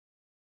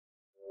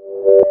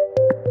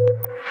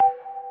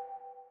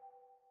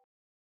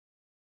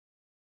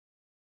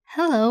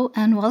Hello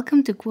and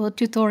welcome to Quote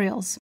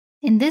Tutorials.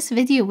 In this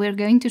video we're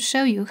going to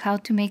show you how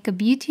to make a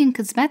beauty and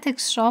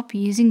cosmetics shop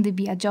using the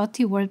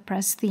Biagiotti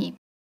WordPress theme.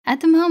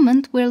 At the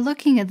moment we're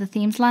looking at the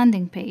theme's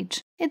landing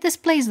page. It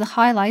displays the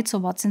highlights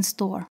of what's in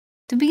store.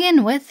 To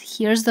begin with,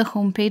 here's the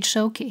homepage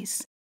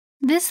showcase.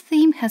 This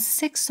theme has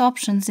 6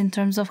 options in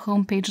terms of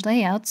homepage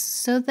layouts,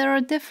 so there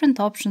are different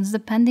options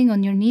depending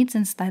on your needs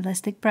and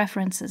stylistic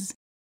preferences.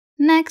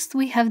 Next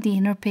we have the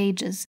inner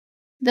pages.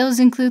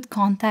 Those include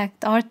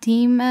contact, our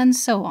team, and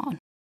so on.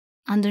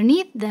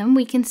 Underneath them,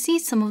 we can see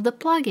some of the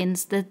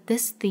plugins that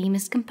this theme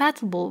is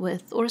compatible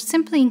with or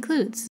simply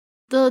includes.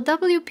 The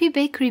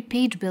WPBakery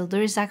Page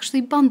Builder is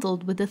actually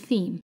bundled with the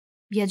theme.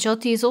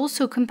 Biagiotti is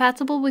also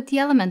compatible with the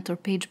Elementor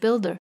Page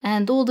Builder,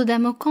 and all the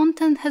demo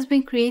content has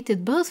been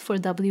created both for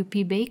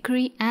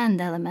WPBakery and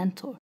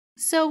Elementor.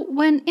 So,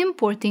 when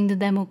importing the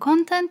demo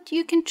content,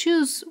 you can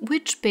choose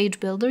which page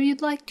builder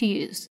you'd like to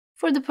use.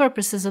 For the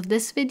purposes of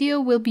this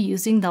video, we'll be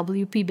using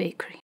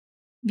WPBakery.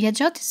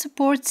 Biagiotti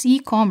supports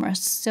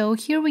eCommerce, so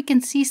here we can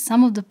see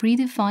some of the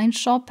predefined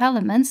shop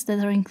elements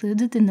that are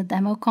included in the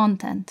demo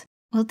content.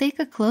 We'll take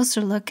a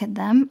closer look at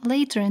them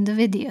later in the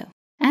video.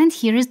 And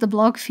here is the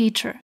blog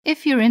feature.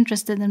 If you're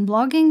interested in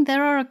blogging,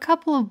 there are a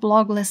couple of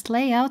blog list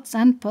layouts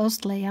and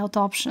post layout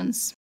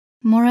options.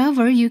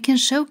 Moreover, you can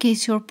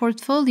showcase your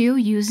portfolio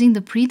using the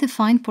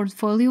predefined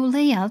portfolio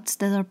layouts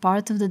that are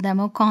part of the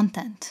demo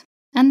content.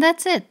 And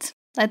that's it.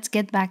 Let's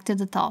get back to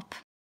the top.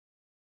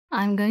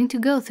 I'm going to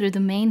go through the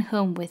main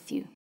home with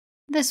you.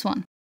 This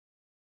one.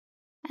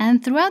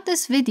 And throughout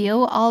this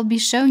video, I'll be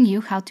showing you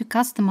how to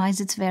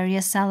customize its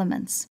various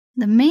elements.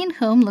 The main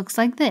home looks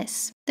like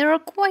this. There are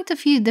quite a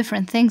few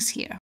different things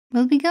here.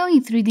 We'll be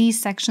going through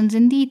these sections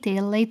in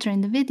detail later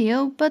in the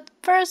video, but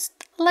first,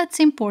 let's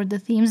import the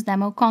theme's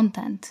demo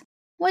content.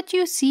 What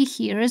you see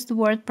here is the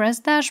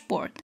WordPress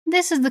dashboard.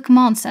 This is the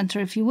command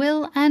center, if you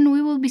will, and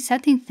we will be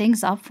setting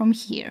things up from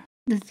here.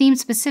 The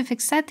theme-specific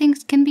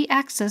settings can be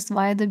accessed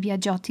via the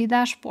Biagiotti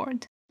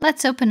dashboard.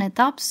 Let's open it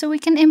up so we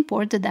can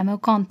import the demo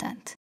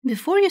content.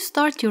 Before you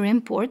start your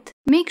import,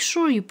 make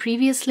sure you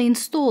previously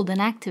installed and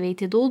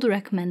activated all the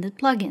recommended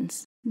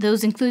plugins.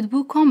 Those include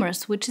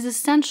WooCommerce, which is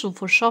essential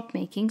for shop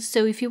making,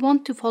 so if you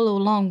want to follow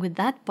along with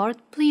that part,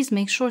 please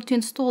make sure to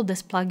install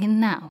this plugin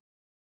now.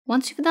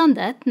 Once you've done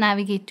that,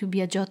 navigate to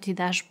Biagiotti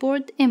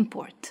dashboard,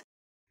 import.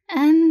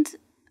 And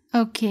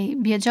okay,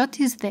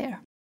 Biagiotti is there.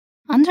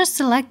 Under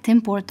Select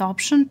Import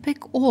option,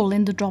 pick All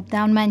in the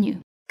drop-down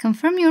menu.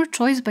 Confirm your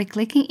choice by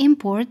clicking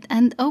Import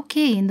and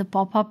OK in the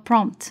pop-up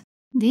prompt.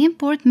 The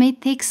import may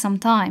take some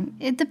time.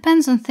 It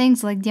depends on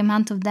things like the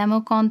amount of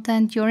demo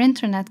content, your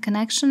internet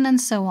connection,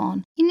 and so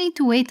on. You need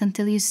to wait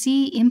until you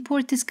see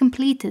Import is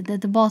completed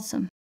at the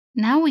bottom.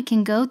 Now we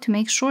can go to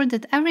make sure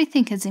that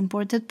everything is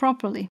imported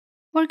properly.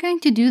 We're going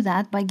to do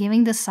that by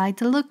giving the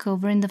site a look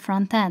over in the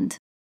front end.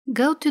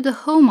 Go to the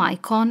Home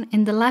icon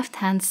in the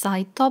left-hand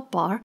side top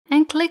bar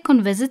and click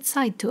on Visit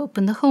Site to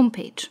open the home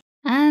page.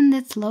 And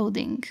it's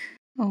loading.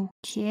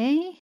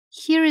 Okay,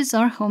 here is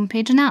our home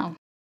page now.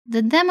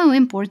 The demo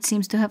import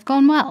seems to have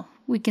gone well.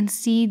 We can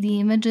see the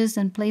images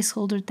and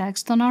placeholder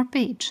text on our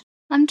page.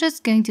 I'm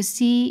just going to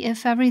see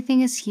if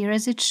everything is here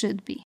as it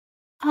should be.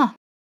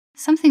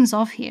 Something's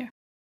off here.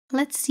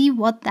 Let's see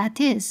what that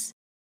is.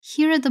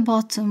 Here at the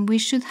bottom we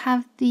should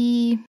have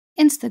the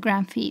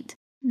Instagram feed.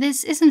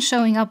 This isn't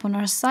showing up on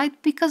our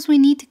site because we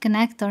need to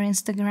connect our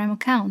Instagram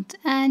account,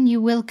 and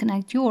you will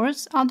connect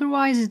yours,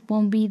 otherwise it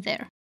won't be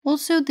there.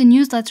 Also, the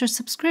newsletter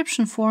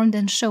subscription form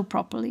didn't show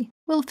properly.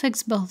 We'll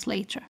fix both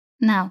later.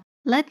 Now,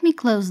 let me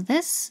close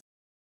this.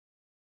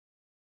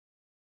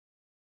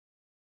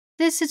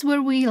 This is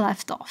where we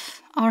left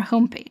off, our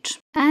homepage.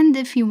 And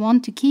if you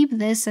want to keep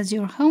this as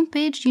your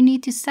homepage, you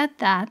need to set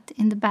that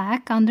in the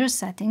back under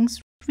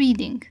Settings,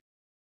 Reading.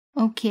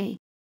 Okay.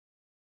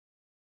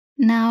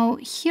 Now,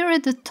 here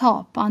at the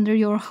top, under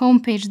your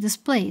homepage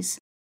displays,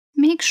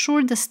 make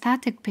sure the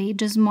static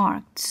page is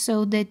marked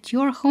so that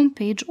your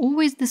homepage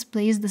always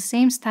displays the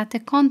same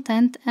static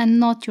content and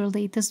not your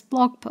latest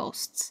blog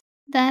posts.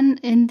 Then,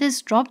 in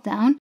this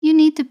drop-down, you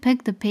need to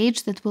pick the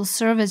page that will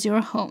serve as your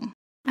home.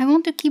 I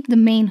want to keep the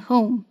main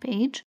home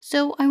page,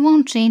 so I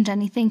won't change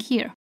anything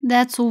here.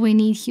 That's all we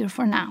need here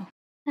for now.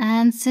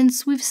 And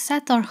since we've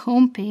set our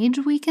home page,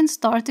 we can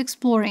start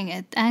exploring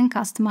it and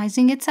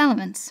customizing its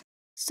elements.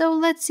 So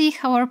let's see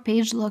how our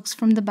page looks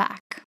from the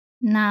back.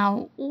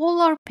 Now, all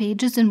our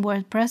pages in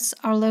WordPress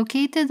are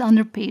located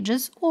under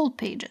Pages, All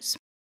Pages.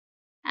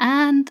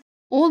 And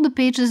all the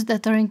pages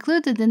that are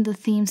included in the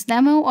theme's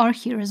demo are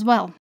here as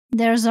well.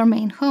 There's our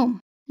main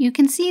home. You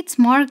can see it's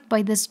marked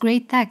by this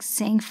gray text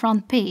saying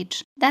Front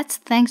Page. That's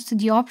thanks to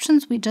the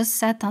options we just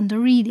set under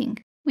Reading.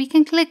 We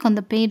can click on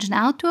the page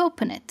now to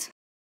open it.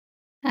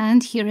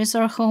 And here is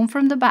our home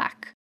from the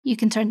back. You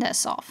can turn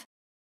this off.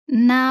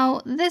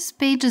 Now, this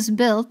page is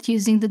built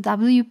using the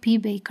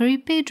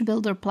WPBakery Page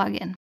Builder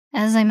plugin.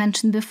 As I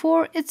mentioned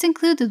before, it's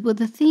included with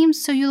the theme,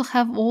 so you'll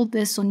have all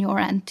this on your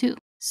end too.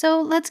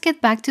 So let's get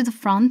back to the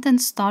front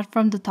and start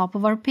from the top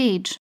of our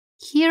page.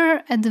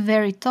 Here at the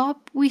very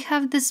top, we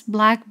have this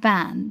black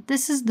band.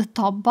 This is the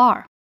top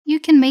bar. you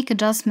can make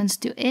adjustments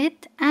to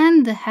it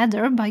and the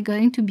header by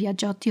going to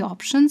Biagiotti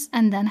options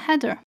and then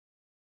header.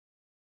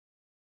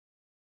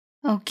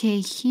 Okay,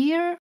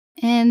 here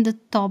in the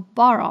top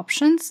bar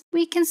options,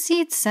 we can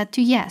see it's set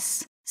to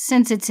yes.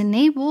 Since it's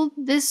enabled,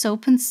 this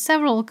opens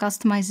several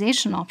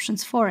customization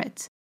options for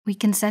it. We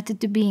can set it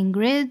to be in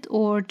grid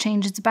or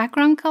change its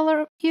background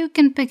color. You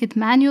can pick it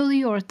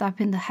manually or type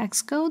in the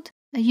hex code.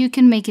 You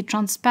can make it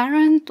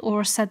transparent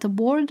or set a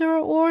border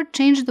or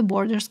change the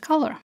border's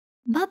color.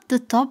 But the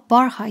top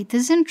bar height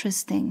is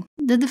interesting.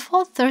 The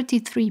default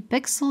 33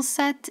 pixel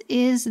set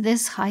is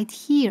this height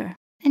here,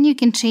 and you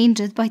can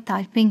change it by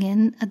typing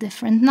in a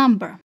different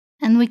number.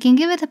 And we can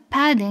give it a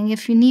padding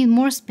if you need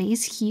more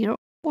space here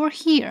or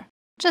here.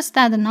 Just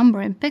add a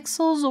number in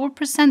pixels or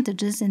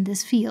percentages in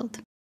this field.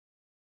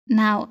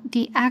 Now,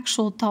 the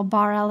actual top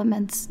bar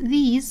elements,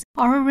 these,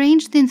 are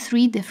arranged in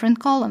 3 different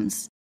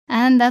columns.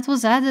 And that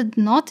was added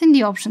not in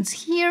the options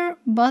here,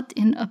 but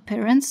in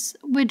Appearance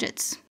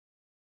Widgets.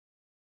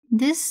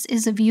 This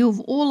is a view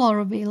of all our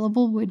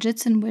available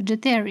widgets and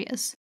widget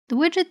areas. The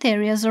widget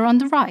areas are on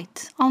the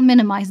right. I'll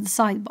minimize the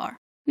sidebar.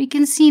 We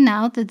can see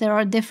now that there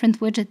are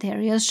different widget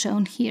areas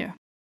shown here.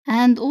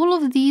 And all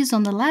of these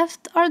on the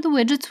left are the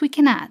widgets we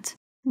can add.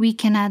 We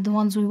can add the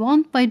ones we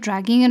want by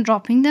dragging and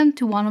dropping them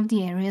to one of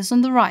the areas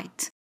on the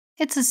right.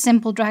 It's a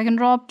simple drag and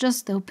drop,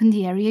 just open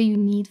the area you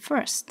need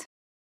first.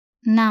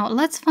 Now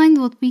let's find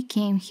what we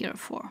came here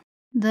for.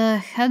 The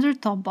header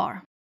top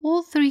bar.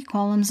 All 3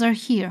 columns are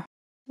here.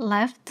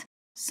 Left,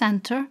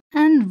 center,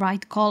 and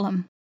right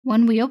column.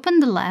 When we open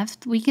the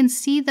left, we can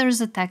see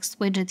there's a text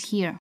widget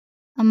here.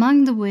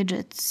 Among the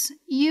widgets,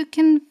 you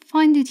can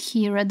find it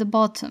here at the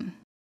bottom.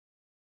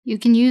 You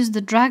can use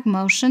the drag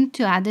motion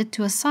to add it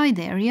to a side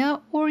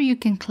area, or you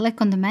can click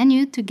on the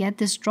menu to get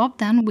this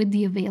drop-down with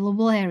the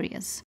available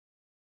areas.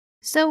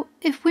 So,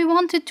 if we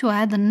wanted to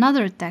add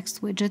another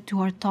text widget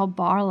to our top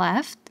bar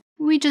left,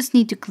 we just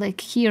need to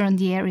click here on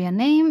the area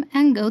name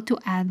and go to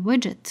Add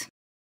Widget.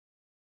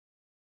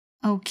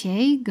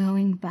 Okay,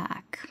 going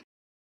back.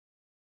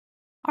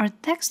 Our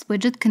text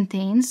widget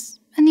contains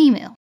an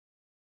email.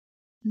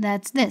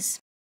 That's this.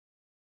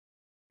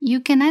 You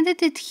can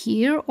edit it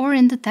here or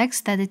in the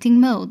text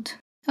editing mode.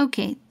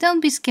 Okay, don't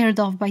be scared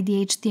off by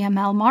the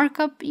HTML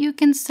markup. You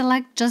can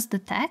select just the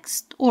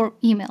text or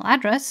email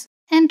address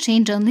and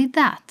change only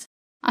that.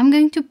 I'm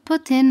going to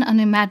put in an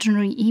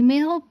imaginary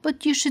email,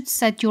 but you should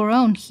set your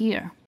own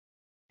here.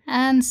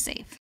 And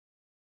save.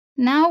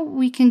 Now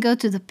we can go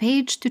to the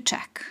page to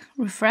check.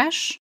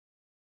 Refresh.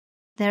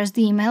 There's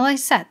the email I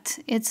set.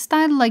 It's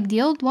styled like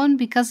the old one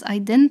because I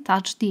didn't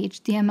touch the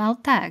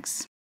HTML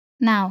tags.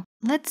 Now,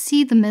 let's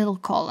see the middle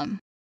column.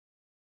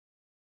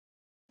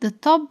 The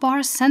top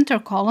bar center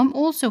column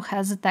also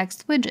has a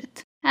text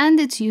widget,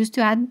 and it's used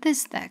to add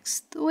this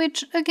text,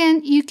 which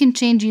again you can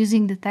change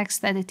using the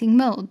text editing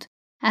mode.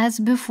 As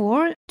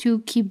before, to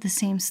keep the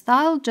same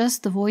style,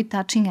 just avoid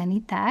touching any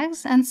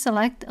tags and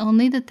select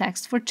only the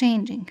text for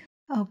changing.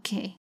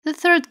 Okay, the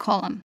third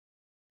column.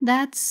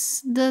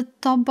 That's the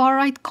top bar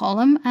right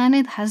column, and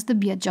it has the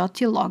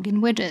Biagiotti login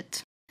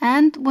widget.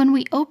 And when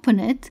we open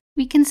it,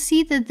 we can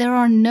see that there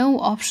are no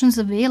options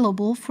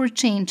available for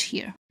change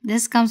here.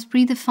 This comes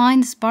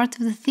predefined as part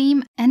of the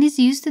theme and is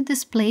used to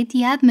display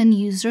the admin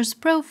user's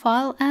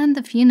profile and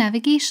a few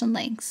navigation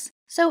links.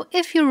 So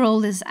if your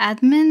role is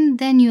admin,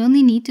 then you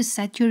only need to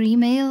set your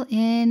email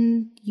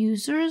in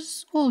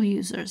users, all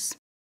users.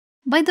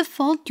 By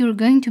default, you're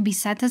going to be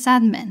set as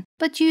admin,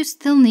 but you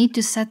still need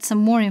to set some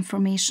more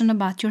information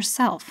about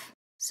yourself.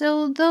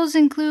 So those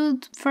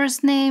include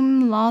first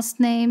name, last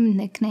name,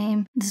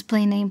 nickname,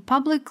 display name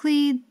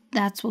publicly,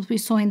 that's what we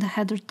saw in the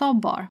header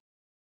top bar.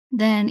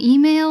 Then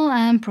email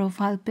and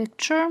profile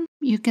picture.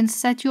 You can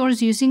set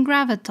yours using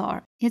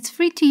Gravatar. It's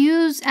free to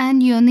use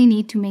and you only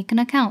need to make an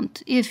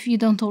account if you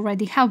don't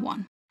already have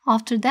one.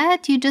 After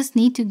that, you just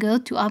need to go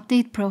to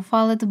update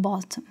profile at the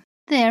bottom.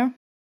 There.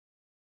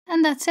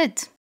 And that's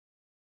it.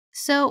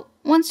 So,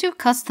 once you've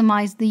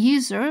customized the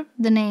user,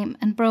 the name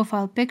and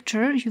profile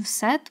picture you've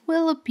set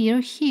will appear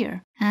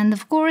here. And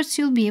of course,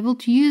 you'll be able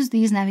to use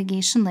these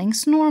navigation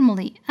links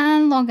normally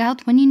and log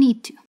out when you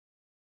need to.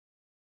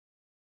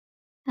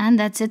 And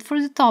that's it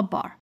for the top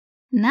bar.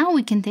 Now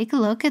we can take a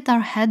look at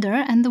our header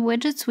and the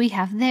widgets we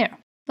have there.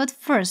 But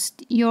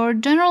first, your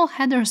general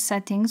header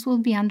settings will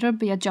be under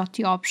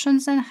Biagiotti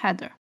options and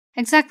header,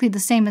 exactly the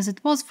same as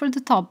it was for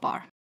the top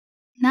bar.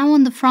 Now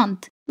on the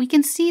front, we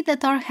can see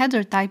that our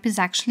header type is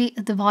actually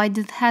a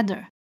divided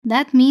header.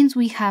 That means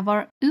we have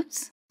our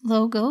Oops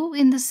logo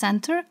in the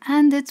center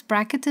and it's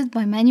bracketed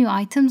by menu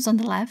items on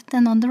the left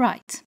and on the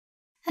right.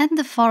 At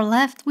the far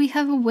left, we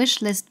have a wish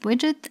list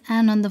widget,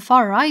 and on the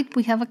far right,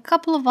 we have a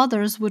couple of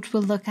others which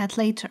we'll look at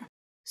later.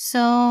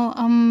 So,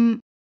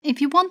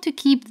 if you want to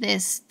keep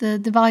this, the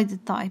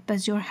divided type,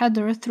 as your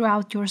header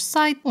throughout your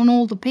site on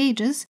all the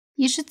pages,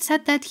 you should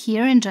set that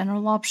here in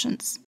General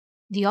Options.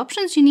 The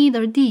options you need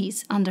are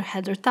these under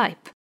Header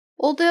Type.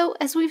 Although,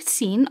 as we've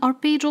seen, our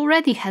page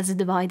already has a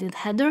divided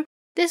header,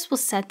 this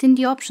was set in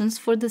the options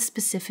for the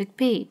specific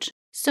page.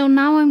 So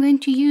now I'm going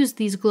to use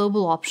these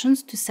global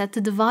options to set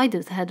a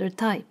divided header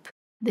type.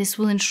 This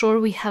will ensure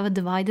we have a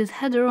divided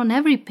header on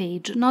every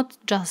page, not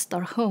just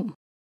our home.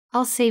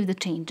 I'll save the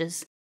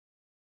changes.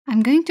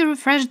 I'm going to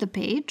refresh the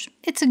page.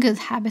 It's a good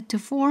habit to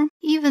form,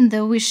 even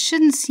though we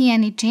shouldn't see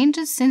any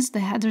changes since the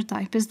header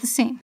type is the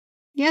same.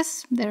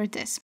 Yes, there it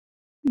is.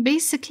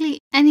 Basically,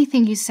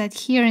 anything you set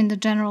here in the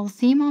general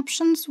theme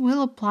options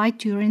will apply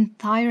to your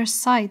entire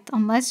site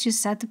unless you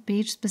set a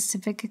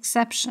page-specific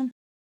exception.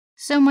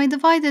 So my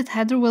divided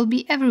header will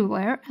be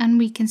everywhere, and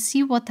we can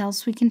see what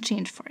else we can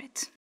change for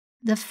it.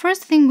 The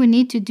first thing we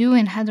need to do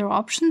in header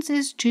options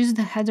is choose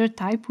the header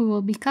type we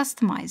will be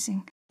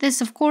customizing. This,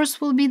 of course,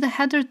 will be the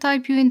header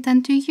type you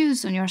intend to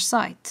use on your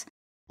site.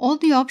 All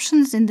the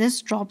options in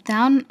this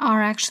drop-down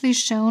are actually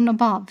shown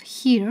above,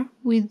 here,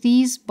 with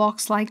these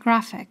box-like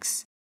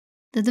graphics.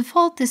 The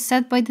default is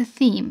set by the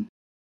theme.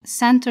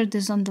 Centered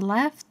is on the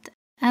left,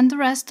 and the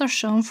rest are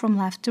shown from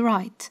left to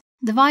right.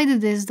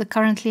 Divided is the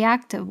currently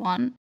active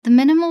one. The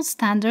minimal,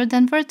 standard,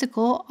 and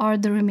vertical are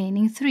the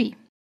remaining three.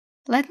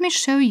 Let me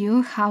show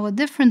you how a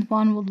different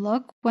one would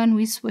look when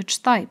we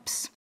switch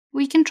types.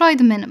 We can try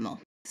the minimal.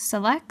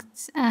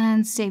 Select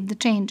and save the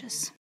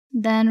changes.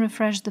 Then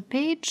refresh the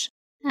page,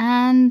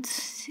 and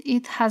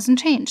it hasn't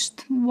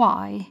changed.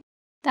 Why?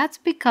 That's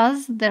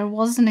because there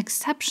was an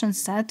exception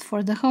set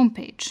for the home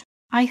page.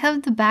 I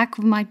have the back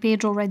of my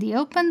page already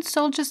open,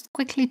 so I'll just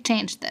quickly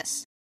change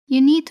this. You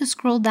need to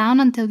scroll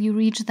down until you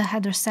reach the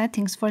header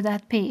settings for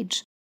that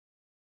page.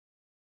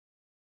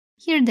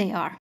 Here they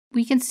are.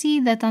 We can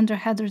see that under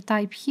header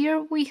type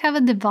here, we have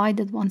a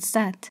divided one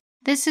set.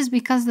 This is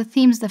because the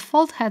theme's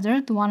default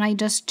header, the one I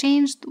just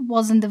changed,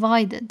 wasn't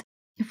divided.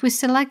 If we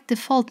select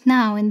default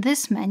now in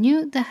this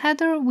menu, the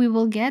header we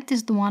will get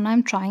is the one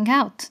I'm trying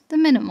out, the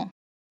minimal.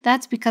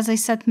 That's because I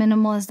set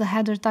minimal as the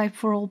header type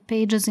for all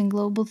pages in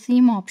global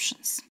theme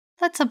options.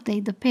 Let's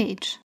update the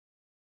page.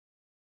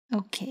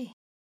 Okay.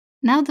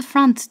 Now the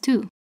front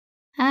too.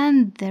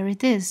 And there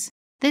it is.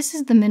 This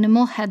is the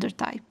minimal header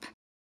type.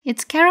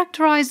 It's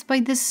characterized by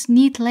this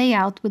neat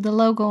layout with the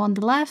logo on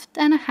the left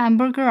and a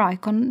hamburger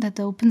icon that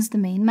opens the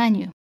main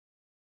menu.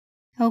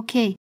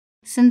 Okay,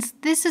 since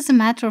this is a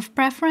matter of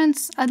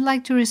preference, I'd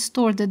like to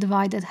restore the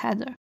divided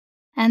header.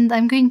 And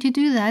I'm going to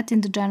do that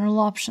in the general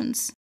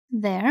options.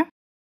 There.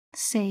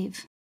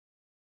 Save.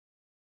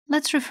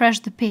 Let's refresh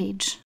the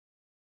page.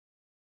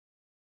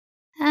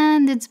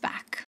 And it's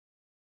back.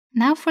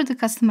 Now for the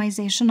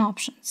customization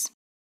options.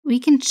 We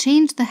can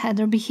change the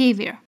header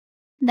behavior.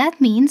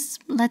 That means,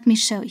 let me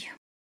show you.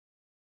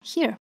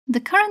 Here, the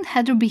current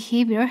header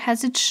behavior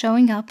has it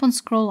showing up on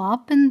scroll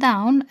up and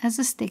down as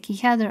a sticky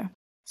header.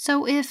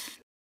 So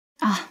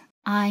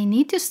I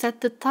need to set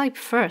the type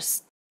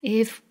first.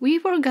 If we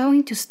were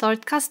going to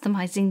start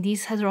customizing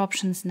these header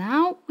options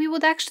now, we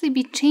would actually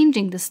be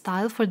changing the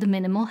style for the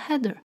minimal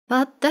header.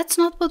 But that's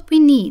not what we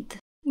need.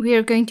 We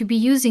are going to be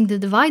using the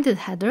divided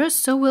header,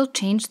 so we'll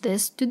change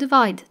this to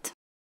divided.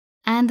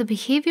 And the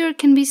behavior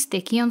can be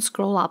sticky on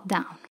scroll up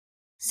down.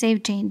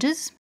 Save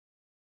changes.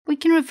 We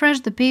can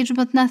refresh the page,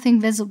 but nothing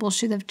visible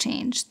should have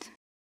changed.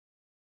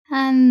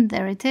 And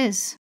there it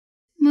is.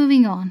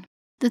 Moving on.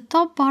 The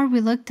top bar we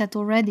looked at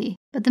already,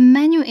 but the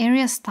menu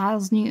area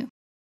style's new.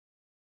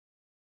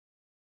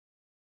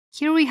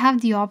 Here we have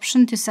the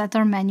option to set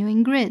our menu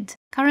in grid.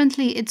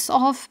 Currently it's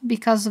off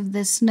because of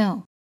this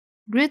snow.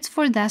 Grids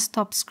for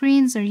desktop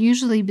screens are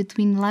usually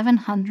between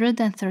 1100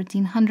 and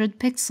 1300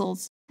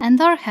 pixels, and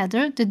our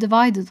header, the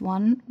divided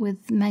one,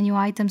 with menu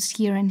items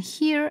here and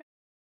here,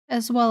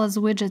 as well as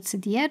widgets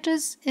at the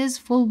edges, is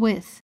full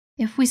width.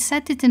 If we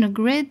set it in a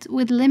grid,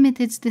 we'd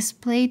limit its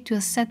display to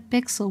a set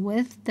pixel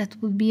width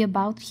that would be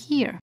about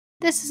here.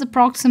 This is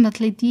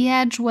approximately the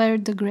edge where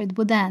the grid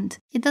would end.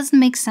 It doesn't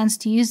make sense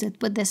to use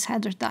it with this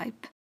header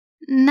type.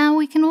 Now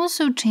we can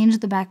also change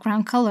the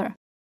background color.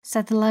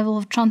 Set the level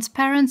of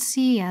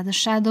transparency, add a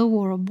shadow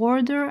or a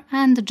border,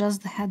 and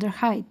adjust the header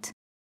height.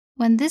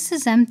 When this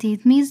is empty,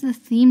 it means the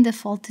theme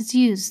default is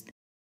used.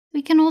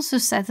 We can also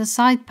set a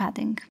side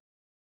padding.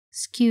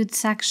 Skewed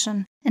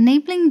section.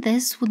 Enabling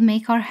this would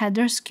make our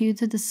header skew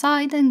to the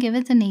side and give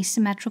it an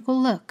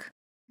asymmetrical look.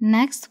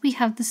 Next, we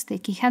have the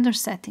sticky header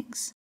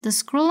settings. The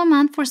scroll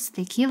amount for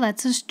sticky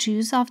lets us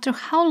choose after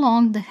how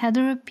long the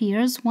header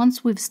appears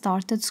once we've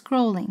started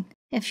scrolling.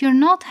 If you're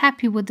not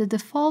happy with the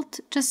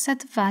default, just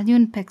set a value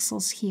in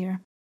pixels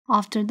here.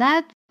 After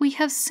that, we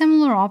have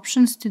similar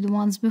options to the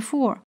ones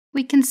before.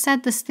 We can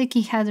set the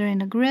sticky header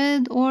in a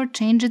grid or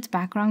change its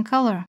background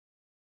color.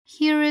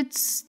 Here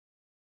it's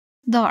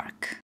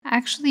dark,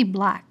 actually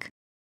black.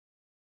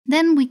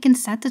 Then we can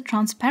set the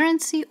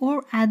transparency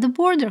or add the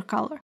border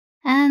color.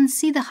 And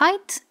see the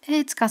height?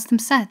 It's custom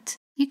set.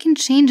 You can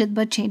change it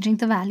by changing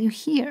the value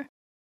here.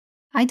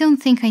 I don't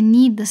think I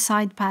need the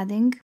side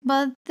padding,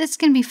 but this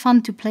can be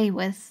fun to play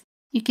with.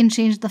 You can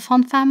change the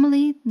font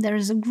family, there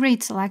is a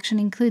great selection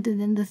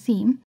included in the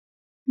theme.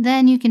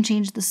 Then you can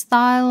change the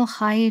style,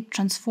 height,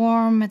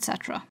 transform,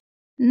 etc.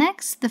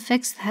 Next, the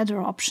fixed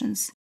header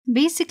options.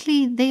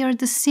 Basically, they are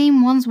the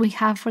same ones we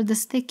have for the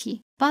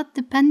sticky, but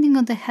depending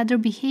on the header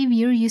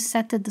behavior you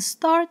set at the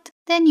start,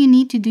 then you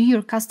need to do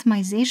your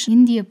customization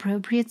in the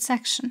appropriate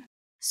section.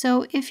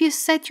 So if you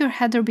set your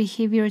header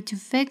behavior to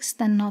fixed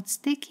and not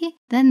sticky,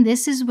 then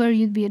this is where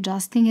you'd be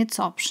adjusting its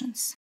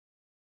options.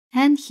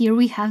 And here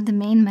we have the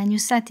main menu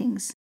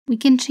settings. We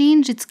can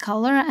change its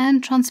color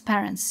and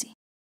transparency.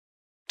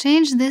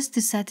 Change this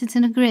to set it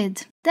in a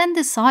grid, then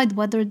decide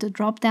whether the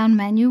drop-down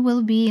menu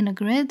will be in a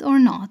grid or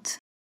not.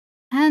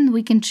 And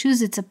we can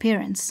choose its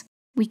appearance.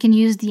 We can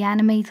use the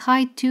animate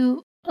height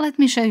to, let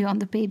me show you on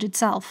the page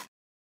itself.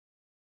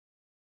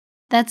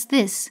 That's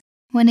this.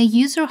 When a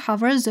user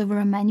hovers over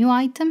a menu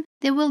item,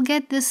 they will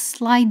get this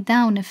slide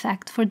down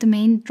effect for the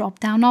main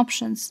drop-down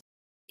options.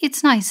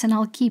 It's nice and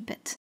I'll keep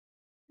it.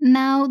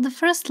 Now, the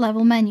first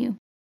level menu.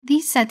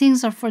 These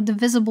settings are for the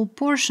visible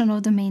portion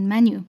of the main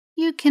menu.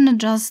 You can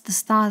adjust the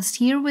styles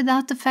here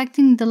without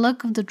affecting the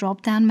look of the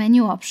drop-down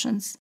menu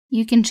options.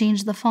 You can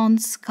change the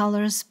fonts,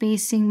 colors,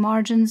 spacing,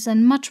 margins,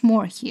 and much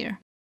more here.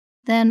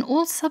 Then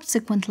all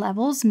subsequent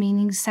levels,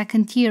 meaning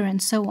second tier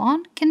and so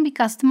on, can be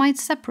customized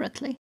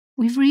separately.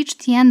 We've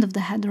reached the end of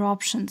the header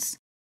options.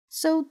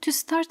 So to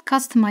start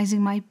customizing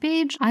my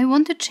page, I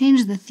want to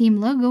change the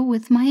theme logo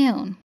with my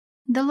own.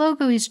 The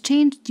logo is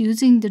changed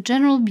using the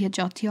general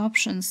Biagiotti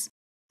options.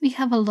 We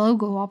have a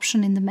logo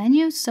option in the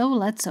menu, so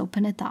let's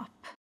open it up.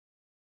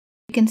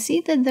 You can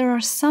see that there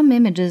are some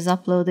images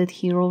uploaded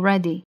here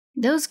already.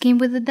 Those came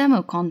with the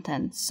demo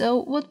content,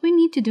 so what we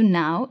need to do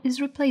now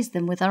is replace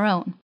them with our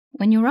own.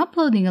 When you're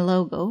uploading a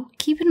logo,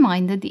 keep in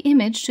mind that the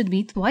image should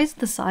be twice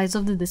the size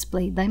of the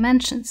displayed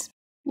dimensions.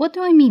 What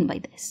do I mean by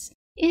this?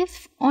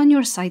 If on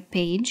your site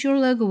page your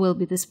logo will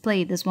be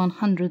displayed as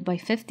 100 by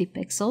 50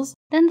 pixels,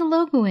 then the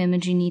logo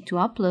image you need to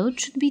upload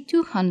should be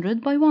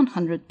 200 by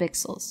 100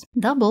 pixels,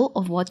 double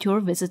of what your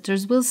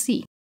visitors will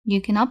see.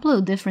 You can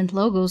upload different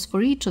logos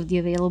for each of the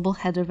available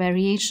header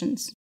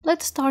variations.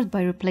 Let's start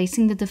by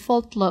replacing the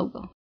default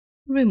logo.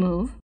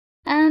 Remove,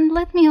 and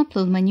let me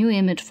upload my new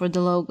image for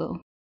the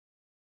logo.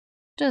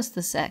 Just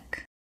a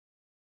sec.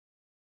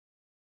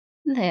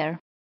 There.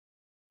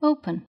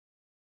 Open.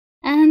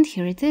 And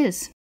here it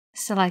is.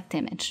 Select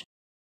image.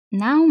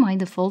 Now my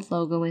default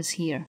logo is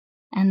here,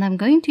 and I'm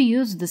going to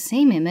use the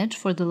same image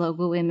for the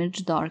logo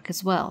image dark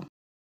as well.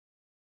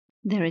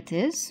 There it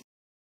is.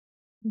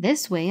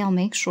 This way I'll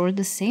make sure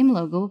the same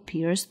logo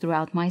appears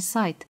throughout my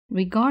site,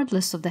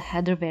 regardless of the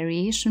header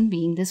variation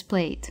being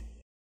displayed.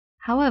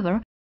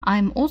 However,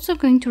 I'm also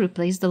going to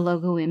replace the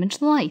logo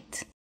image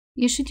light.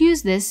 You should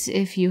use this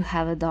if you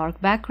have a dark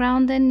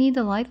background and need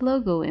a light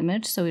logo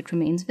image so it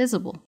remains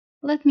visible.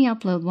 Let me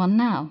upload one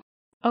now.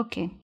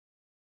 OK.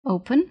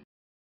 Open.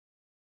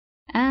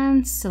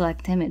 And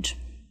select image.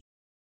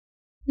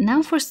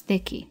 Now for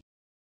sticky.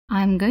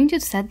 I'm going to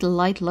set the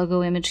light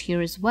logo image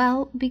here as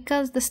well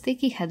because the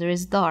sticky header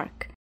is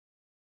dark.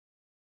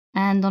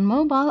 And on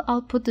mobile,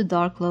 I'll put the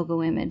dark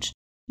logo image,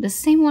 the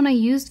same one I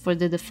used for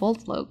the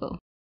default logo.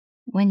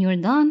 When you're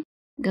done,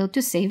 go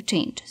to Save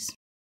Changes.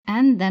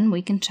 And then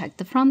we can check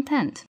the front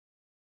end.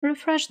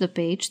 Refresh the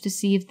page to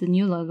see if the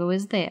new logo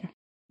is there.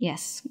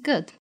 Yes,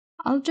 good.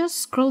 I'll just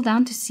scroll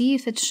down to see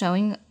if it's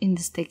showing in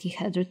the sticky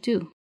header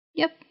too.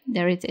 Yep,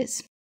 there it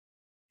is.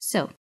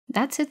 So,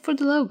 that's it for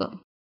the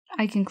logo.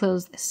 I can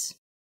close this.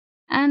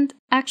 And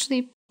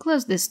actually,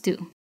 close this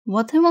too.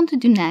 What I want to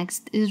do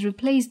next is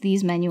replace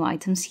these menu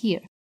items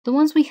here. The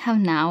ones we have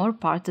now are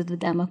part of the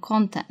demo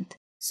content.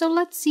 So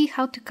let's see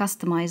how to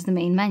customize the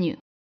main menu.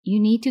 You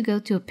need to go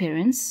to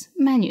Appearance,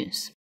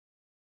 Menus.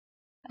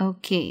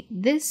 Okay,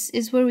 this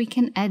is where we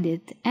can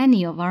edit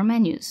any of our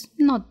menus,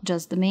 not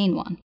just the main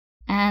one.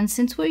 And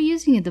since we're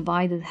using a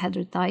divided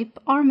header type,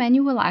 our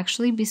menu will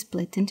actually be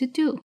split into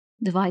two,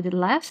 divided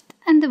left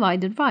and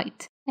divided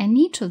right, and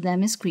each of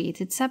them is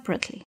created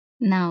separately.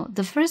 Now,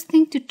 the first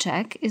thing to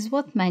check is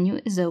what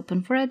menu is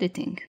open for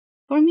editing.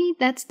 For me,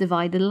 that's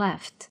divided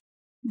left.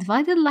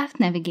 Divided left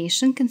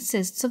navigation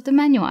consists of the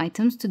menu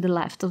items to the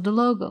left of the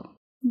logo,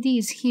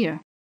 these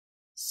here.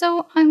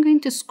 So I'm going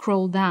to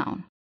scroll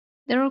down.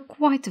 There are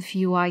quite a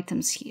few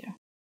items here.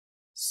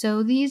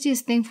 So the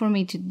easiest thing for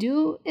me to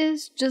do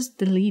is just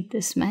delete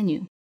this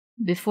menu.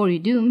 Before you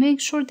do,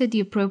 make sure that the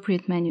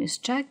appropriate menu is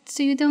checked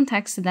so you don't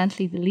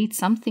accidentally delete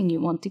something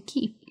you want to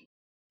keep.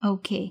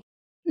 Okay,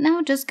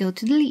 now just go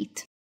to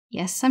delete.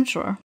 Yes, I'm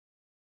sure.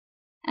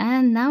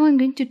 And now I'm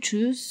going to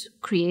choose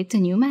Create a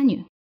new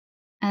menu.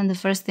 And the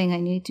first thing I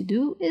need to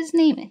do is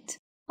name it.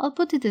 I'll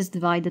put it as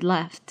divided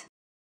left.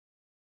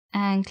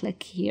 And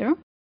click here.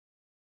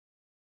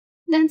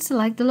 Then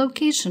select the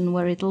location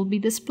where it will be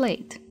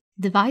displayed.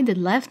 Divided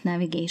left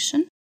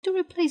navigation to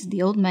replace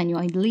the old menu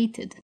I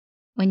deleted.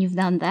 When you've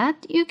done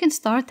that, you can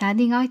start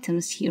adding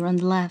items here on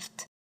the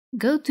left.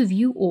 Go to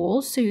View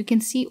All so you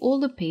can see all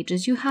the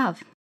pages you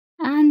have.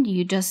 And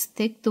you just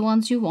tick the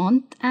ones you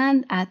want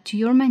and add to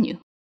your menu.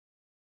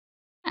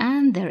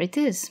 And there it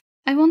is.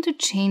 I want to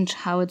change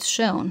how it's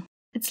shown.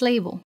 Its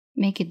label.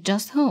 Make it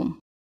just Home.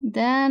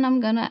 Then I'm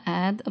gonna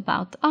add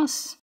About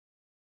Us.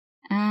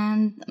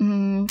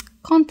 And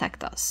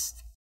Contact Us.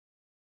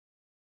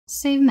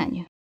 Save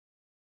menu.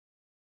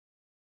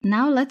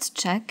 Now let's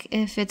check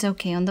if it's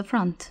okay on the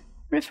front.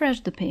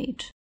 Refresh the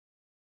page.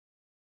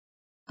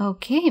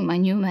 Okay, my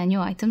new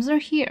menu items are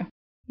here.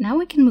 Now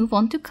we can move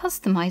on to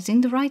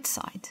customizing the right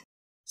side.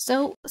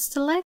 So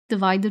select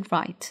Divided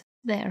Right,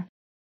 there.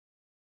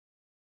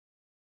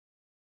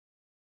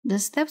 The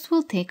steps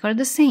we'll take are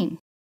the same.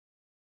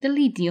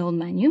 Delete the old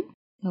menu,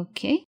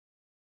 okay.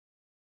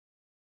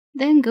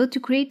 Then go to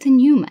create a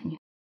new menu.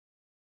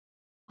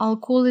 I'll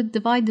call it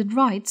Divided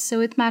Right so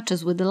it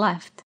matches with the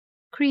left.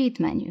 Create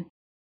menu.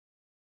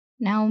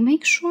 Now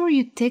make sure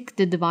you tick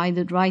the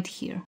Divided Right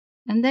here,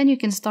 and then you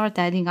can start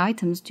adding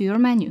items to your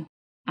menu.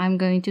 I'm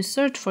going to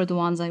search for the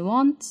ones I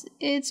want.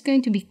 It's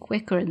going to be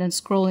quicker than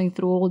scrolling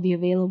through all the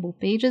available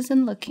pages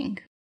and looking.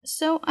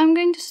 So I'm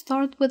going to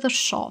start with a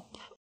shop.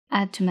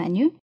 Add to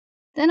menu.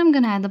 Then I'm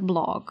going to add a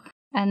blog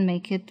and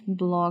make it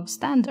blog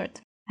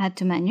standard. Add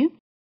to menu.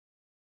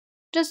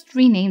 Just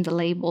rename the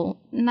label.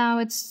 Now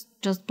it's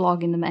just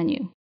blog in the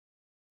menu.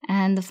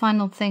 And the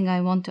final thing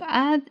I want to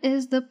add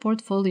is the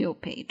portfolio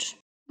page.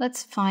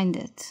 Let's find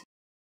it.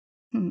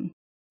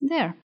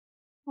 There.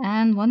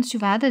 And once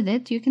you've added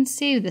it, you can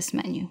save this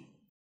menu.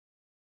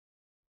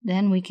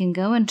 Then we can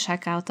go and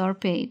check out our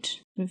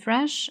page.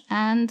 Refresh,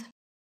 and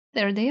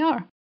there they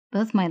are.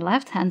 Both my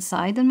left-hand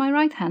side and my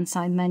right-hand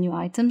side menu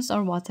items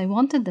are what I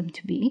wanted them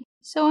to be,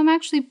 so I'm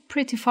actually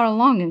pretty far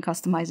along in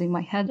customizing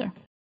my header.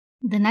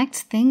 The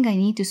next thing I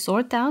need to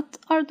sort out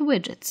are the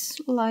widgets,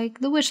 like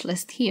the wish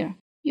list here.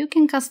 You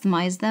can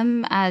customize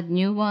them, add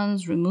new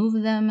ones,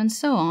 remove them, and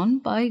so on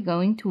by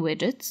going to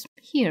Widgets,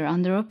 here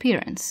under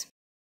Appearance.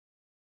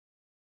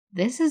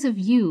 This is a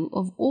view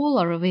of all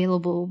our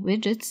available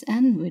widgets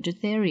and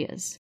widget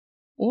areas.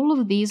 All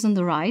of these on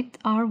the right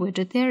are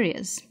widget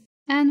areas,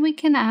 and we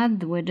can add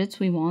the widgets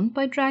we want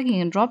by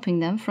dragging and dropping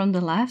them from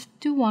the left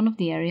to one of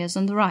the areas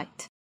on the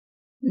right.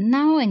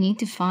 Now I need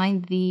to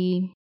find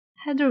the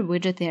header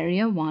widget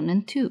area 1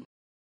 and 2.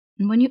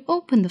 And when you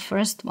open the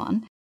first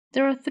one,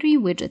 there are 3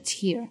 widgets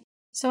here.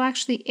 So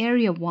actually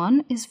area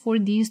 1 is for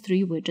these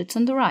 3 widgets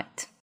on the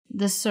right.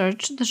 The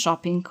search, the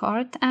shopping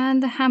cart,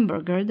 and the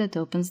hamburger that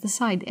opens the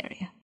side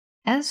area.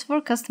 As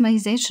for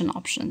customization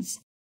options,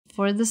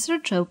 for the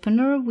search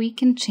opener we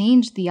can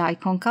change the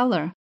icon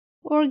color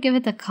or give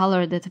it a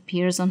color that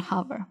appears on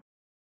hover.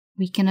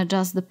 We can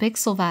adjust the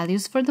pixel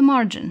values for the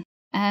margin,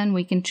 and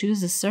we can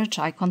choose the search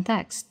icon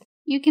text.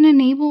 You can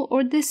enable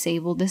or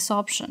disable this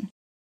option.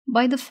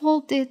 By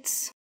default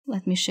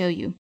let me show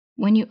you.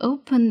 When you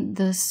open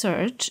the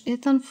search,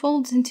 it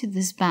unfolds into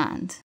this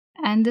band.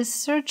 And this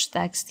search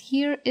text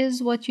here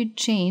is what you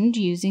change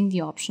using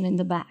the option in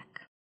the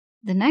back.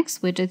 The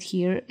next widget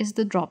here is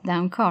the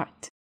drop-down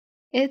cart.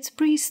 It's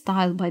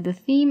pre-styled by the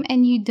theme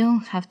and you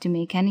don't have to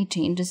make any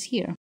changes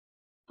here.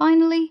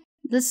 Finally,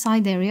 the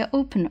side area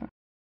opener.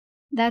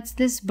 That's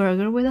this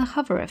burger with a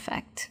hover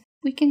effect.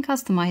 We can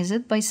customize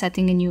it by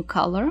setting a new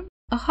color,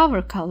 a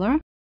hover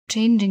color,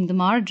 changing the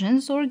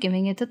margins, or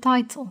giving it a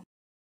title.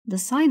 The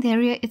side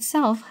area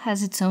itself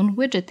has its own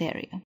widget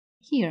area,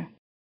 here.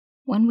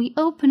 When we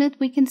open it,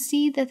 we can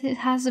see that it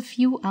has a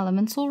few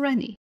elements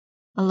already.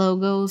 A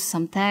logo,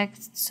 some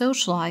text,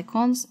 social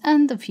icons,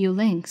 and a few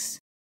links.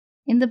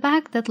 In the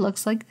back that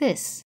looks like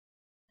this,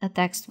 a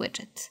text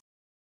widget.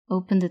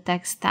 Open the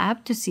text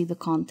tab to see the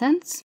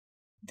contents.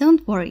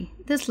 Don't worry,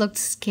 this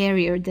looks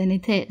scarier than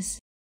it is.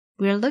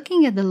 We're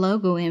looking at the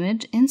logo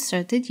image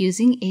inserted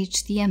using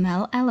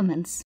HTML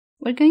elements.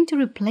 We're going to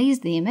replace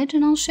the image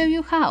and I'll show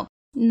you how.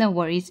 No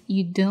worries,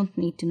 you don't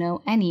need to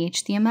know any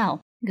HTML.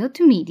 Go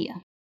to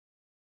Media.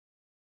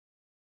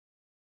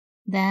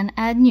 Then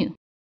Add New.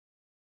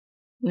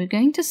 We're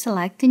going to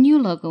select a new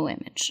logo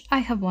image. I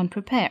have one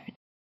prepared.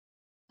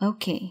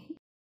 Okay.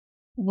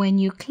 When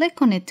you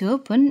click on it to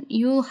open,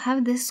 you'll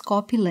have this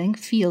copy link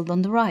field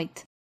on the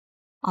right.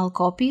 I'll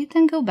copy it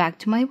and go back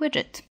to my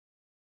widget.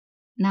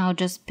 Now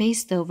just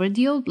paste over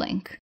the old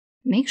link.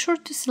 Make sure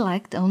to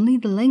select only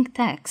the link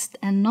text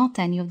and not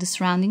any of the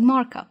surrounding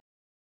markup.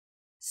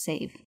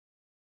 Save.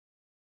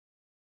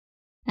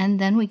 And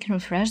then we can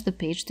refresh the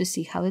page to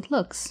see how it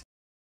looks.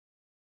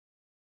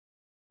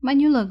 My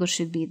new logo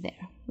should be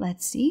there.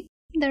 Let's see.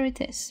 There it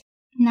is.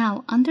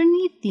 Now,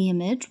 underneath the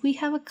image, we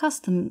have a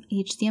custom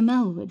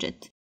HTML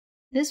widget.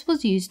 This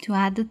was used to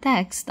add the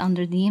text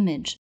under the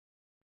image.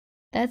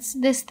 That's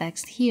this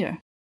text here.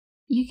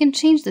 You can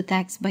change the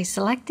text by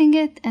selecting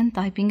it and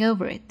typing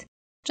over it.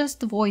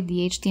 Just avoid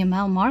the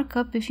HTML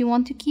markup if you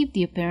want to keep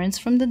the appearance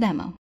from the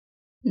demo.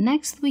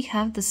 Next, we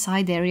have the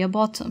side area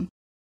bottom.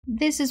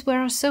 This is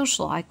where our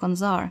social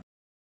icons are.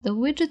 The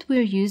widget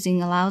we're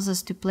using allows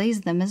us to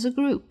place them as a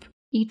group.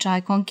 Each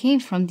icon came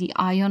from the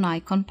Ion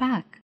icon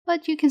pack,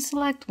 but you can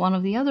select one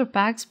of the other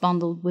packs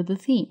bundled with the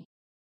theme.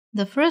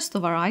 The first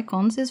of our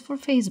icons is for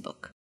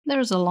Facebook.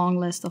 There's a long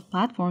list of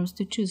platforms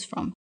to choose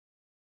from.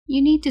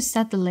 You need to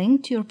set the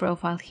link to your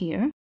profile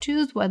here.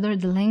 Choose whether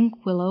the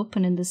link will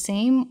open in the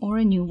same or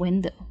a new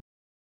window.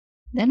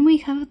 Then we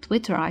have a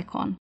Twitter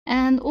icon,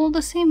 and all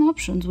the same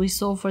options we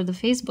saw for the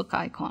Facebook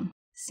icon.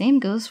 Same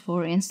goes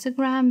for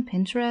Instagram,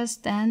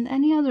 Pinterest, and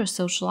any other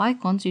social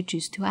icons you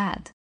choose to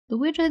add. The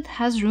widget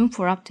has room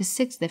for up to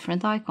 6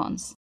 different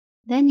icons.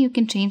 Then you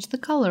can change the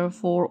color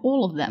for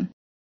all of them,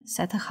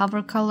 set a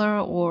hover color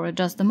or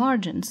adjust the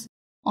margins.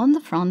 On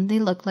the front they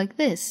look like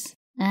this,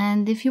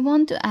 and if you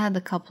want to add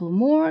a couple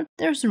more,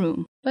 there's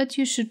room, but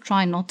you should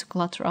try not to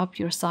clutter up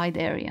your side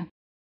area.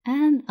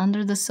 And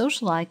under the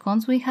social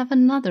icons we have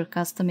another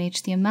custom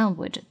HTML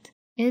widget.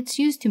 It's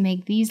used to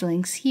make these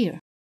links here.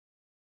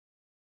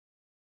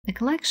 The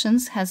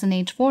collections has an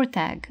H4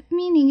 tag,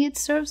 meaning it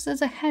serves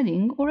as a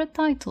heading or a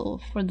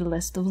title for the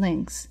list of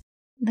links.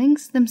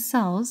 Links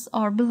themselves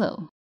are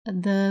below.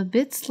 The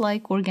bits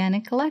like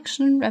organic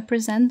collection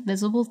represent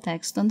visible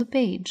text on the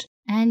page,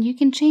 and you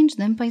can change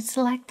them by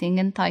selecting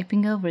and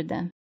typing over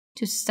them.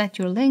 To set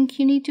your link,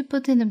 you need to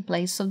put it in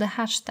place of the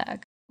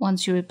hashtag.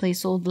 Once you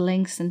replace all the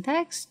links and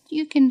text,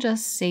 you can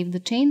just save the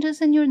changes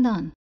and you're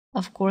done.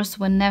 Of course,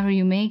 whenever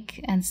you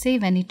make and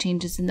save any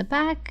changes in the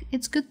back,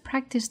 it's good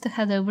practice to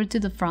head over to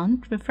the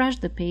front, refresh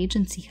the page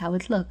and see how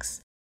it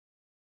looks.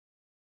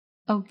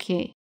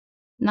 Okay,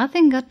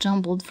 nothing got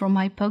jumbled from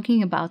my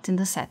poking about in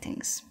the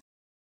settings.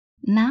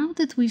 Now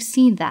that we've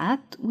seen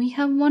that, we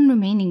have one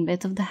remaining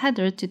bit of the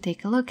header to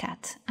take a look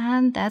at,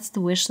 and that's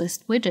the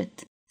wishlist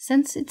widget.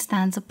 Since it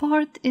stands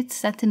apart, it's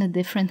set in a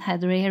different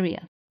header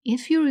area.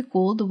 If you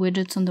recall, the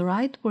widgets on the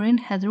right were in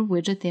header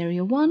widget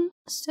area 1,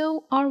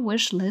 so our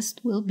wish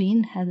list will be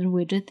in header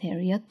widget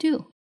area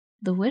 2.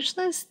 The wish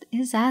list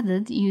is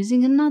added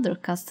using another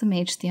custom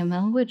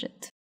HTML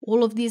widget.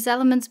 All of these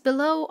elements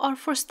below are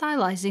for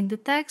stylizing the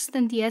text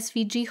and the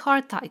SVG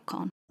heart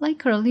icon.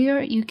 Like earlier,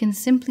 you can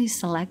simply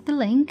select the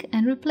link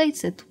and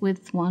replace it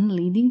with one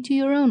leading to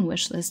your own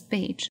wishlist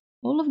page.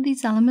 All of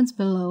these elements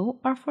below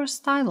are for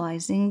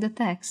stylizing the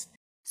text,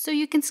 so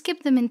you can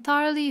skip them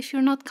entirely if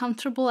you're not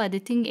comfortable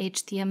editing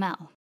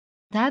HTML.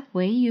 That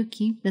way you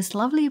keep this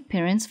lovely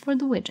appearance for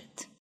the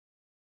widget.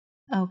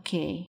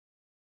 Okay,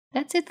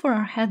 that's it for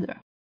our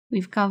header.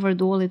 We've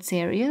covered all its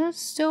areas,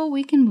 so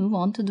we can move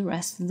on to the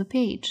rest of the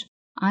page.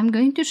 I'm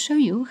going to show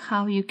you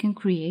how you can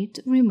create,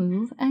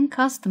 remove, and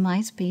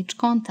customize page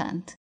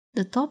content.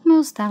 The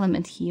topmost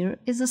element here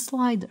is a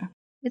slider.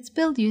 It's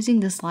built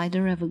using the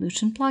Slider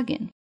Revolution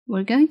plugin.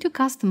 We're going to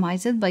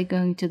customize it by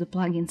going to the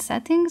plugin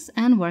settings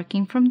and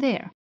working from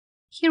there.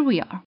 Here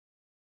we are.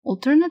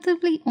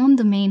 Alternatively, on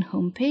the main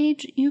home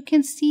page, you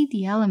can see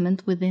the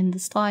element within the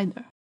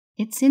slider.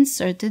 It's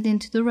inserted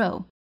into the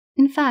row.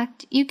 In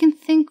fact, you can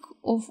think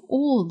of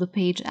all the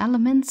page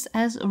elements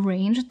as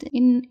arranged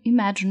in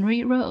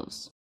imaginary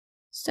rows.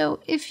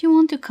 So if you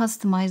want to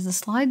customize the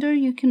slider,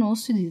 you can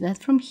also do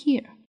that from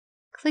here.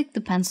 Click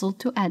the pencil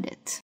to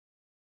edit.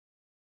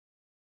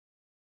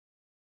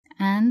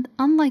 And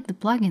unlike the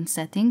plugin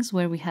settings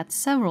where we had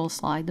several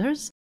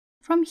sliders,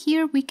 from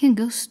here we can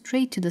go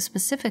straight to the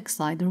specific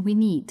slider we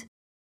need.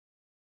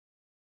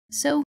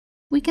 So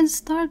we can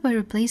start by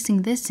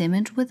replacing this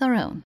image with our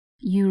own.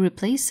 You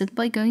replace it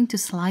by going to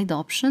Slide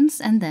Options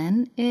and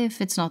then,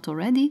 if it's not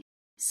already,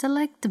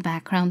 select the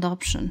background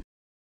option.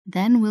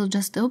 Then we'll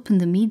just open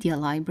the media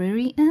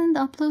library and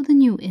upload a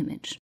new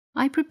image.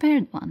 I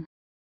prepared one.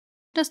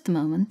 Just a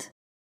moment.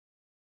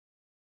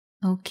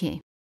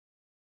 Okay.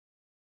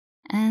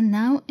 And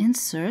now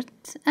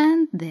insert,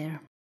 and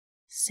there.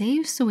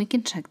 Save so we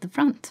can check the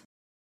front.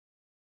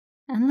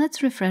 And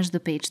let's refresh the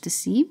page to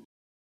see.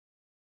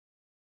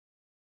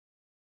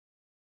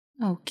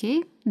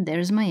 Okay,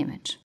 there's my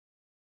image.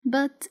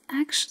 But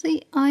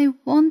actually I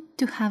want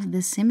to have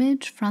this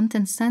image front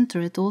and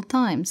center at all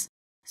times,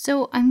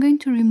 so I'm going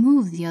to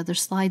remove the other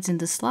slides in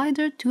the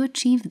slider to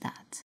achieve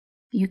that.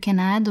 You can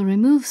add or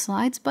remove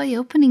slides by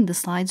opening the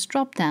Slides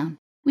drop-down.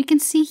 We can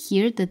see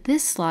here that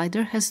this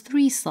slider has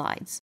 3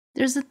 slides.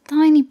 There's a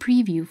tiny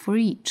preview for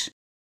each.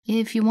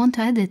 If you want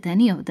to edit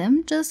any of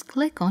them, just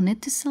click on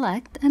it to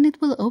select and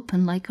it will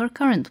open like our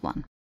current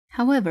one.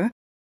 However,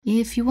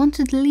 if you want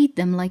to delete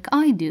them like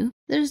I do,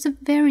 there's a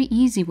very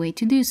easy way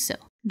to do so.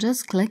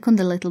 Just click on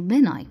the little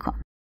bin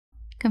icon.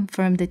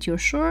 Confirm that you're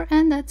sure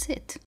and that's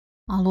it.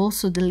 I'll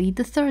also delete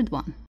the third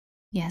one.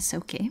 Yes,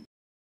 okay.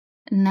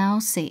 Now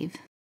save.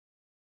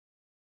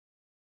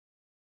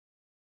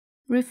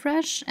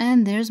 Refresh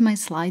and there's my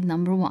slide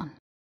number 1.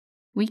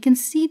 We can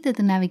see that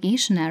the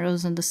navigation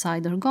arrows on the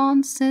side are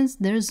gone since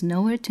there's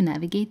nowhere to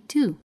navigate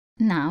to.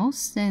 Now,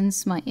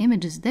 since my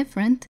image is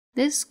different,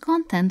 this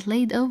content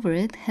laid over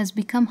it has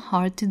become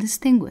hard to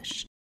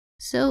distinguish.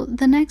 So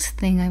the next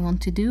thing I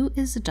want to do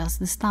is adjust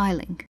the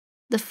styling.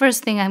 The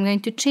first thing I'm going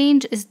to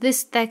change is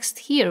this text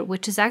here,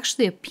 which is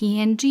actually a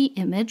PNG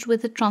image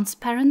with a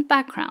transparent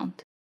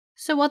background.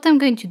 So what I'm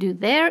going to do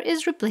there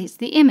is replace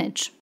the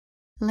image.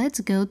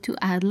 Let's go to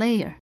Add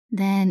Layer,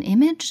 then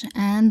Image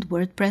and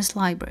WordPress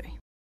Library.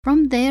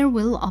 From there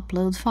we'll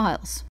upload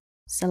files.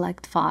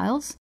 Select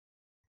Files.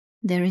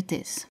 There it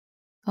is.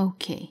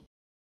 Okay.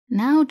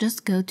 Now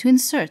just go to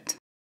Insert.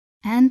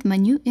 And my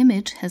new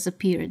image has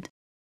appeared.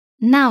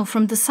 Now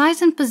from the Size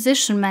and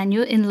Position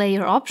menu in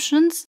Layer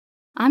Options,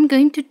 I'm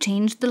going to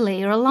change the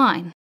layer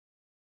align.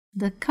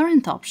 The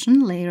current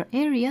option, Layer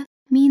Area,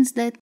 means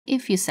that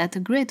if you set a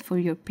grid for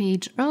your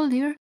page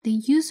earlier, the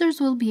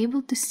users will be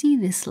able to see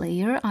this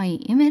layer,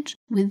 i.e. image,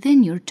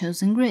 within your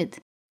chosen grid.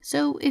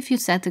 So if you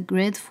set a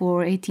grid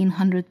for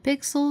 1800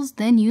 pixels,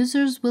 then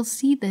users will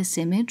see this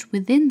image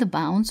within the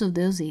bounds of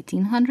those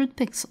 1800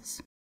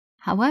 pixels.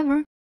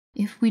 However,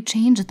 if we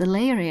change the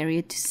layer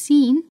area to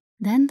scene,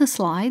 then the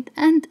slide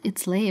and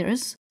its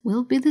layers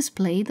will be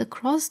displayed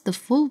across the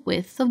full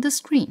width of the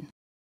screen.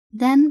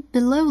 Then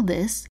below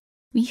this,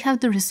 we have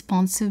the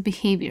responsive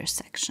behavior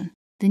section.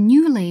 The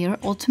new layer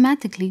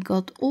automatically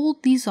got all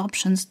these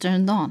options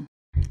turned on.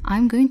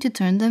 I'm going to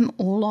turn them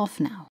all off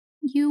now.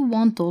 You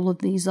want all of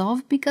these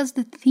off because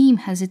the theme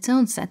has its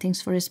own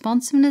settings for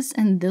responsiveness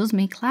and those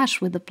may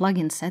clash with the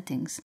plugin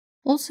settings.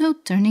 Also,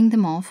 turning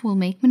them off will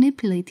make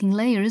manipulating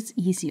layers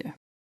easier.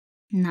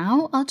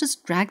 Now I'll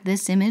just drag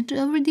this image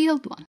over the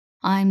old one.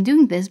 I'm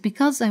doing this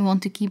because I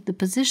want to keep the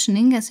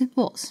positioning as it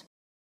was.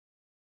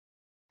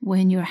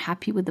 When you're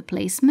happy with the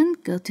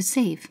placement, go to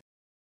Save.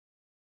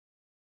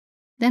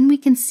 Then we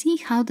can see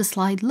how the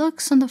slide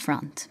looks on the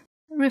front.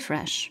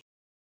 Refresh.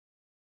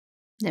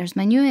 There's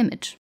my new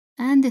image,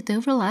 and it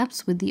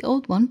overlaps with the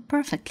old one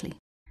perfectly.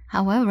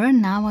 However,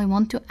 now I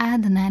want to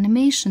add an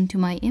animation to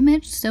my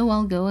image, so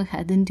I'll go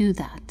ahead and do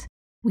that.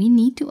 We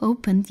need to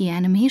open the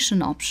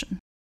animation option,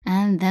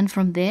 and then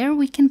from there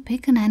we can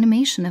pick an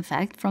animation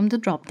effect from the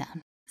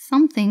drop-down.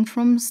 Something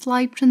from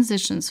slide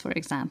transitions, for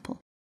example.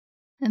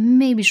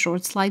 Maybe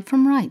short slide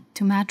from right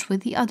to match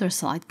with the other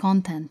slide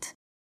content.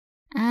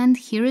 And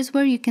here is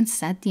where you can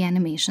set the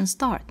animation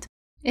start.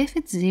 If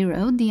it's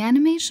 0, the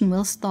animation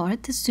will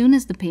start as soon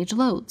as the page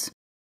loads.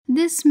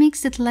 This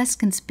makes it less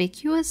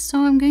conspicuous,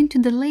 so I'm going to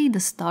delay the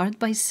start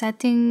by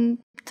setting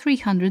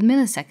 300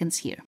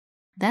 milliseconds here.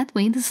 That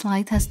way the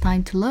slide has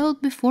time to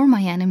load before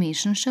my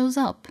animation shows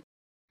up.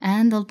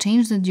 And I'll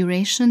change the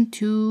duration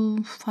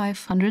to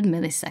 500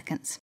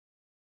 milliseconds.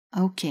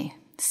 Okay,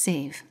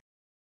 save.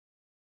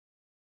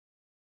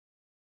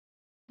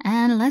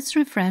 And let's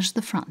refresh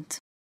the front.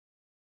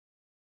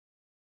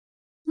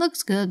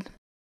 Looks good.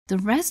 The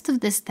rest of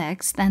this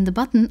text and the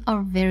button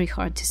are very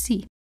hard to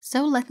see,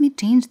 so let me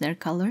change their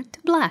color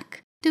to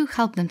black to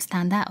help them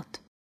stand out.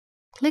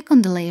 Click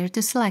on the layer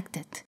to select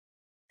it.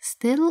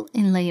 Still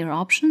in Layer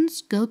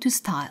Options, go to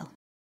Style.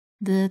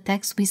 The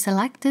text we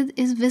selected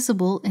is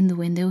visible in the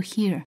window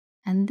here,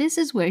 and this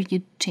is where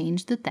you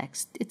change the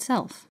text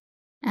itself.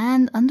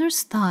 And under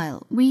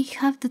Style, we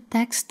have the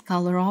text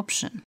color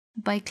option.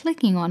 By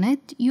clicking on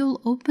it,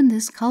 you'll open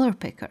this color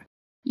picker.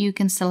 You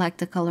can select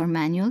the color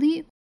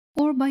manually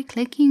or by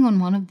clicking on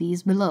one of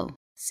these below.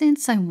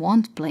 Since I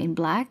want plain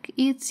black,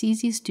 it's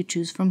easiest to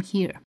choose from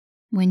here.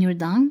 When you're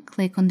done,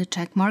 click on the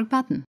checkmark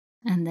button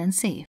and then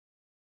save.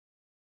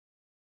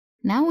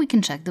 Now we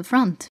can check the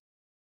front.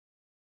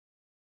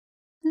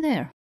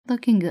 There,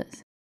 looking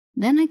good.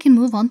 Then I can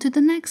move on to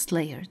the next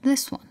layer,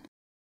 this one.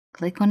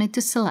 Click on it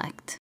to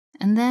select,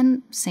 and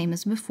then, same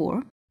as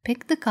before,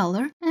 pick the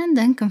color and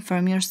then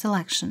confirm your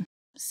selection.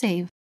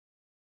 Save.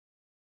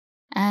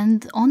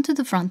 And onto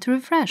the front to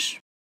refresh.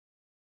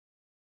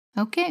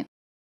 Okay,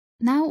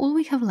 now all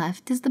we have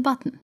left is the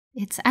button.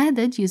 It's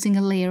added using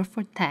a layer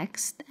for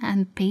text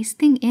and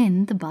pasting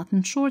in the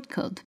button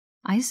shortcode.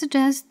 I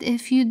suggest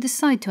if you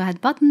decide to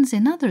add buttons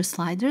in other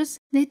sliders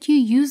that you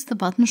use the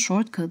button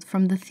shortcode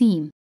from the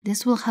theme.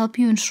 This will help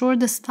you ensure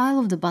the style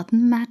of the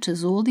button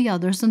matches all the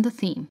others on the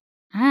theme.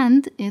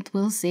 And it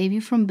will save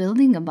you from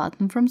building a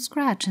button from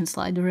scratch in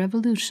Slider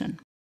Revolution.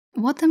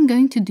 What I'm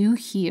going to do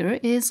here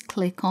is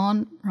click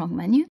on Wrong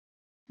Menu,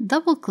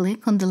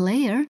 double-click on the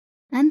layer,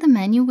 and the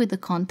menu with the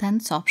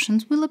contents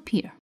options will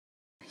appear.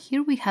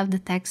 Here we have the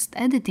text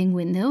editing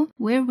window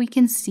where we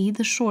can see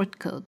the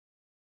shortcode.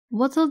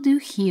 What I'll do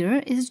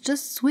here is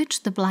just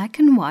switch the black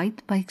and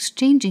white by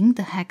exchanging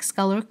the hex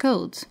color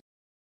codes.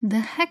 The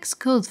hex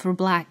code for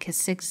black is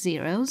 6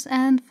 zeros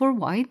and for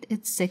white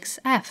it's 6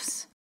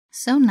 Fs.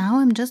 So now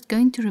I'm just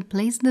going to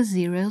replace the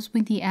zeros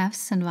with the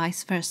Fs and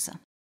vice versa.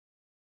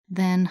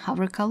 Then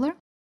hover color.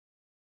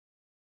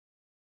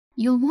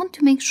 You'll want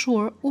to make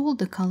sure all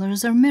the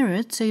colors are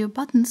mirrored so your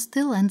button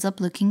still ends up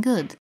looking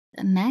good.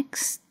 The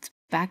next,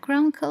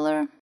 background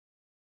color.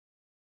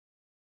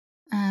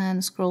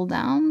 And scroll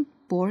down,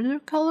 border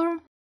color.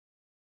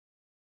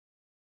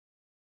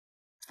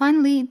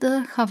 Finally,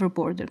 the hover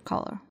border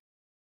color.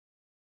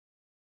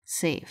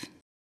 Save.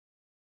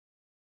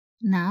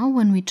 Now,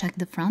 when we check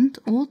the front,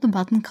 all the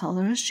button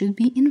colors should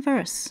be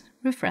inverse.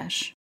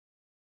 Refresh.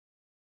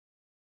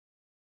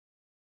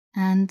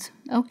 And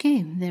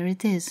okay, there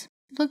it is.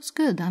 Looks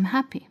good, I'm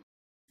happy.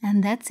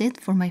 And that's it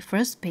for my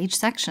first page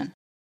section.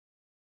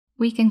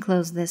 We can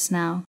close this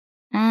now.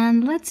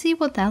 And let's see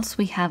what else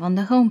we have on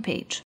the home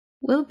page.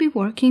 We'll be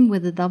working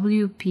with the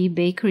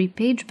WPBakery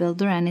Page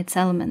Builder and its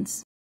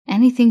elements.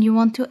 Anything you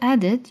want to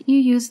edit, you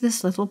use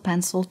this little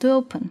pencil to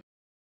open.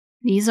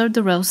 These are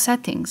the row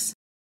settings.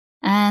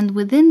 And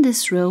within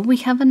this row, we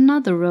have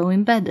another row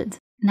embedded.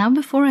 Now,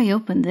 before I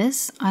open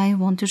this, I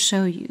want to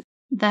show you.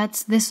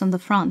 That's this on the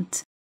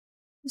front.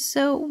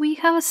 So we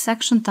have a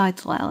section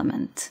title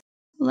element.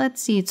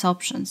 Let's see its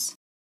options.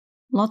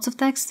 lots of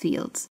text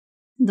fields.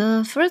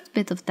 The first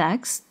bit of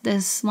text,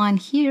 this line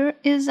here,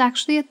 is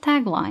actually a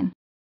tagline,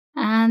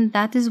 and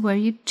that is where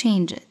you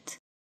change it.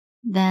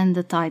 Then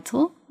the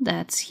title,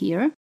 that's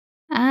here,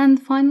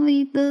 and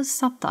finally the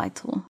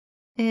subtitle.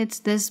 It's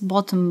this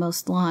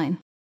bottommost line.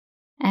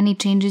 Any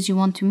changes you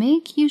want to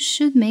make, you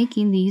should make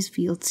in these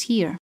fields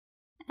here.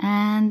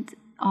 And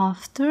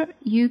after,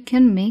 you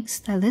can make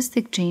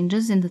stylistic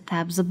changes in the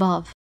tabs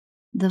above.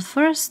 The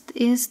first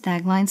is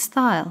tagline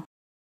style.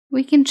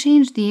 We can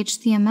change the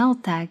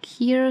HTML tag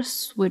here,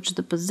 switch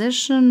the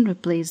position,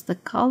 replace the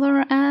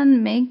color,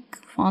 and make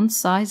font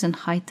size and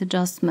height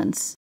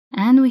adjustments.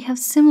 And we have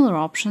similar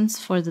options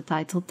for the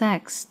title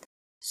text.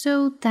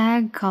 So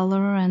tag,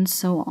 color, and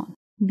so on.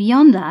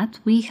 Beyond that,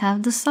 we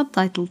have the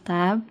subtitle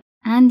tab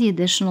and the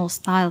additional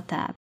style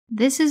tab.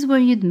 This is where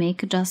you'd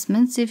make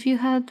adjustments if you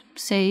had,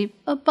 say,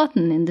 a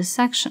button in this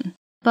section.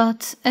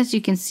 But as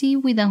you can see,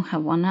 we don't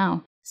have one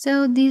now,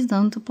 so these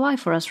don't apply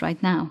for us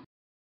right now.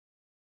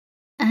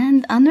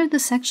 And under the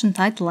section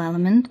title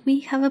element,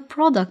 we have a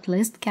product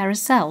list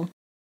carousel.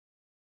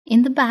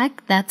 In the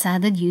back, that's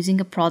added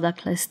using a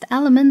product list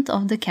element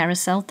of the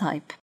carousel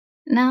type.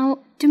 Now,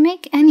 to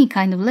make any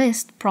kind of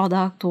list,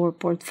 product or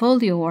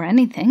portfolio or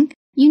anything,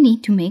 you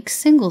need to make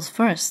singles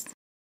first.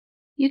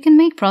 You can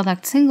make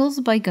product singles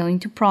by going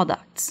to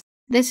Products.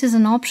 This is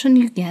an option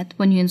you get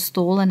when you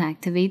install and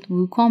activate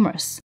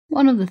WooCommerce,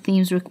 one of the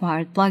theme's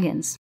required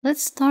plugins.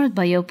 Let's start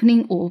by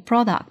opening all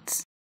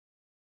products.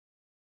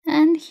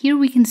 And here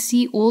we can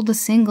see all the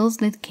singles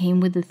that came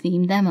with the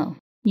theme demo.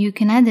 You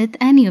can edit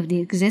any of the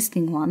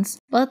existing ones,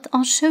 but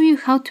I'll show you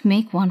how to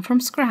make one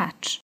from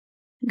scratch.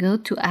 Go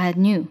to Add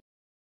New.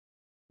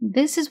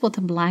 This is what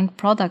a blank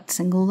product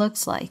single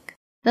looks like.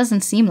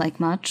 Doesn't seem like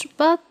much,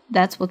 but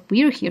that's what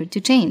we're here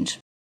to change.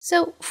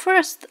 So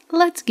first,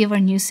 let's give our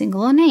new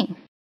single a name.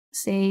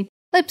 Say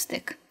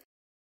lipstick.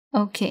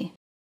 Okay.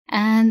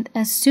 And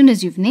as soon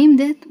as you've named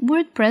it,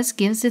 WordPress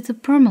gives it a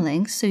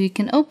permalink so you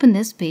can open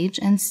this page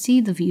and see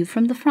the view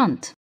from the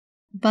front.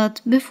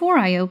 But before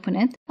I open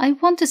it, I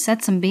want to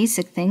set some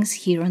basic things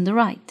here on the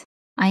right.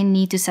 I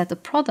need to set a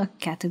product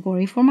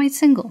category for my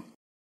single.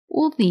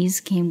 All these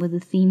came with the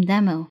theme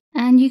demo,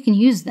 and you can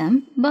use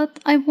them, but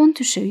I want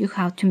to show you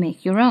how to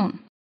make your own.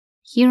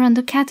 Here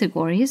under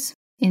Categories,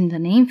 in the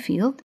name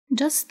field,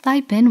 just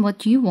type in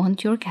what you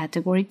want your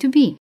category to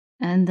be.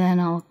 And then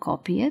I'll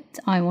copy it.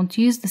 I want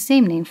to use the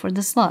same name for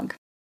the slug.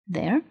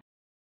 There.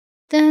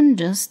 Then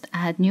just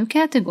add new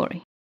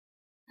category.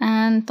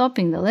 And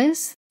topping the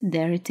list,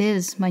 there it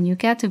is, my new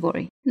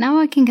category. Now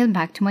I can get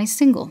back to my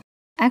single.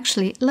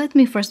 Actually, let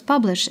me first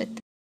publish it.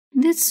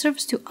 This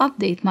serves to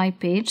update my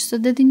page so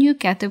that the new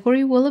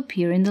category will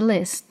appear in the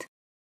list.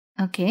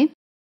 Okay,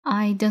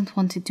 I don't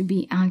want it to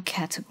be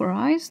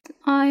uncategorized.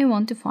 I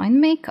want to find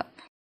makeup.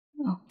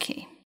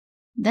 Okay.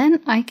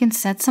 Then I can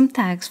set some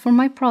tags for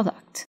my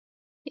product.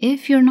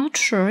 If you're not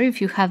sure if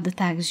you have the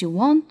tags you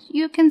want,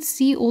 you can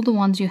see all the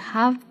ones you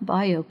have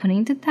by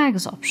opening the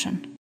tags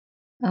option.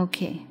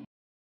 Okay.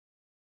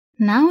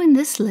 Now in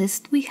this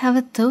list we have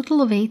a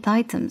total of 8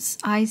 items.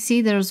 I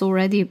see there's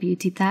already a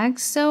beauty tag,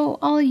 so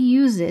I'll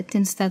use it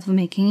instead of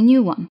making a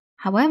new one.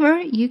 However,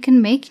 you can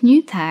make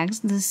new tags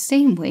the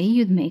same way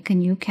you'd make a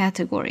new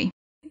category.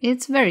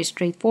 It's very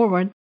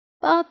straightforward,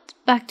 but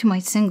back to my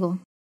single.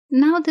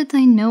 Now that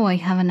I know I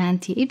have an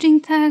anti-aging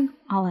tag,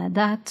 I'll add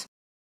that.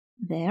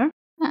 There.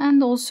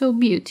 And also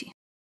beauty.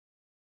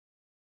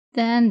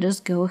 Then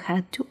just go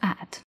ahead to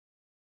add.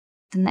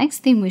 The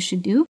next thing we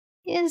should do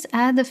is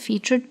add a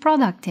featured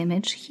product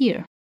image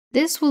here.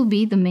 This will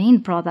be the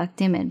main product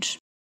image.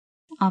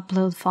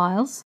 Upload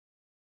files.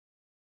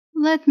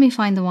 Let me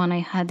find the one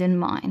I had in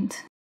mind.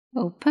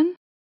 Open.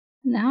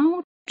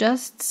 Now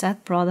just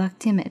set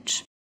product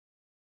image.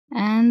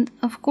 And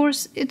of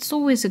course, it's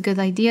always a good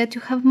idea to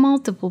have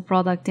multiple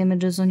product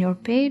images on your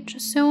page,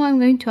 so I'm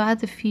going to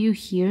add a few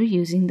here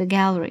using the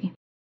gallery.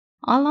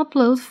 I'll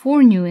upload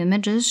 4 new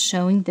images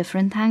showing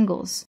different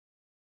angles.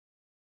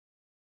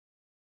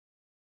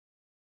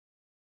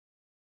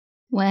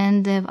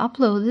 When they've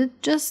uploaded,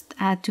 just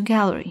add to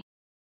gallery.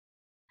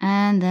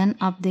 And then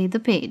update the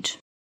page.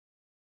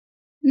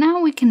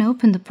 Now we can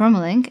open the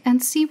permalink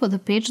and see what the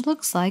page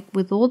looks like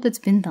with all that's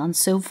been done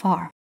so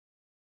far.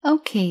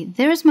 Okay,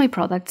 there's my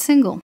product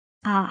single.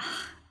 I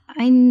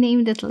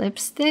named it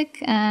lipstick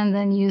and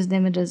then used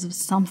images of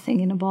something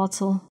in a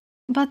bottle.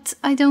 But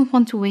I don't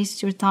want to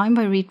waste your time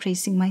by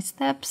retracing my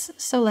steps,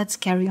 so let's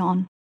carry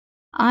on.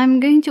 I'm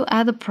going to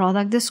add a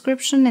product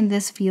description in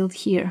this field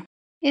here.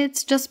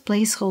 It's just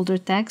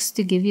placeholder text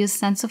to give you a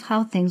sense of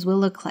how things will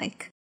look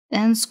like.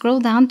 Then scroll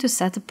down to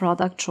set a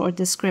product short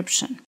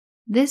description.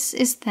 This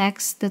is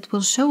text that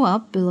will show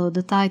up below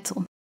the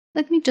title.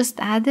 Let me just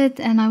add it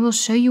and I will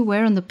show you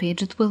where on the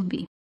page it will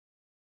be.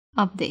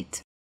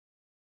 Update.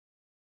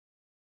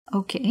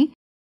 Okay,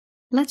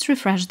 let's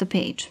refresh the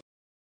page.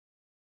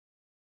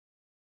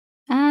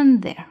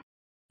 And there,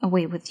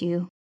 away with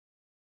you.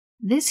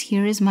 This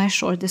here is my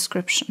short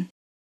description.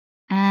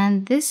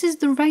 And this is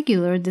the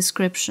regular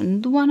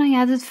description, the one I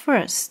added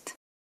first.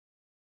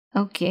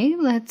 Okay,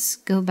 let's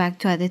go back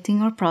to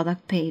editing our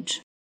product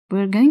page.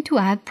 We're going to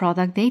add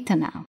product data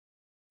now,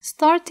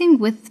 starting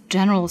with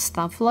general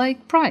stuff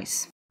like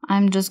price.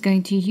 I'm just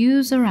going to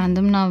use a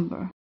random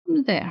number.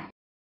 There.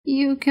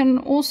 You can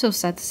also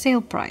set a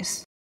sale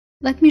price.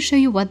 Let me show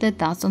you what that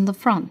does on the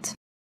front.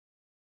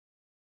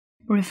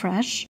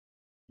 Refresh.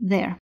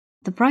 There.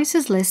 The price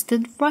is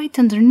listed right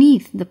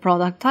underneath the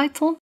product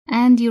title,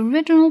 and the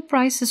original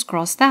price is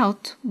crossed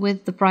out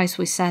with the price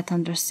we set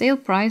under sale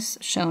price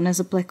shown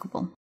as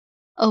applicable.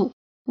 Oh,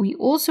 we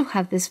also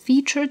have this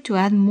feature to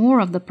add more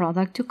of the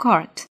product to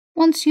cart.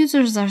 Once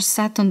users are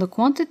set on the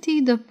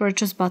quantity, the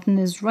purchase button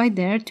is right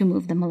there to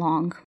move them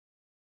along.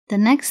 The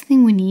next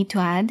thing we need to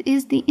add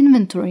is the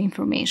inventory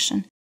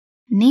information,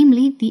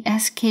 namely the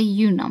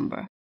SKU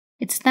number.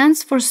 It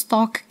stands for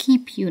Stock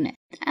Keep Unit,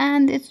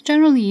 and it's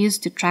generally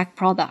used to track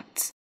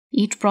products.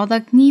 Each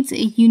product needs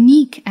a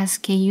unique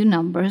SKU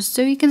number,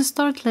 so you can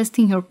start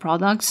listing your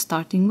products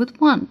starting with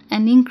 1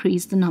 and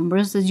increase the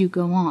numbers as you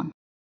go on.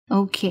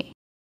 Okay,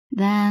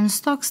 then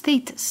stock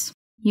status.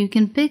 You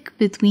can pick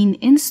between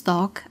in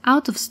stock,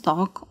 out of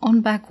stock,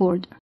 on back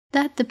order.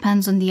 That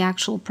depends on the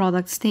actual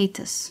product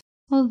status.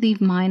 I'll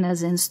leave mine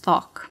as in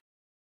stock.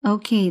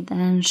 Okay,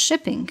 then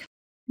shipping.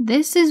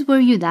 This is where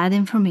you'd add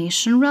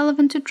information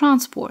relevant to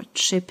transport,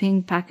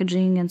 shipping,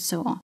 packaging, and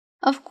so on.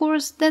 Of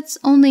course, that's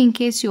only in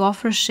case you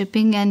offer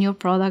shipping and your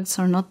products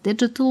are not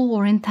digital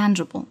or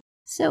intangible.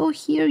 So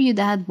here you'd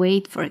add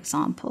weight, for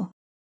example,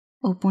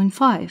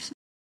 0.5.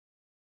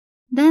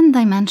 Then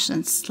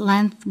dimensions,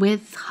 length,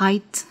 width,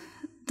 height.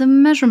 The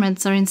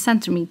measurements are in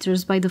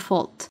centimeters by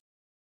default.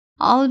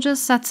 I'll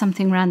just set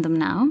something random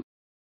now.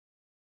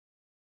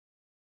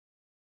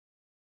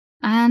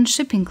 And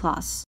shipping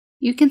class.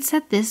 You can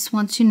set this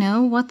once you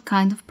know what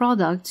kind of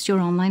products your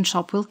online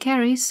shop will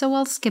carry, so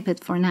I'll skip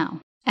it for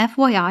now.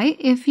 FYI,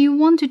 if you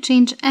want to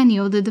change any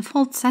of the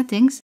default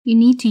settings, you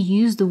need to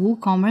use the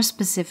WooCommerce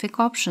specific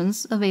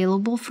options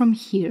available from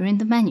here in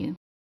the menu.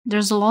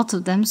 There's a lot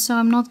of them, so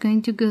I'm not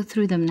going to go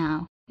through them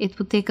now. It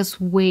would take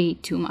us way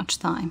too much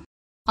time.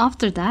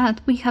 After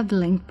that, we have the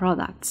linked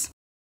products.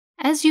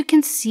 As you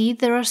can see,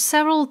 there are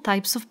several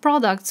types of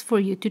products for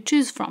you to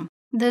choose from.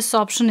 This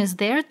option is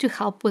there to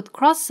help with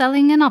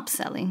cross-selling and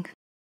upselling.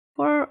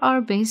 For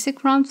our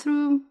basic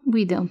run-through,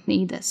 we don't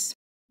need this.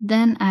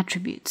 Then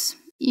attributes.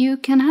 You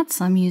can add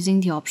some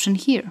using the option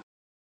here.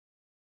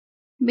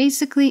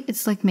 Basically,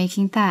 it's like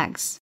making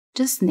tags.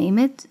 Just name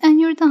it and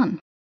you're done.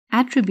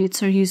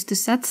 Attributes are used to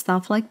set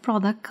stuff like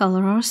product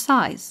color or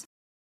size.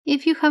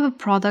 If you have a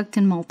product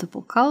in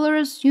multiple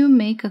colors, you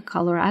make a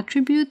color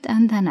attribute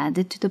and then add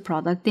it to the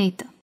product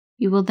data.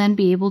 You will then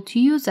be able to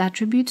use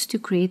attributes to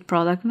create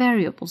product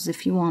variables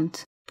if you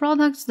want.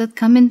 Products that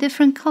come in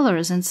different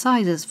colors and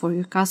sizes for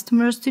your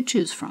customers to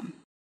choose from.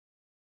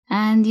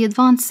 And the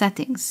advanced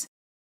settings.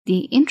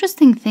 The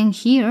interesting thing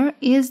here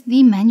is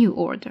the menu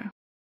order.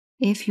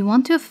 If you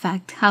want to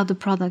affect how the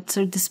products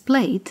are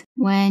displayed,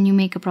 when you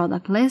make a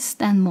product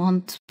list and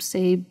want,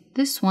 say,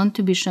 this one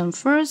to be shown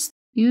first,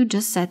 you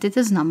just set it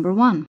as number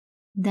 1.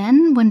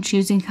 Then, when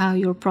choosing how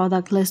your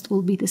product list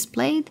will be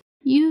displayed,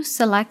 you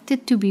select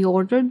it to be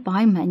ordered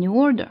by menu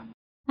order.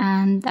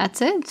 And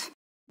that's it.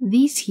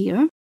 These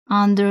here,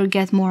 under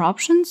Get More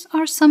Options,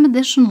 are some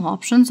additional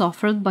options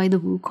offered by the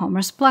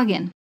WooCommerce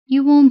plugin.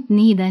 You won't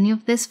need any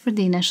of this for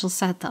the initial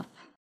setup.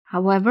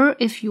 However,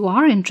 if you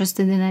are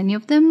interested in any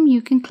of them,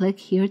 you can click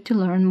here to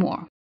learn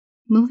more.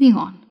 Moving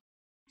on.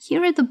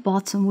 Here at the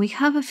bottom, we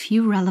have a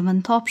few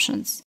relevant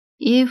options.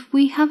 If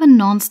we have a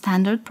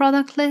non-standard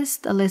product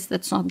list, a list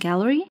that's not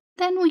gallery,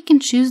 then we can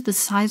choose the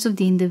size of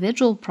the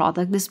individual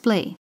product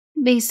display.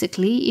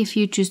 Basically, if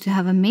you choose to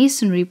have a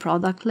masonry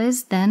product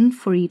list, then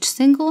for each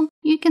single,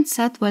 you can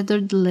set whether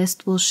the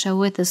list will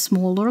show it as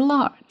small or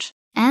large.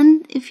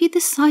 And if you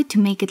decide to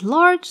make it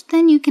large,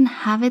 then you can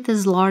have it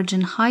as large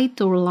in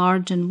height or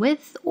large in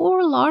width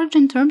or large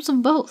in terms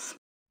of both.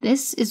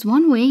 This is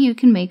one way you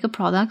can make a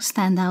product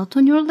stand out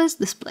on your list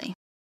display.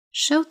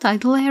 Show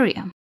title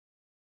area.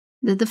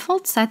 The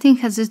default setting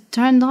has it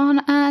turned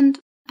on and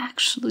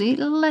actually,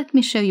 let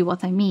me show you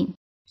what I mean.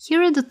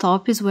 Here at the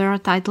top is where our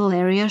title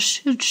area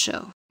should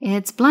show.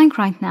 It's blank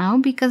right now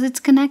because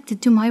it's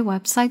connected to my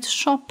website's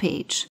shop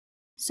page.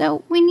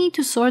 So we need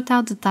to sort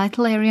out the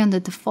title area on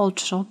the default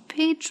shop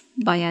page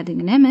by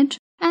adding an image,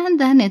 and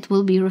then it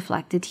will be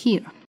reflected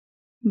here.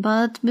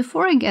 But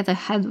before I get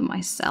ahead of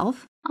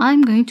myself,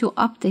 I'm going to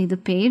update the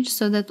page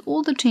so that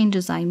all the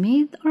changes I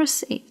made are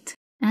saved.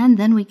 And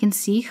then we can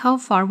see how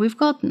far we've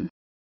gotten.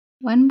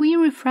 When we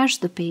refresh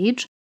the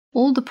page,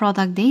 all the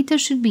product data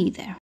should be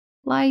there,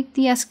 like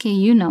the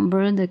SKU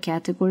number, the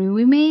category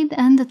we made,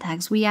 and the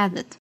tags we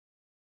added.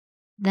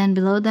 Then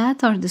below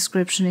that, our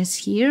description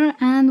is here,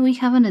 and we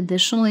have an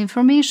additional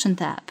information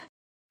tab.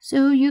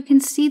 So you can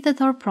see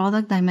that our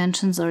product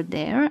dimensions are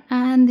there,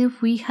 and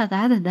if we had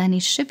added any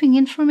shipping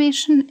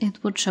information,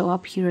 it would show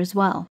up here as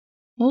well.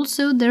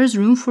 Also, there's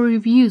room for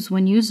reviews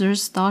when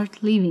users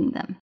start leaving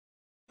them.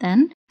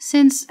 Then,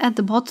 Since at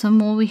the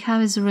bottom all we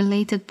have is a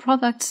related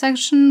product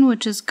section,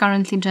 which is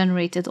currently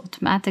generated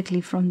automatically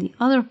from the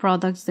other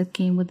products that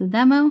came with the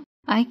demo,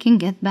 I can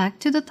get back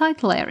to the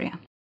title area.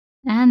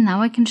 And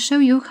now I can show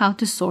you how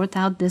to sort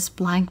out this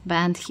blank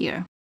band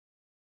here.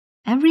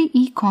 Every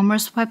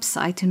e-commerce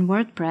website in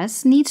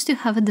WordPress needs to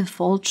have a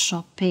default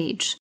shop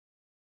page.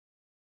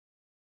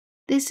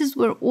 This is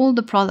where all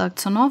the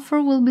products on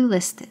offer will be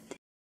listed.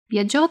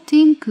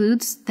 Biagiotti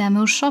includes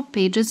demo shop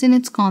pages in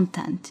its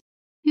content.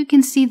 You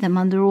can see them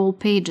under all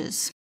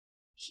pages.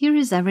 Here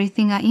is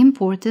everything I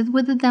imported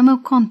with the demo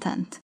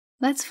content.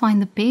 Let's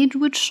find the page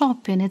with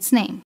shop in its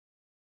name.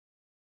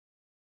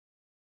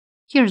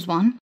 Here's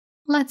one.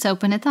 Let's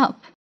open it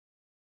up.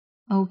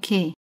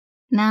 Okay,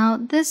 now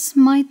this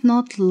might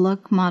not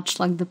look much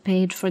like the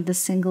page for the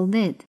single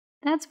did.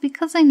 That's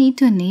because I need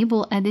to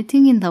enable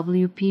editing in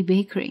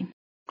WPBakery.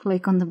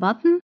 Click on the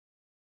button,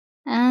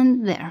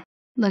 and there.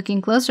 Looking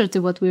closer to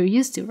what we're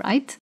used to,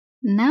 right?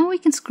 Now we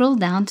can scroll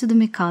down to the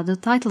Mikado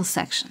title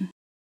section.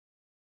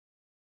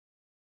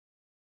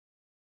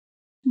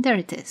 There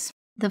it is.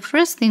 The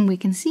first thing we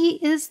can see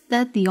is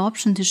that the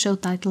option to show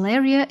title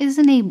area is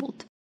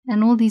enabled,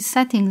 and all these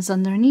settings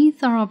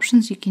underneath are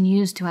options you can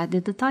use to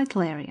edit the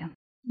title area.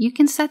 You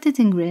can set it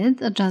in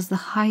grid, adjust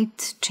the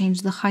height,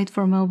 change the height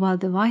for mobile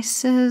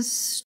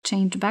devices,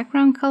 change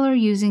background color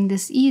using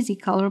this easy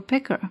color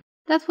picker.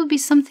 That would be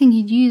something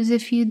you'd use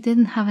if you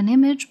didn't have an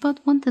image but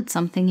wanted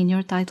something in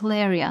your title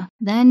area.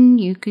 Then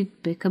you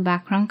could pick a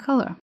background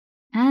color.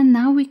 And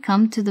now we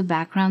come to the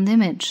background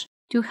image.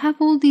 To have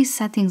all these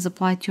settings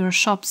applied to your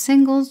shop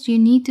singles, you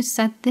need to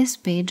set this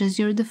page as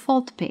your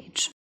default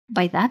page.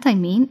 By that I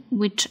mean,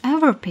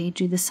 whichever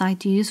page you decide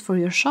to use for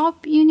your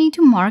shop, you need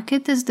to mark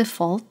it as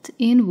default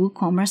in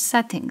WooCommerce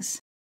settings.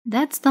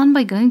 That's done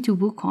by going to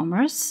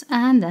WooCommerce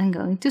and then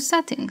going to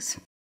Settings.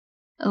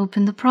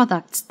 Open the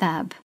Products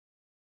tab.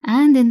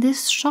 And in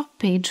this shop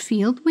page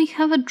field, we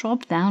have a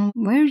drop-down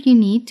where you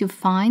need to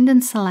find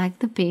and select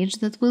the page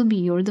that will be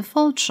your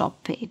default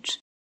shop page.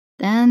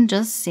 Then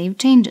just save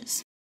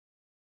changes.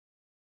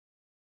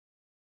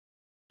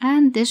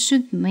 And this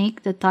should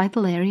make the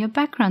title area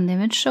background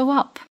image show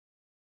up.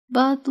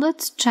 But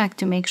let's check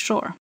to make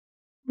sure.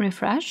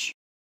 Refresh.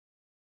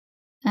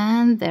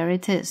 And there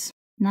it is.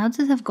 Now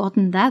that I've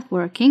gotten that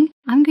working,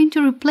 I'm going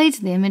to replace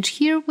the image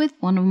here with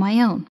one of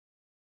my own.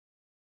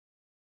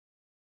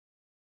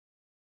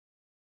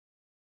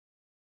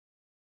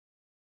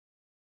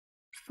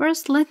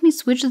 First, let me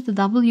switch the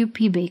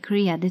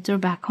WPBakery editor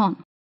back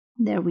on.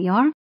 There we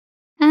are.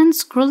 And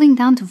scrolling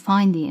down to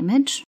find the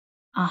image.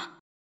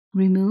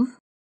 Remove.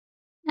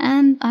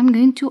 And I'm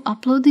going to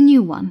upload a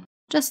new one.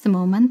 Just a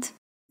moment.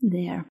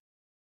 There.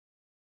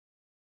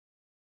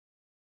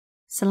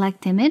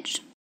 Select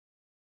image.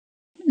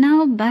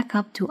 Now back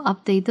up to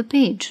update the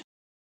page.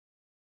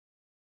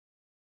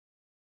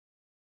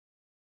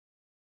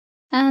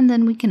 And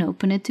then we can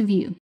open it to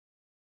view.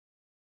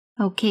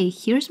 Okay,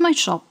 here's my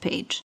shop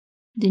page.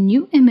 The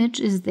new image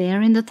is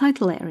there in the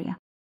title area,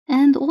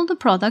 and all the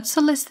products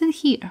are listed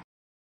here.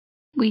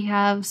 We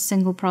have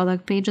single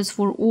product pages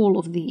for all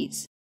of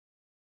these.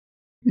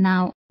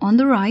 Now, on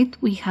the right,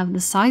 we have the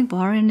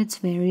sidebar and its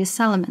various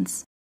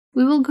elements.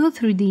 We will go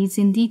through these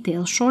in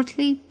detail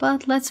shortly,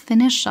 but let's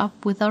finish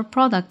up with our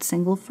product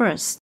single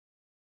first.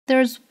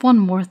 There's one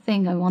more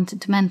thing I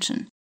wanted to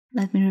mention.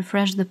 Let me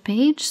refresh the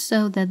page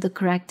so that the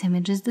correct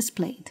image is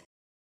displayed.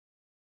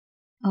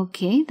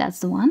 Okay, that's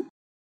the one.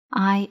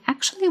 I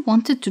actually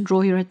wanted to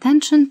draw your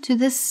attention to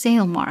this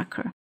sale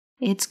marker.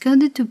 It's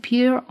coded to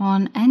appear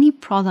on any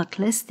product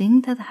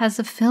listing that has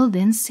a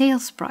filled-in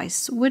sales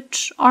price,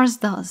 which ours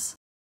does.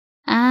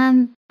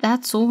 And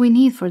that's all we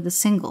need for the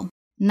single.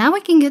 Now we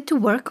can get to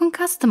work on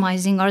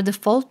customizing our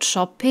default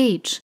shop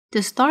page.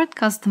 To start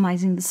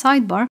customizing the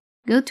sidebar,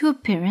 go to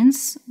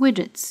Appearance,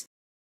 Widgets.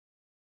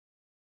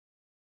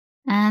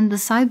 And the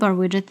sidebar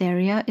widget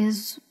area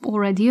is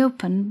already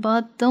open,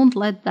 but don't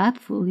let that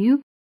fool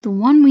you. The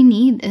one we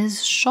need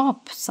is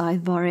Shop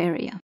sidebar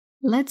area.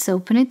 Let's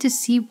open it to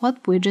see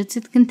what widgets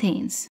it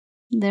contains.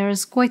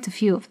 There's quite a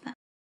few of them.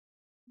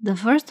 The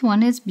first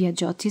one is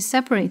Biagiotti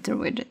separator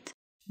widget.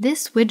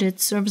 This widget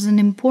serves an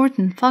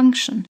important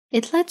function.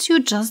 It lets you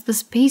adjust the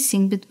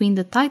spacing between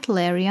the title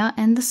area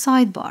and the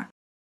sidebar.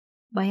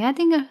 By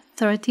adding a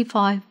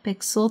 35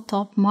 pixel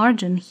top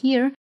margin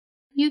here,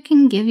 you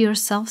can give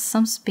yourself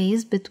some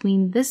space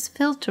between this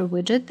filter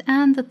widget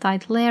and the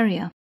title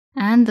area.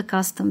 And the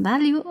custom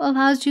value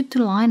allows you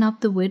to line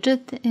up the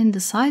widget in the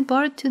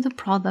sidebar to the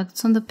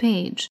products on the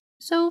page.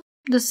 So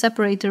the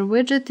separator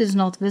widget is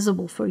not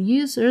visible for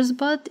users,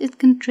 but it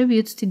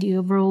contributes to the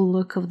overall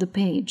look of the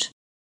page.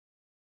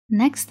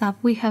 Next up,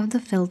 we have the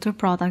filter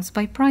products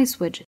by price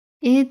widget.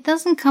 It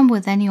doesn't come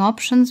with any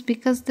options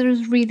because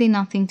there's really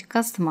nothing to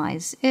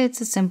customize.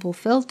 It's a simple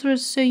filter,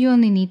 so you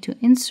only need to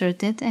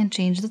insert it and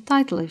change the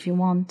title if you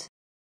want.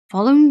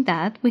 Following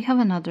that, we have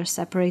another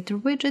separator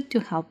widget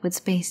to help with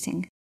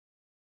spacing.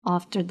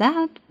 After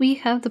that, we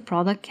have the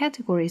Product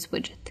Categories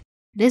widget.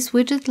 This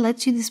widget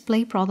lets you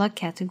display product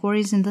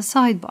categories in the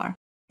sidebar.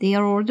 They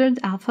are ordered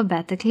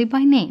alphabetically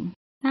by name.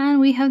 And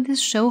we have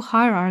this Show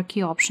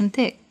Hierarchy option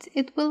ticked.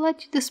 It will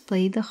let you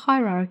display the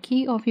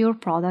hierarchy of your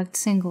product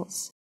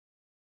singles.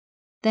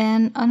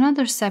 Then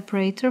another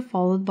separator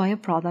followed by a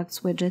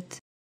products widget.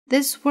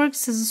 This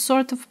works as a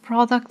sort of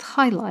product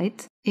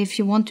highlight if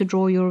you want to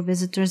draw your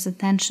visitors'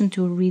 attention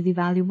to a really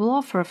valuable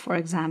offer, for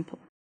example.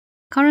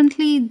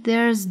 Currently,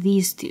 there's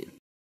these two.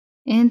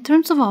 In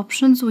terms of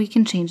options, we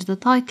can change the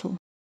title.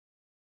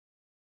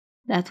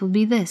 That will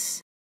be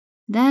this.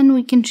 Then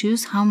we can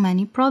choose how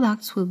many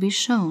products will be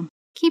shown.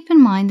 Keep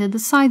in mind that the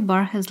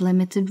sidebar has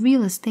limited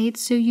real estate,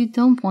 so you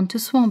don't want to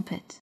swamp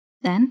it.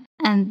 Then,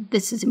 and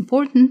this is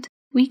important,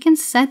 we can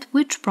set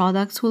which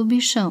products will be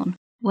shown,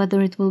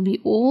 whether it will be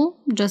all,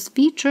 just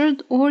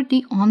featured, or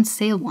the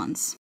on-sale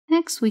ones.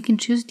 Next, we can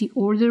choose the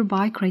order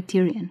by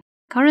criterion.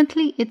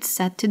 Currently, it's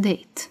set to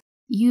date.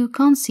 You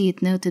can't see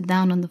it noted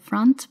down on the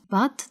front,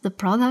 but the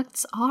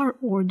products are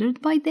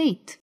ordered by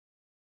date.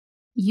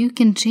 You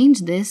can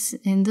change this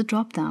in the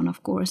drop-down,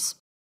 of course.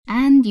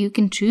 And you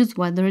can choose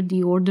whether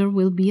the order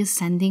will be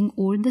ascending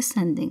or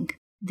descending.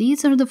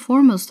 These are the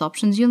foremost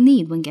options you'll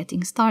need when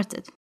getting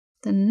started.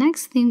 The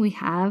next thing we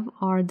have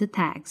are the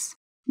tags.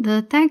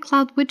 The Tag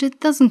Cloud widget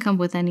doesn't come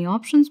with any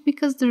options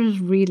because there is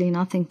really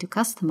nothing to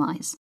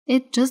customize.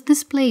 It just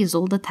displays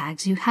all the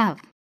tags you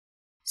have.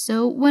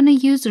 So when a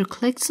user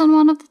clicks on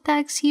one of the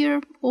tags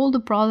here, all the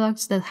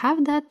products that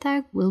have that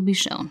tag will be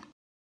shown.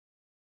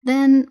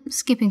 Then,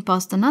 skipping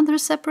past another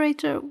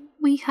separator,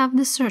 we have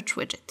the Search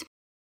widget.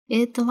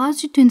 It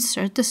allows you to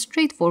insert a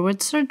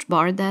straightforward search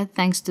bar that,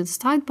 thanks to the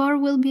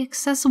sidebar, will be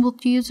accessible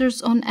to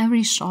users on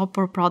every shop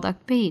or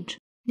product page.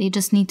 They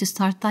just need to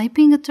start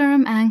typing a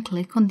term and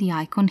click on the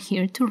icon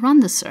here to run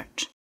the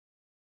search.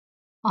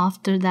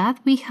 After that,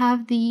 we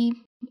have the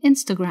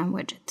Instagram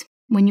widget.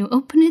 When you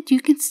open it, you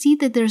can see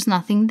that there's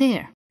nothing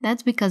there.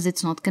 That's because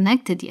it's not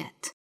connected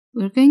yet.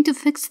 We're going to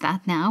fix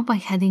that now by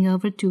heading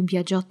over to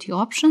Biagiotti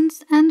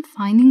Options and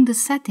finding the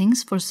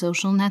settings for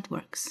social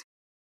networks.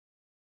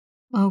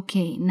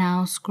 Okay,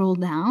 now scroll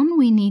down.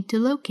 We need to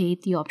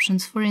locate the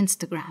options for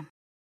Instagram.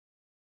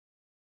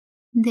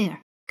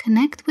 There,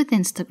 connect with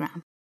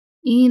Instagram.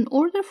 In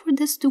order for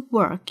this to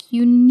work,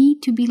 you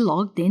need to be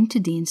logged into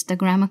the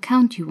Instagram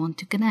account you want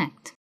to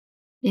connect.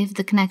 If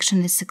the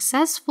connection is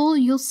successful,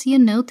 you'll see a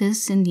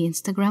notice in the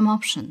Instagram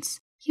options.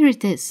 Here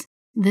it is,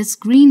 this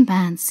green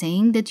band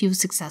saying that you've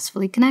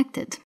successfully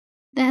connected.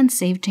 Then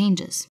Save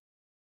Changes.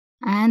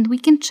 And we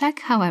can check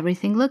how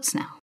everything looks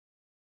now.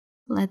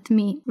 Let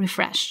me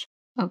refresh.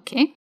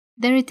 Okay,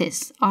 there it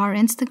is, our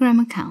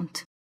Instagram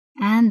account.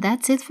 And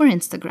that's it for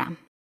Instagram.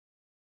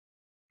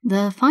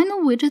 The final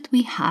widget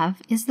we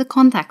have is the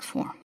contact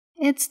form.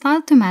 It's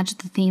styled to match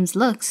the theme's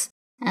looks,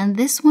 and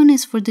this one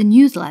is for the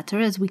newsletter,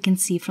 as we can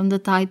see from the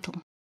title.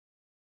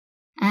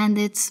 And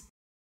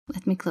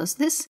let me close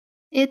this,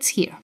 it's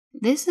here.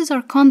 This is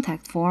our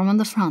contact form on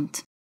the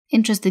front.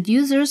 Interested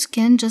users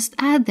can just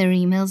add their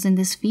emails in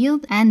this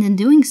field and in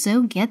doing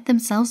so get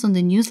themselves on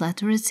the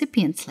newsletter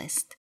recipients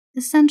list.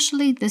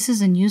 Essentially, this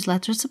is a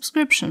newsletter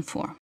subscription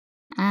form.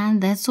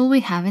 And that's all we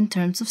have in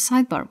terms of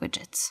sidebar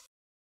widgets.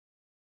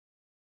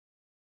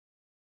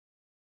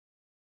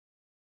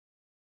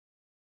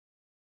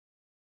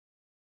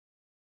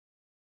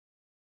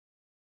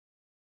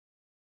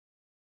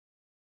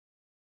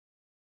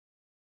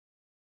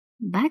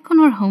 Back on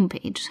our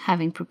homepage,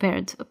 having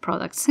prepared a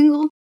product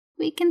single,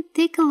 we can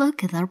take a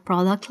look at our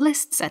product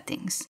list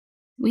settings.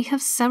 We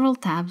have several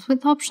tabs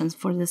with options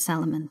for this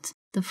element.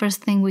 The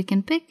first thing we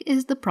can pick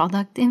is the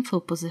product info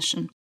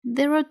position.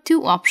 There are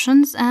two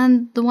options,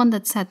 and the one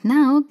that's set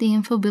now, the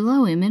info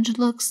below image,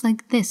 looks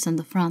like this on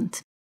the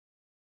front.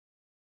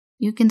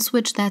 You can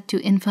switch that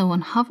to info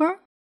on hover,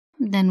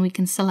 then we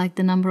can select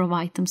the number of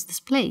items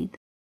displayed.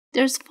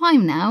 There's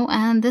 5 now,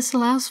 and this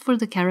allows for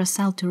the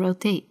carousel to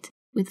rotate.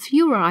 With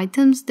fewer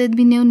items, there'd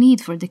be no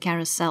need for the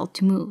carousel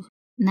to move.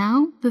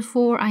 Now,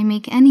 before I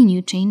make any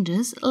new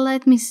changes,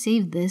 let me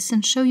save this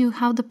and show you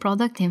how the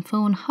product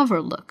info on hover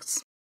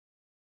looks.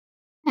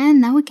 And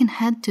now we can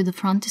head to the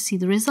front to see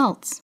the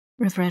results.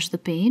 Refresh the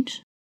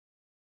page.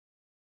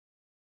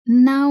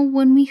 Now,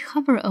 when we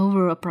hover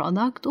over a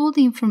product, all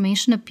the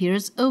information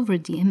appears over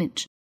the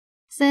image.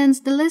 Since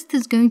the list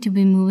is going to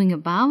be moving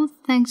about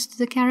thanks to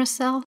the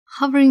carousel,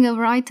 hovering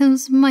over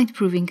items might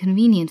prove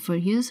inconvenient for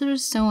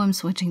users, so I'm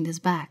switching this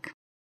back.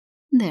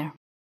 There.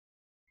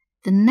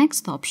 The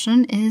next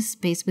option is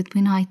space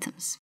between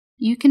items.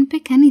 You can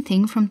pick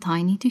anything from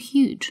tiny to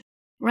huge.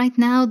 Right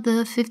now,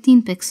 the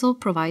 15 pixel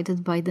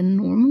provided by the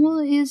normal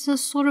is a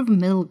sort of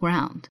middle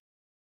ground.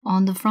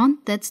 On the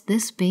front, that's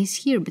this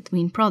space here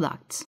between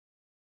products.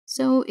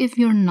 So if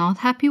you're not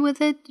happy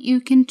with it, you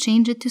can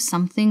change it to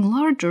something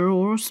larger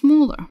or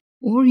smaller.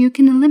 Or you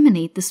can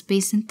eliminate the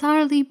space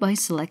entirely by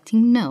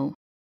selecting No.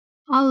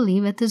 I'll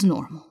leave it as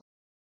normal.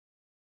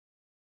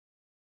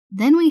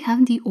 Then we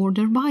have the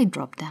Order By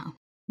drop-down.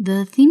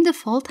 The theme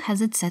default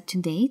has it set to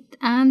date,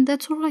 and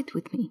that's alright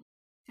with me.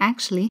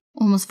 Actually,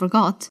 almost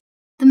forgot,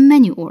 the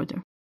menu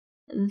order.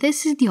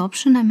 This is the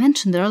option I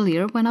mentioned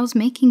earlier when I was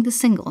making the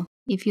single.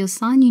 If you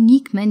assign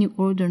unique menu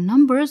order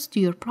numbers to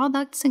your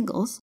product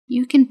singles,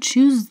 you can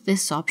choose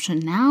this option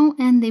now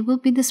and they will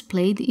be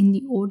displayed in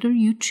the order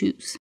you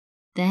choose.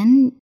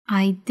 Then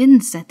I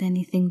didn't set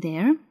anything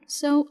there,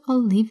 so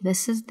I'll leave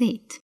this as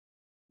date.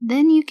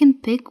 Then you can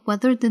pick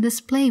whether the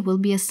display will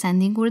be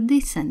ascending or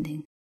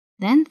descending.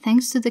 Then,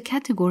 thanks to the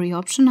category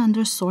option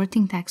under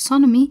sorting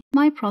taxonomy,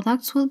 my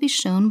products will be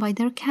shown by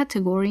their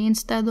category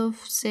instead of,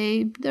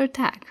 say, their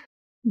tag.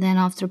 Then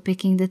after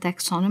picking the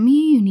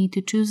taxonomy, you need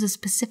to choose a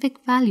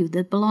specific value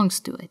that belongs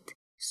to it.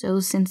 So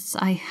since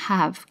I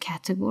have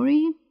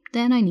category,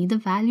 then I need a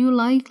value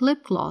like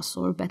lip gloss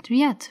or better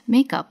yet,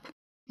 makeup.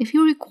 If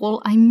you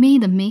recall, I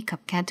made a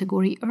makeup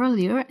category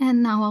earlier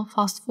and now I'll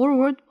fast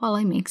forward while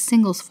I make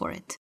singles for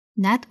it.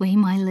 That way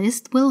my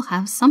list will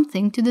have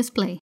something to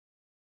display.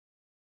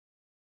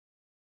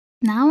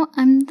 Now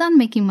I'm done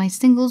making my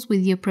singles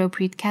with the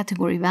appropriate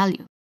category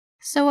value.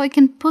 So I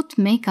can put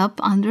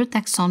makeup under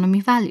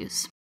taxonomy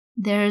values.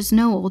 There's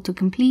no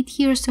autocomplete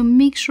here, so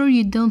make sure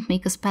you don't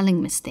make a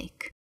spelling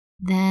mistake.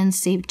 Then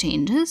save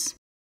changes.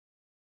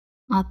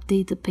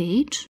 Update the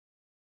page.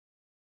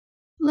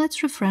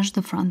 Let's refresh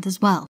the front as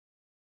well.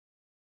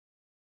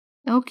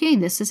 Okay,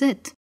 this is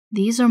it.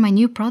 These are my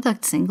new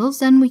product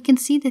singles and we can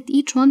see that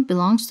each one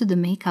belongs to the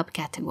makeup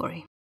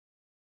category.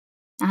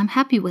 I'm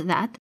happy with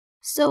that,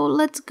 so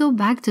let's go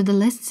back to the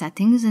list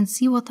settings and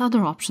see what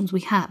other options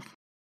we have.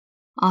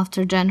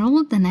 After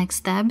General, the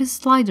next tab is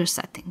Slider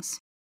Settings.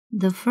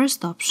 The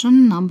first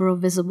option, Number of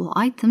Visible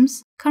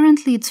Items,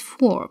 currently it's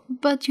 4,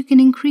 but you can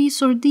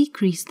increase or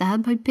decrease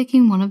that by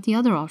picking one of the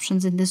other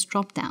options in this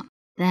drop-down.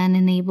 Then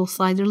Enable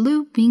Slider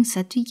Loop being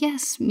set to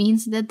Yes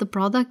means that the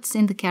products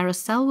in the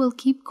carousel will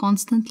keep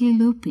constantly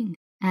looping,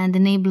 and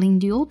enabling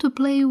the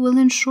autoplay will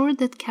ensure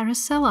that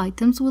carousel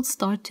items will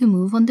start to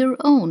move on their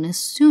own as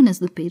soon as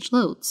the page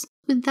loads,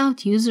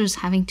 without users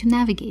having to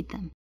navigate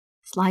them.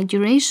 Slide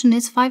duration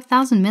is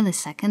 5000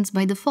 milliseconds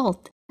by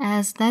default,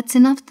 as that's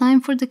enough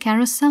time for the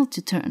carousel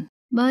to turn,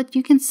 but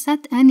you can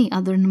set any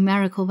other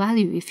numerical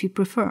value if you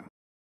prefer.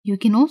 You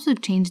can also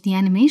change the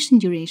animation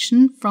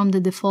duration from the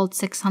default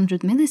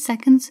 600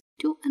 milliseconds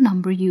to a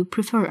number you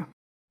prefer.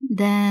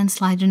 Then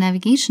slider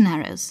navigation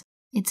arrows.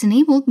 It's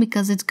enabled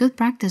because it's good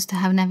practice to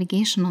have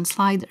navigation on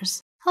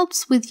sliders.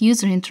 Helps with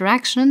user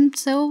interaction,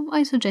 so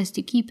I suggest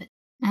you keep it.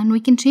 And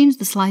we can change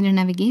the slider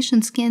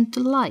navigation skin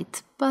to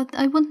light, but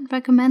I wouldn't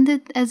recommend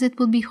it as it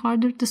will be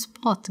harder to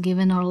spot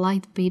given our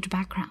light page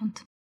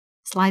background.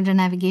 Slider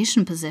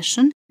navigation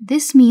position.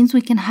 This means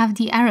we can have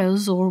the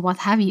arrows or what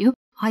have you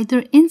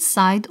either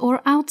inside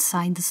or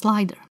outside the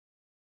slider.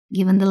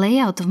 Given the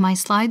layout of my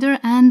slider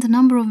and the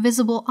number of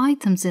visible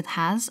items it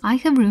has, I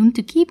have room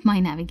to keep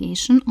my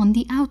navigation on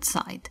the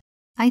outside.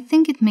 I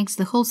think it makes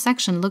the whole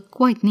section look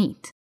quite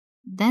neat.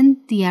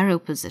 Then the arrow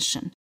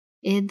position.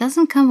 It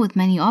doesn't come with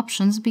many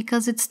options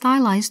because it's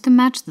stylized to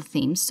match the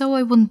theme, so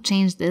I wouldn't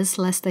change this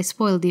lest I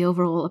spoil the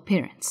overall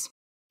appearance.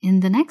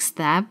 In the next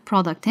tab,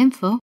 Product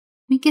Info,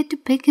 we get to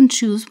pick and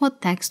choose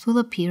what text will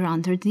appear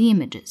under the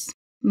images.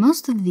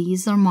 Most of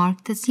these are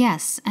marked as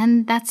yes,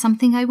 and that's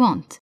something I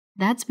want.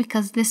 That's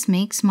because this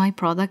makes my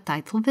product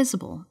title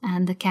visible,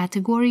 and the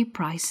category,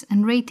 price,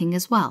 and rating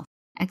as well,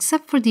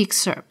 except for the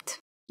excerpt.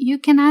 You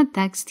can add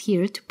text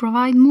here to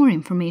provide more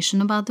information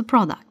about the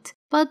product.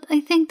 But I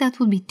think that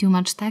would be too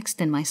much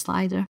text in my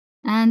slider,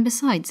 and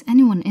besides,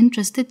 anyone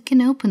interested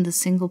can open the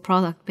single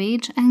product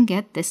page and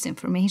get this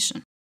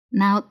information.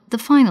 Now, the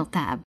final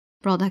tab,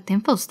 Product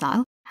Info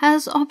Style,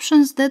 has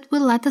options that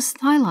will let us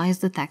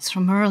stylize the text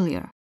from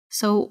earlier.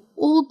 So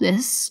all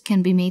this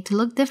can be made to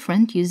look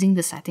different using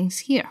the settings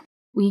here.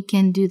 We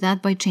can do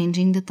that by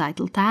changing the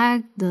title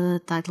tag,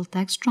 the title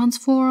text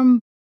transform,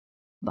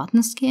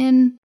 button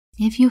skin.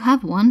 If you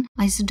have one,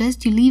 I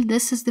suggest you leave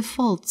this as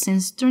default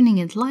since turning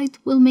it light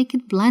will make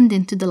it blend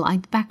into the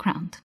light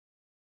background.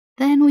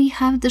 Then we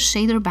have the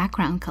shader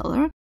background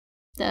color.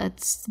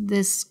 That's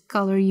this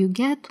color you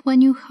get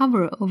when you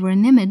hover over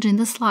an image in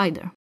the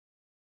slider.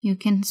 You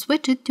can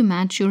switch it to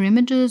match your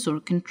images or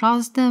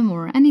contrast them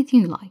or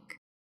anything you like.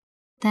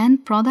 Then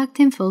Product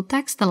Info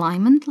Text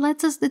Alignment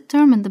lets us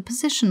determine the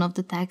position of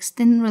the text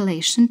in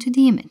relation to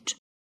the image.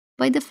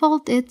 By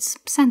default, it's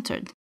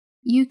centered.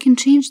 You can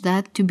change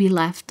that to be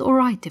left or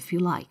right if you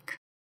like.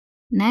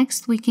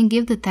 Next, we can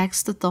give the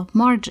text a top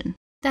margin.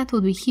 That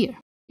will be here,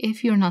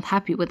 if you're not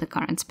happy with the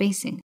current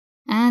spacing.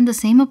 And the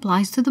same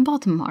applies to the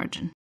bottom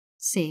margin.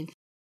 Save.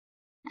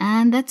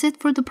 And that's it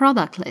for the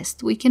product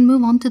list. We can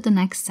move on to the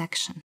next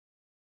section,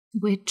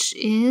 which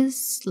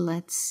is,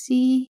 let's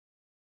see,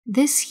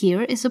 this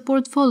here is a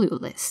portfolio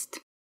list.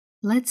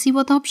 Let's see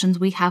what options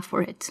we have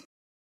for it.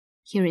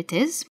 Here it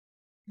is.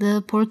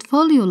 The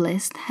portfolio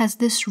list has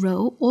this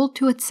row all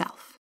to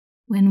itself.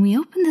 When we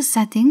open the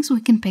settings,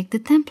 we can pick the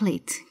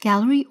template,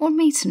 gallery or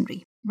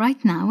masonry.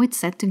 Right now it's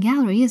set to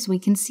gallery as we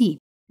can see.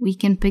 We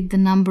can pick the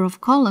number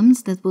of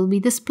columns that will be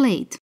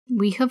displayed.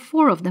 We have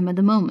 4 of them at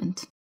the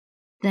moment.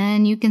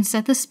 Then you can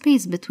set a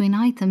space between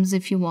items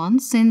if you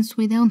want, since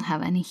we don't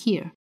have any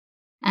here.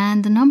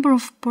 And the number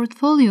of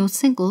portfolio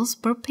singles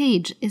per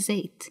page is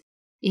 8.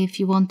 If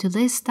you want to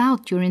list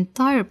out your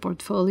entire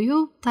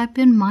portfolio, type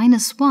in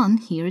 -1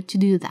 here to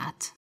do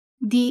that.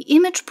 The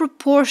image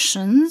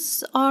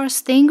proportions are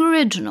staying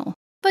original,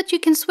 but you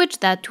can switch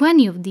that to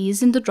any of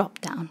these in the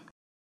drop-down.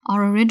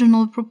 Our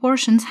original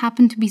proportions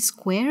happen to be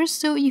square,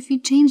 so if you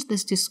change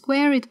this to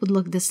square, it would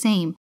look the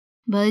same,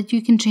 but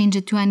you can change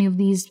it to any of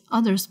these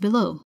others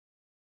below.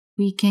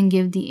 We can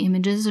give the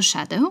images a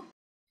shadow,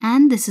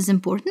 and this is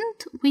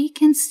important, we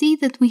can see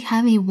that we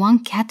have a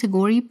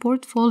one-category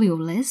portfolio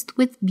list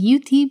with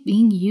beauty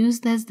being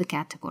used as the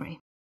category.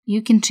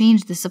 You can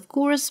change this, of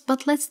course,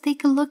 but let's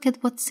take a look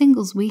at what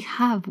singles we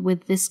have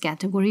with this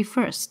category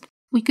first.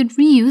 We could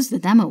reuse the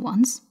demo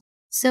ones.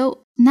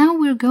 So now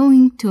we're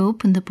going to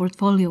open the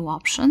portfolio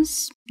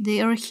options.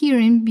 They are here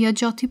in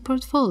Biagiotti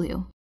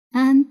Portfolio.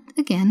 And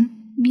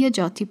again,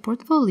 Biagiotti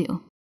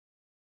Portfolio.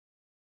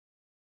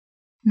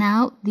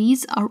 Now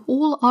these are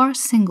all our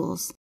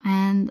singles,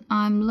 and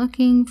I'm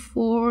looking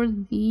for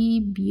the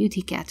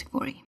beauty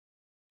category.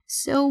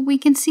 So we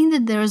can see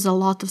that there's a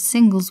lot of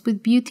singles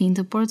with beauty in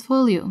the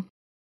portfolio.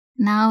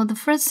 Now the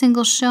first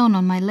single shown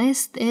on my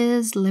list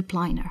is lip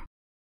liner.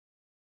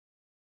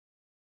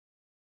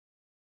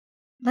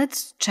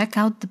 Let's check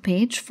out the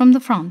page from the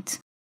front.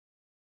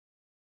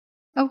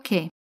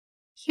 Okay,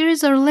 here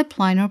is our lip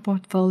liner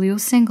portfolio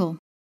single.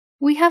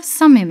 We have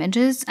some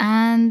images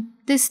and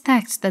this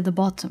text at the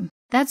bottom.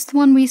 That's the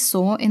one we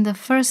saw in the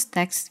first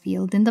text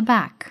field in the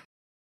back.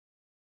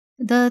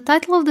 The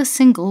title of the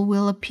single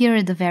will appear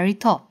at the very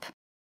top.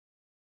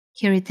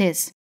 Here it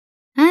is.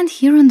 And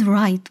here on the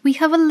right, we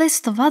have a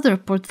list of other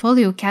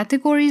portfolio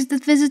categories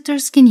that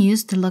visitors can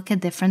use to look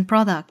at different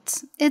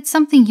products. It's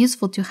something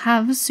useful to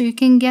have so you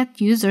can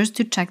get users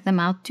to check them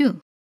out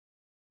too.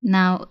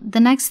 Now,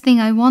 the next thing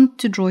I want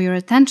to draw your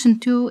attention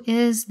to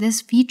is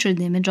this featured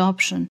image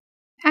option.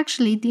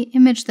 Actually, the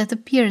image that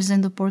appears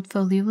in the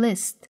portfolio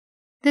list.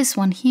 This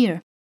one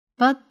here.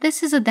 But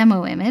this is a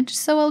demo image,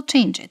 so I'll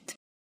change it.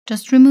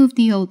 Just remove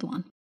the old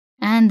one.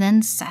 And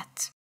then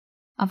set.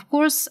 Of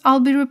course, I'll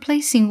be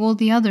replacing all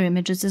the other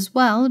images as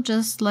well,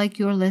 just like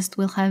your list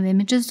will have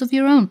images of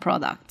your own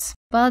products.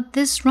 But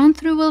this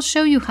run-through will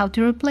show you how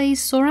to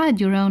replace or add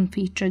your own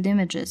featured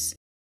images.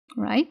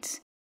 Right?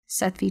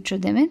 Set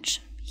featured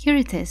image. Here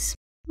it is.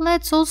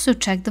 Let's also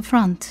check the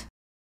front.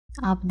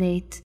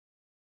 Update.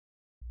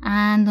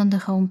 And on the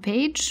home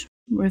page,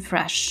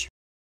 refresh.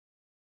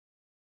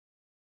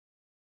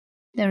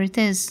 There it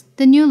is,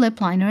 the new lip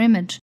liner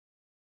image.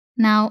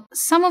 Now,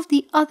 some of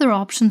the other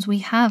options we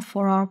have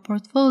for our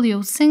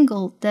portfolio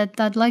single that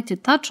I'd like to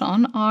touch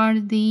on are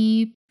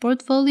the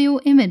portfolio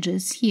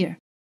images here.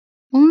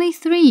 Only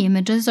 3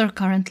 images are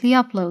currently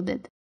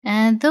uploaded,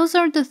 and those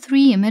are the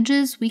 3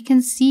 images we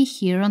can see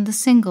here on the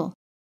single.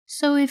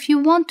 So if you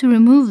want to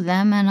remove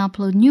them and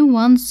upload new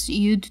ones,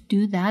 you'd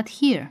do that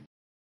here.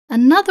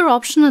 Another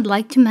option I'd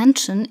like to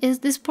mention is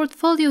this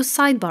portfolio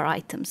sidebar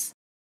items.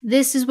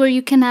 This is where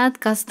you can add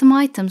custom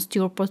items to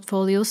your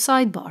portfolio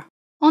sidebar.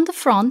 On the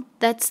front,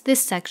 that's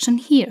this section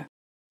here.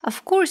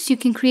 Of course, you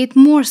can create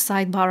more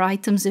sidebar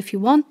items if you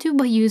want to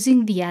by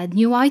using the Add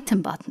New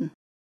Item button.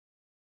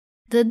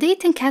 The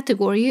date and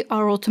category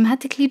are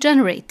automatically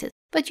generated,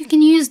 but you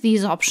can use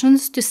these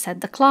options to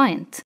set the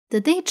client.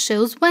 The date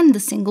shows when the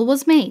single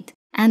was made,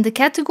 and the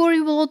category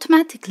will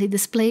automatically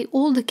display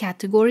all the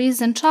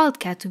categories and child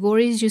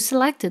categories you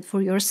selected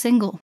for your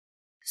single.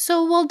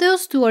 So while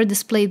those two are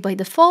displayed by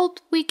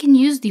default, we can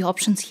use the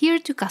options here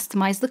to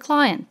customize the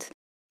client.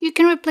 You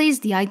can replace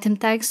the item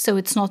text so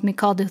it's not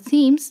Mikado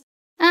themes,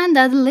 and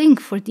add a link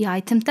for the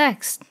item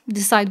text.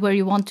 Decide where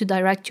you want to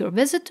direct your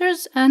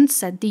visitors and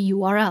set the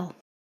URL.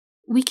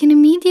 We can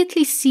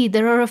immediately see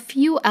there are a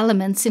few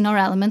elements in our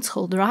Elements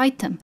Holder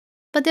item,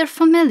 but they're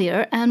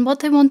familiar, and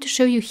what I want to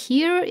show you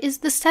here is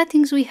the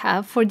settings we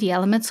have for the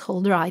Elements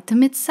Holder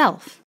item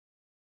itself.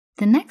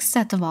 The next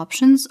set of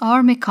options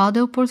are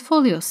Mikado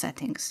portfolio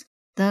settings.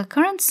 The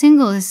current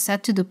single is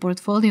set to the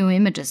portfolio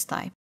images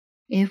type.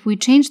 If we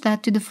change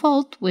that to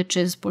default, which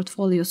is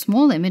portfolio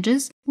small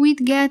images,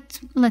 we'd get,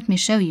 let me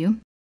show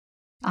you,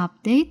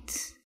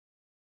 update,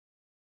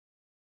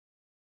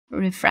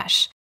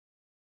 refresh.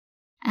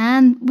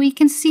 And we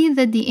can see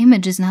that the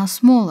image is now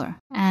smaller,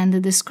 and the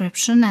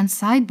description and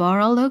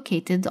sidebar are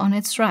located on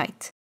its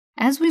right.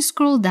 As we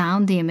scroll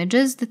down the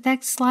images, the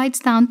text slides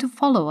down to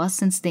follow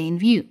us and stay in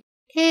view.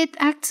 It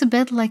acts a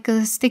bit like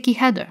a sticky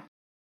header.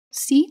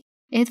 See?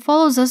 It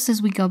follows us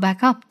as we go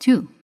back up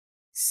too.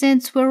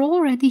 Since we're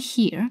already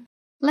here,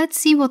 let's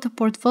see what a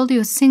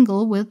portfolio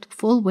single with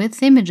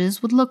full-width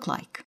images would look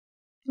like.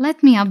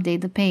 Let me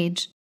update the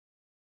page.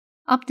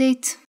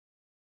 Update.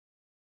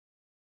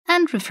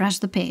 And refresh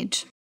the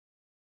page.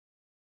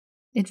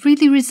 It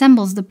really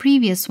resembles the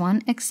previous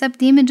one, except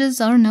the images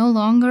are no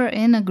longer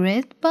in a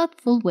grid, but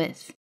full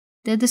width.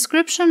 The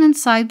description and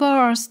sidebar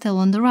are still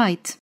on the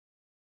right.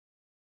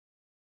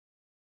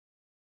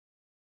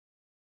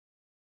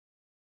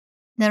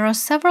 There are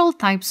several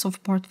types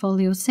of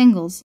portfolio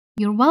singles.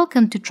 You're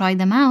welcome to try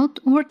them out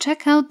or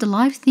check out the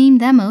live theme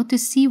demo to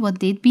see what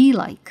they'd be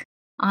like.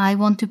 I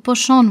want to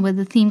push on with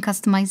the theme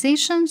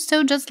customization,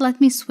 so just let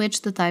me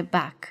switch the type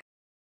back.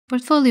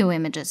 Portfolio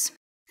images.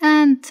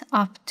 And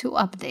up to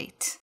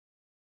update.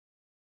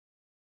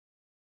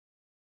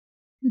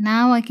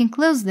 Now I can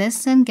close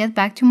this and get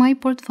back to my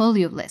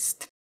portfolio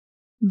list.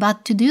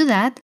 But to do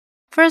that,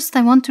 first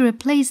I want to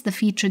replace the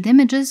featured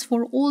images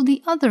for all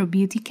the other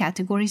beauty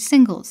category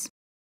singles.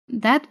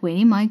 That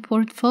way my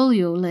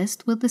portfolio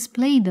list will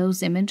display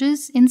those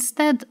images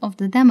instead of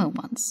the demo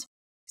ones.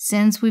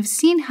 Since we've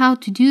seen how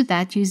to do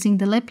that using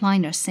the lip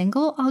liner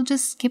single, I'll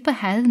just skip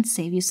ahead and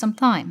save you some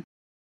time.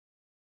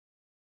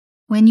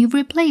 When you've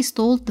replaced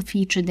all the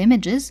featured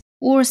images,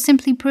 or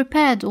simply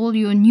prepared all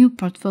your new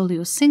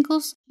portfolio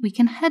singles, we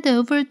can head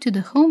over to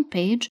the home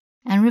page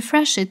and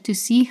refresh it to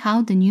see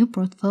how the new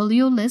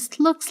portfolio list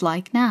looks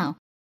like now.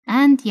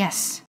 And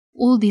yes,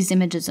 all these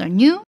images are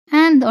new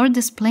and are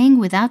displaying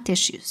without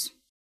issues.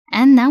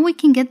 And now we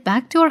can get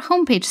back to our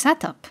homepage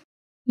setup.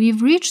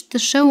 We've reached the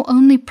Show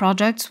Only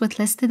Projects with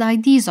Listed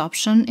IDs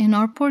option in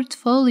our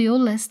portfolio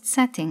list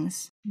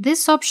settings.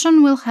 This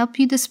option will help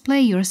you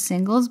display your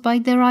singles by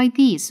their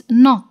IDs,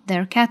 not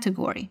their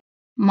category.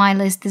 My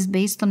list is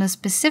based on a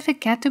specific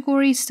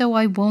category, so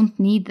I won't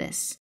need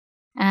this.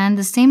 And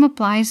the same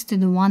applies to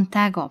the one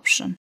tag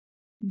option.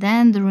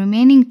 Then the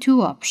remaining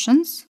two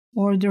options,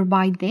 order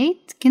by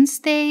date, can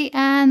stay,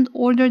 and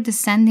order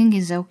descending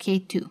is okay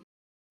too.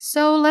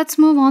 So let's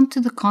move on to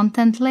the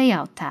Content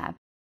Layout tab.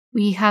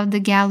 We have the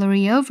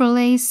gallery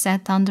overlay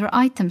set under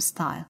item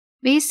style.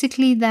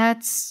 Basically,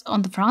 that's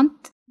on the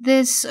front,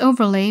 this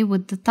overlay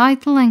with the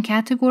title and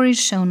categories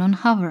shown on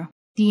hover.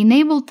 The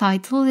enable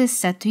title is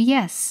set to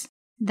yes.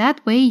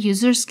 That way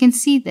users can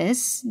see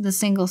this, the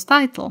single's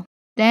title.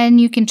 Then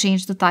you can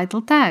change the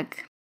title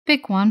tag.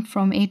 Pick one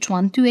from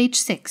H1 to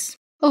H6.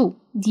 Oh,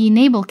 the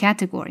enable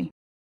category.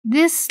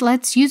 This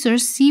lets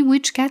users see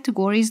which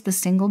categories the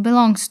single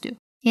belongs to.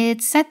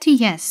 It's set to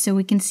yes, so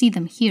we can see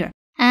them here.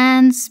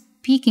 And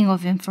speaking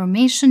of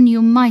information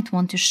you might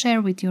want to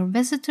share with your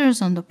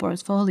visitors on the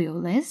portfolio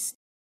list,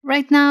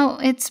 right now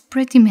it's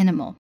pretty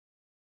minimal.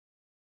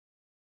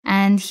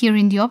 And here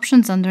in the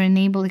options under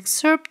Enable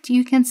Excerpt,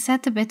 you can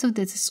set a bit of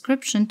the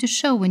description to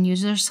show when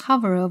users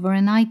hover over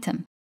an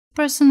item.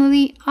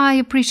 Personally, I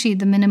appreciate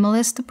the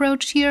minimalist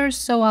approach here,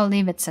 so I'll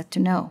leave it set to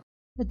no.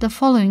 With the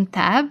following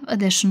tab,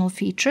 Additional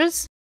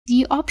Features,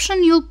 the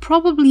option you'll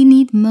probably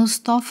need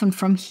most often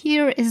from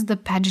here is the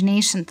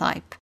pagination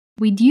type.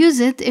 We'd use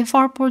it if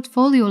our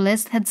portfolio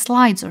list had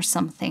slides or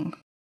something.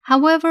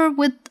 However,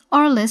 with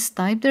our list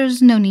type,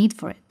 there's no need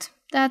for it.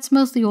 That's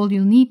mostly all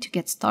you'll need to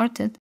get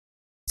started.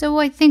 So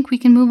I think we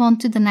can move on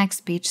to the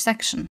next page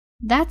section.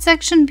 That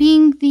section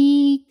being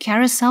the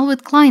carousel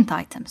with client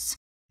items.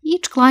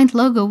 Each client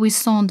logo we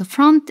saw on the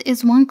front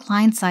is one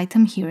client's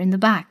item here in the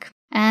back.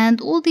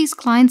 And all these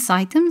client's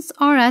items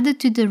are added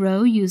to the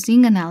row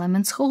using an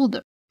elements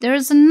holder.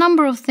 There's a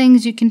number of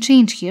things you can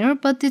change here,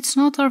 but it's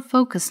not our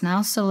focus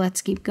now, so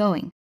let's keep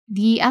going.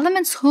 The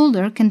elements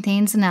holder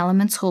contains an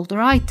elements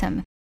holder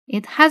item.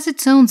 It has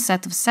its own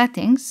set of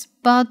settings,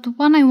 but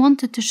one I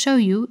wanted to show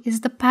you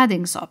is the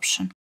paddings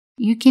option.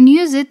 You can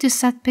use it to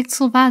set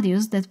pixel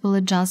values that will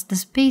adjust the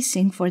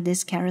spacing for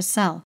this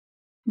carousel.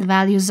 The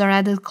values are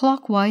added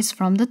clockwise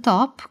from the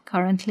top,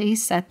 currently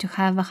set to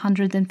have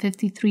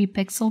 153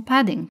 pixel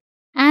padding,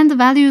 and the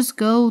values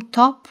go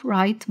top,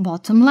 right,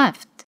 bottom,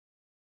 left.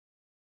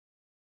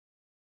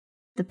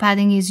 The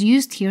padding is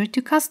used here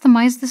to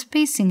customize the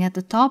spacing at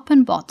the top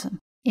and bottom.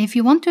 If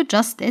you want to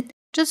adjust it,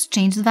 just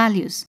change the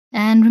values.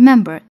 And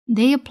remember,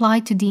 they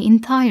apply to the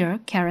entire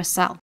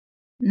carousel.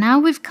 Now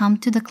we've come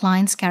to the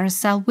client's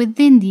carousel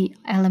within the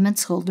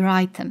elements holder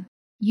item.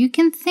 You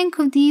can think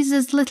of these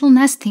as little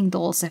nesting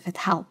dolls if it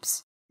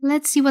helps.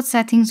 Let's see what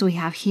settings we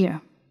have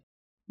here.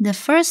 The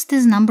first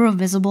is number of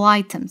visible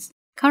items.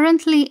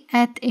 Currently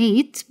at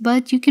 8,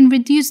 but you can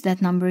reduce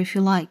that number if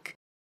you like.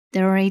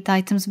 There are 8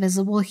 items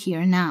visible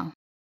here now.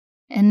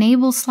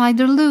 Enable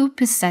slider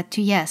loop is set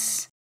to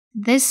yes.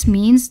 This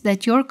means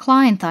that your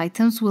client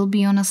items will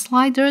be on a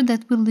slider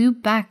that will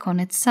loop back on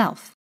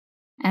itself.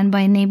 And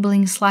by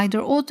enabling slider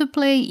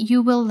autoplay,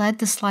 you will let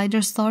the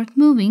slider start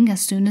moving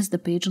as soon as the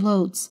page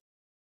loads.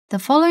 The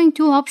following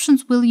two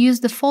options will use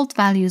default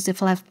values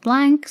if left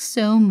blank,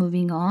 so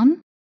moving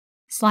on.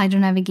 Slider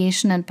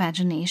navigation and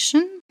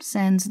pagination.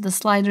 Since the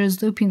slider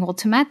is looping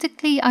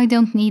automatically, I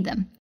don't need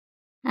them.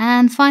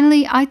 And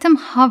finally, item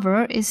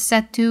hover is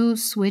set to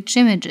switch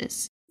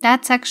images.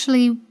 That's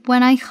actually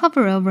when I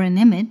hover over an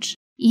image.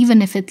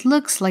 Even if it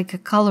looks like a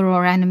color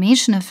or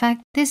animation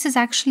effect, this is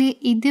actually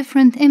a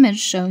different image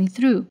showing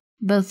through.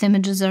 Both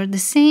images are the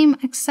same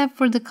except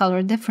for the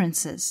color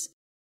differences.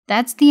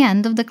 That's the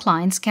end of the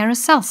client's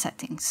carousel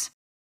settings.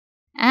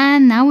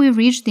 And now we've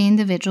reached the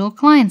individual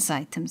client's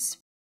items.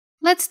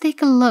 Let's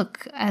take a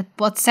look at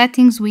what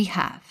settings we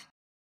have.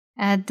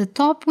 At the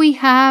top we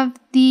have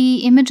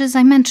the images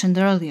I mentioned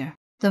earlier.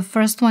 The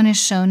first one is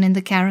shown in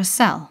the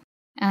carousel,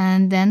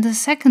 and then the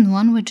second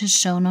one which is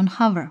shown on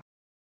hover.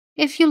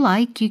 If you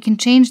like, you can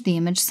change the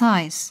image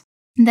size.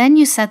 Then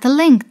you set a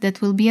link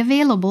that will be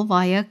available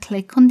via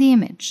click on the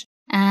image.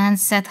 and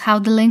set how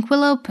the link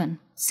will open,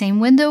 same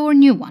window or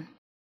new one.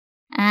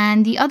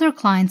 And the other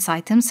client's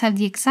items have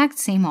the exact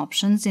same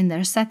options in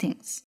their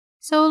settings.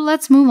 So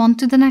let's move on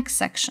to the next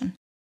section.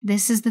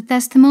 This is the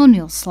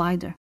Testimonials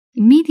slider.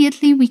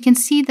 Immediately we can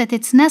see that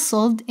it's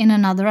nestled in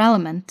another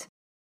element.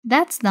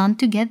 That's done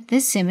to get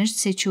this image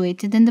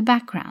situated in the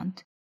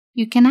background.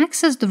 You can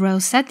access the row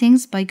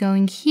settings by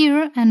going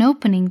here and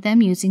opening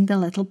them using the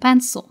little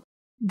pencil.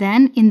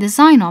 Then in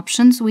design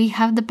options we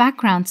have the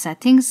background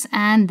settings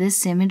and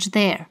this image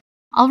there.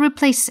 I'll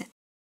replace it.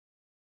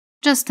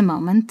 Just a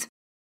moment.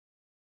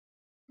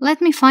 Let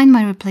me find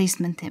my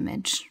replacement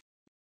image.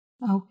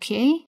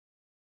 OK.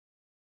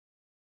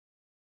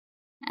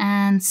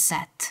 And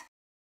set.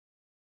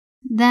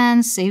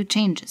 Then save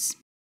changes.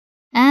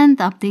 And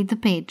update the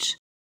page.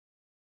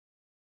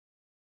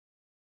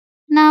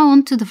 Now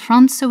onto the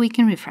front so we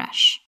can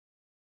refresh.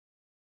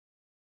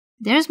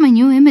 There's my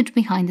new image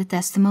behind the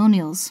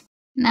testimonials.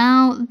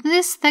 Now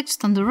this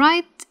text on the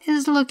right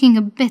is looking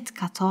a bit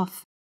cut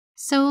off.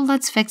 So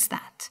let's fix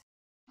that.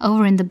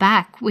 Over in the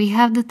back we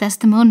have the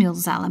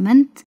testimonials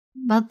element,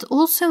 but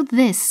also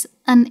this,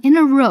 an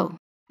inner row.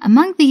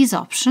 Among these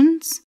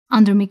options,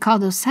 under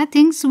Mikado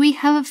settings, we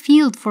have a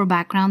field for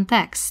background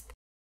text.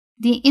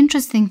 The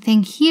interesting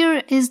thing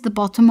here is the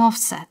bottom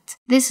offset.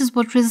 This is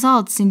what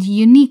results in the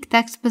unique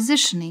text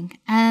positioning,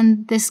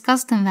 and this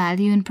custom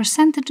value in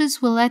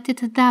percentages will let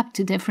it adapt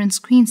to different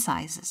screen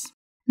sizes.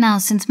 Now,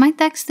 since my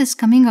text is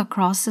coming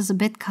across as a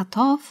bit cut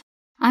off,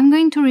 I'm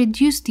going to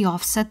reduce the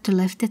offset to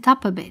lift it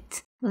up a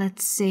bit.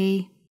 Let's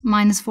say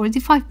minus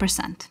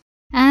 45%.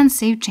 And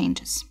save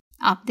changes.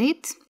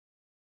 Update.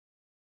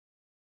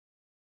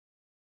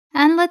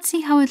 And let's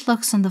see how it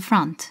looks on the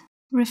front.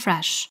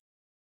 Refresh.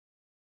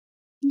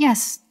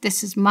 Yes,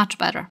 this is much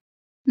better.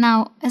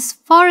 Now, as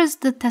far as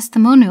the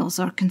testimonials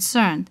are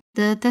concerned,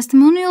 the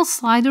testimonial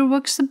slider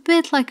works a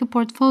bit like a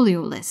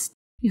portfolio list.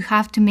 You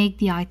have to make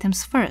the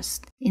items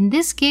first. In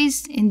this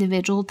case,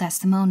 individual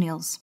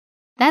testimonials.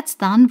 That's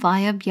done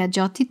via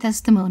Biagiotti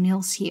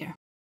Testimonials here.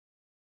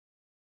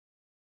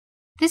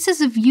 This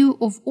is a view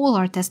of all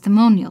our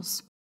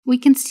testimonials. We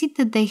can see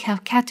that they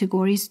have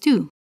categories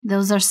too.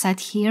 Those are set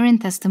here in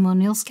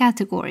Testimonials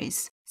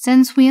categories.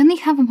 Since we only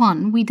have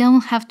one, we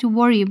don't have to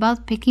worry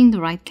about picking the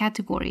right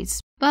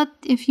categories. But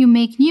if you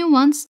make new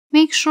ones,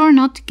 make sure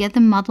not to get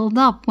them muddled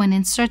up when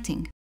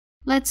inserting.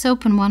 Let's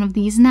open one of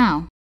these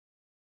now.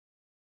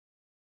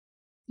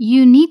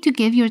 You need to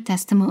give your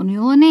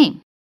testimonial a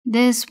name.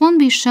 This won't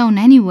be shown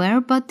anywhere,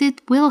 but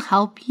it will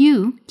help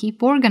you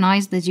keep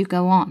organized as you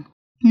go on.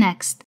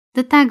 Next,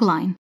 the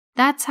tagline.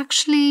 That's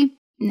actually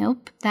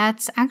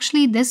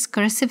this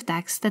cursive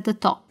text at the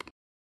top.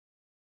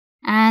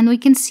 And we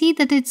can see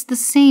that it's the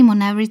same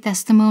on every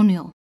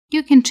testimonial.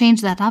 You can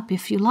change that up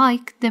if you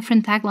like.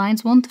 Different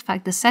taglines won't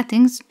affect the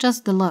settings,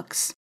 just the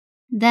looks.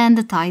 Then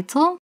the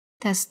title,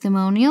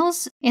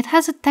 Testimonials. It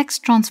has a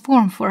text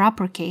transform for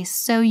uppercase,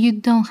 so you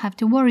don't have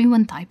to worry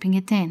when typing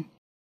it in.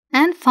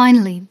 And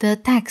finally, the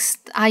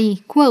text, i.e.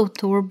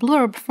 quote or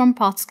blurb from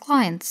past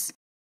clients.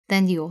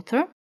 Then the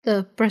author,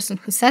 the person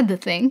who said the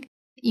thing.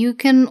 You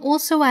can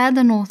also add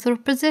an author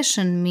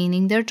position,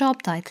 meaning their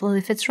job title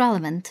if it's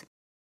relevant.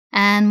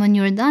 And when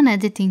you're done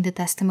editing the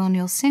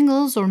testimonial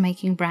singles or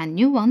making brand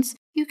new ones,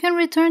 you can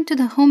return to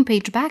the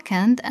homepage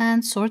backend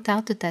and sort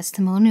out the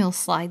testimonial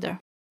slider.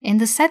 In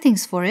the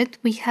settings for it,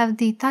 we have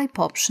the type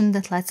option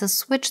that lets us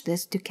switch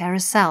this to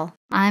carousel.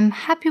 I'm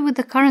happy with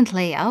the current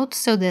layout,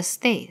 so this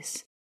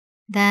stays.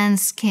 Then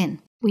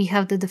skin. We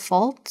have the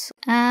default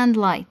and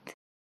light.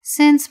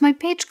 Since my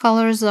page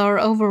colors are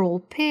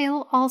overall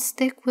pale, I'll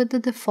stick with the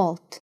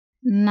default.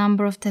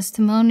 Number of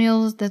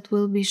testimonials that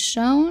will be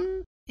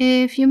shown.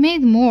 If you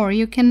made more,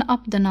 you can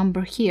up the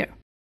number here.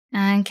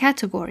 And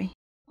category.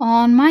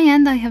 On my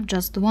end, I have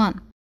just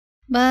one.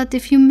 But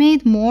if you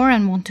made more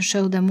and want to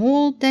show them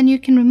all, then you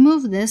can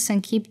remove this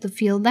and keep the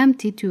field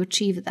empty to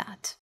achieve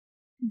that.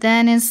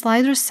 Then in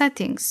slider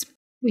settings,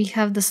 we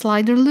have the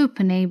slider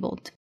loop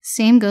enabled.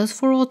 Same goes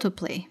for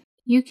autoplay.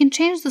 You can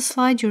change the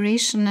slide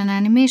duration and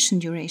animation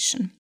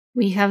duration.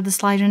 We have the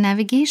slider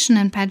navigation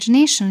and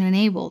pagination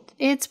enabled.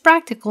 It's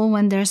practical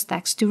when there's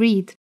text to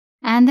read.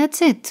 And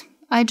that's it.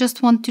 I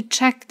just want to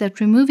check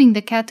that removing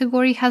the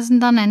category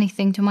hasn't done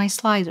anything to my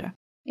slider.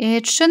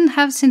 It shouldn't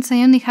have since I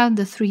only have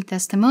the 3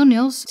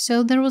 testimonials,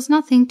 so there was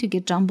nothing to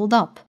get jumbled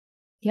up.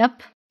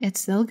 Yep,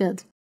 it's still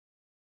good.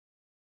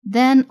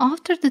 Then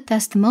after the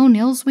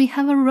testimonials, we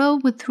have a row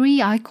with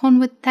 3 icon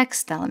with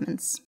text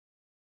elements.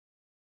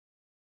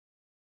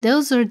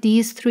 Those are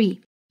these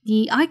 3.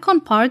 The icon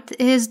part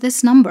is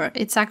this number,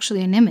 it's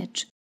actually an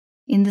image.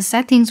 In the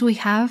settings we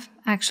have,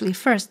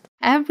 first,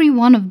 every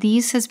one of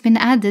these has been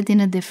added in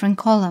a different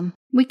column.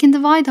 We can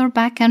divide our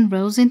backend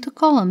rows into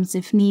columns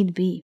if need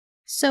be.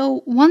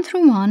 So 1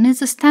 through 1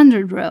 is a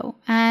standard row,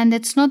 and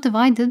it's not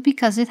divided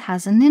because it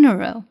has an inner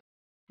row.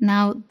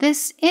 Now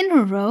this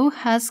inner row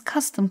has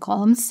custom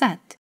columns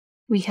set.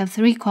 We have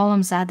 3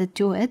 columns added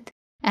to it,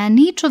 and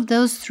each of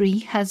those 3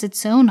 has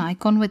its own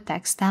icon with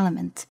text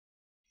element.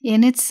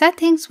 In its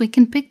settings, we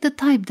can pick the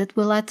type that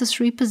will let us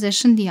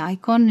reposition the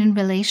icon in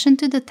relation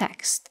to the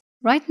text.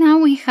 Right now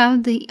we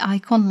have the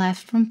icon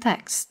left from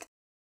text.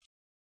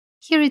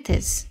 Here it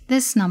is,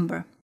 this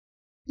number.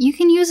 You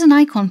can use an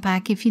icon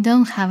pack if you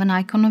don't have an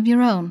icon of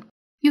your own.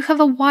 You have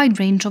a wide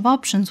range of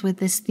options with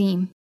this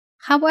theme.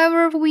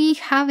 However, we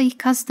have a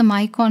custom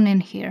icon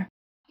in here.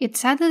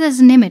 It's added as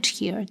an image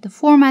here. The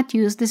format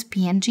used is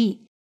PNG.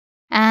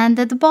 And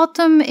at the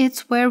bottom,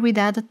 it's where we'd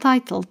add a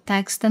title,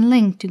 text, and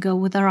link to go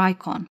with our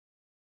icon.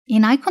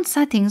 In icon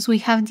settings, we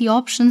have the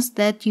options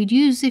that you'd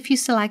use if you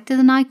selected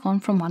an icon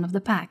from one of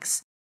the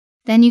packs.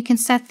 Then you can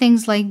set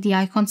things like the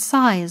icon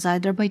size,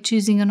 either by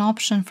choosing an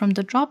option from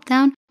the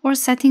drop-down or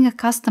setting a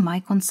custom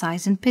icon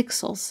size in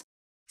pixels.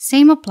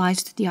 Same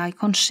applies to the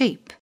icon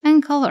shape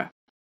and color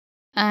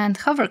and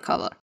hover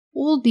color.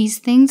 All these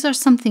things are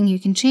something you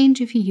can change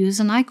if you use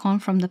an icon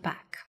from the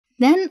pack.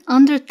 Then,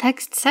 under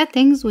text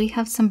settings, we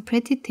have some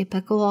pretty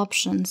typical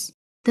options.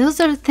 Those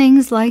are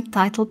things like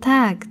title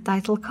tag,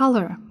 title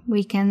color.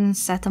 We can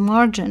set a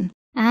margin.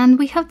 And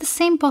we have the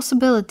same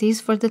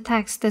possibilities for the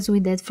text as we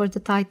did for the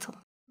title.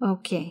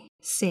 OK,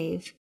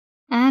 save.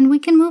 And we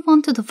can move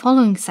on to the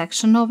following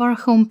section of our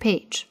home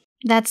page.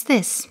 That's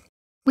this.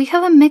 We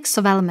have a mix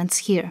of elements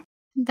here.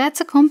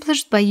 That's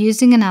accomplished by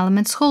using an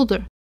elements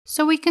holder.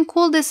 So we can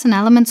call this an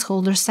elements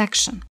holder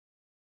section.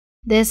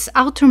 This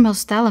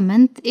outermost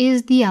element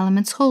is the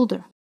elements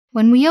holder.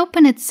 When we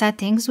open its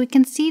settings, we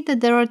can see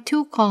that there are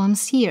two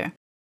columns here.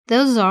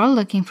 Those are,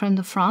 looking from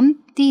the front,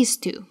 these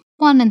two,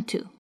 1 and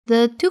 2.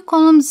 The two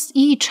columns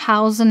each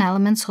house an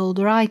elements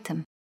holder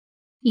item.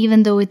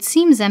 Even though it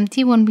seems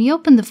empty, when we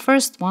open the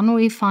first one,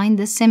 we find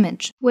this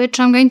image, which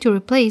I'm going to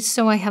replace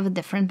so I have a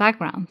different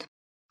background.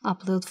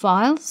 Upload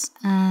files,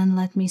 and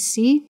let me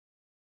see.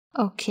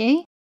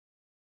 OK.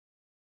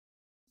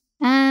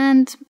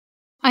 And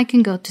I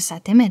can go to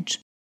set image.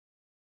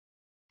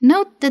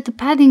 Note that the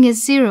padding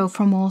is 0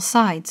 from all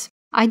sides.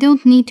 I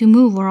don't need to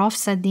move or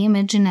offset the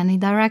image in any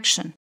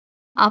direction.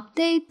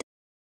 Update.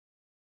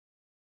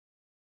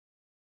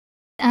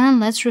 And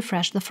let's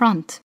refresh the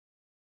front.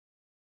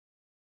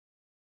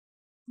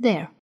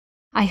 There.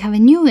 I have a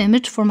new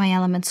image for my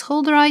elements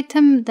holder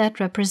item that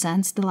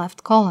represents the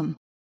left column.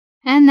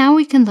 And now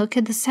we can look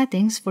at the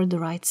settings for the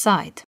right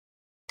side.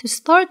 To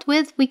start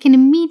with, we can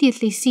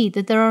immediately see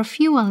that there are a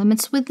few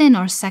elements within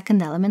our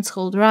second elements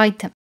holder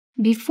item.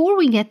 Before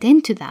we get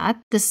into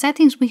that, the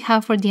settings we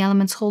have for the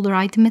elements holder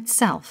item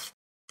itself.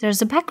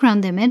 There's a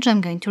background image I'm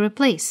going to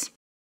replace.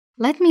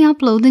 Let me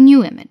upload a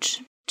new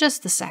image.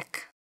 Just a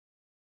sec.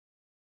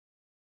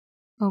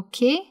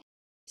 OK,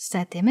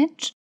 set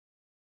image.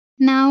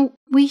 Now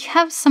we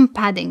have some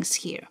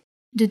paddings here.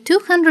 The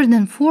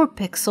 204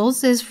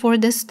 pixels is for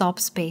this top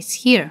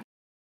space here.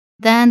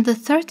 Then the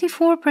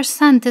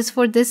 34% is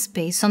for this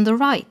space on the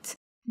right.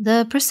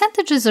 The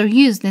percentages are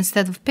used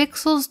instead of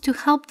pixels to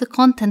help the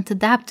content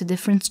adapt to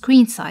different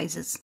screen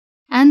sizes.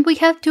 And we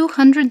have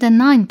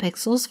 209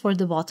 pixels for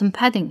the bottom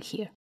padding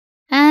here.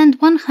 And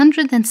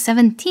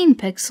 117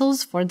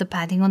 pixels for the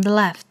padding on the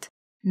left.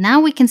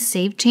 Now we can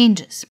save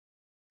changes.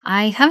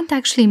 I haven't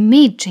actually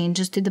made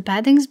changes to the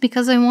paddings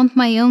because I want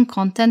my own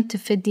content to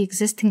fit the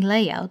existing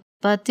layout.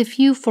 But if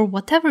you, for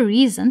whatever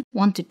reason,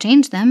 want to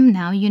change them,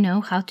 now you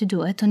know how to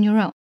do it on your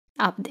own.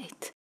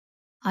 Update.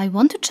 I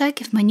want to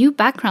check if my new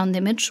background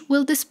image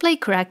will display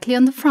correctly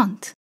on the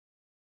front.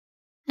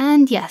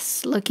 And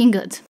yes, looking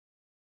good.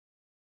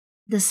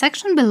 The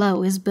section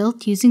below is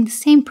built using the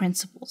same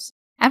principles.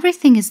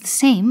 Everything is the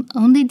same,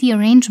 only the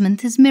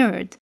arrangement is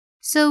mirrored.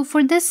 So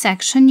for this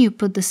section, you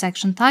put the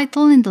section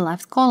title in the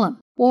left column,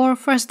 or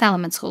first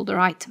elements holder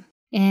item.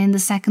 In the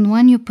second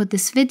one, you put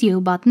this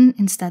video button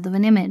instead of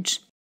an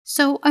image.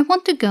 So I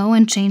want to go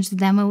and change the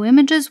demo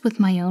images with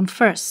my own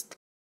first.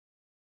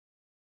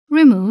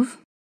 Remove.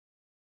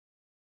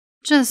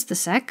 Just a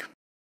sec.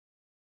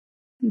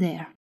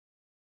 There.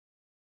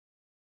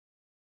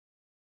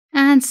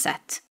 And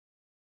set.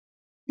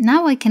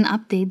 Now I can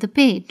update the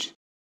page.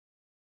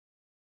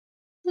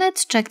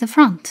 Let's check the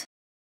front.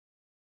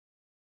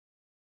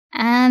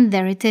 And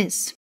there it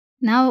is.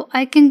 Now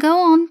I can go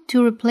on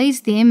to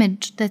replace the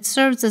image that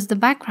serves as the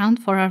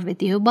background for our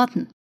video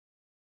button.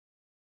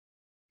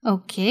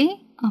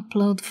 OK,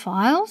 upload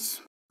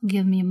files.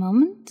 Give me a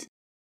moment.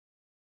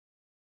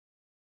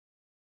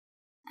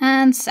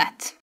 And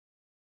set.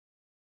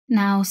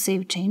 Now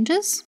save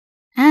changes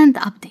and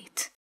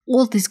update.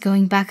 All this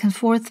going back and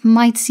forth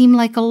might seem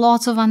like a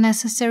lot of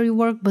unnecessary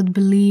work, but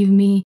believe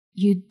me,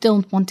 you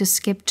don't want to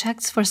skip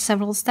checks for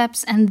several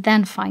steps and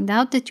then find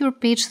out that your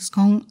page has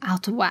gone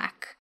out of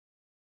whack.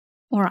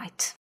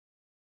 Alright.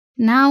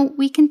 Now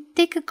we can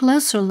take a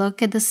closer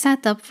look at the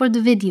setup for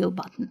the video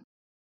button.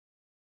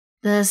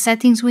 The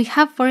settings we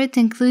have for it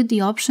include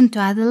the option to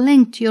add a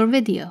link to your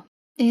video.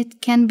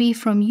 It can be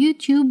from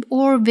YouTube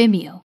or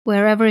Vimeo,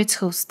 wherever it's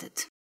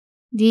hosted.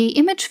 The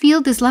image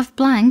field is left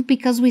blank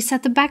because we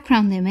set the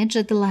background image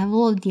at the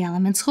level of the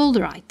elements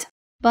holder item.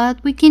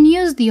 But we can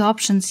use the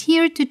options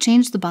here to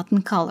change the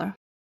button color.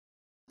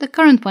 The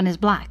current one is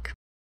black.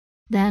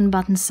 then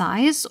button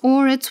size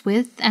or its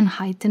width and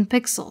height in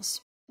pixels.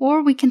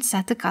 Or we can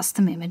set a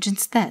custom image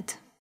instead.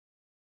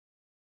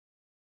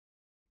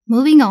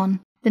 Moving on,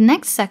 the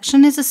next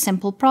section is a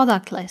simple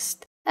product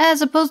list.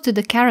 As opposed to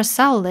the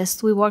carousel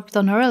list we worked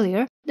on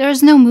earlier, there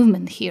is no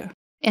movement here.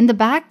 In the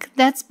back,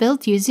 that's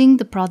built using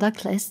the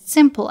product list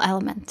simple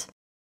element.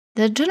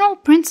 The general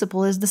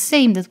principle is the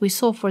same that we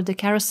saw for the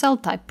carousel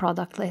type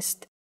product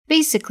list.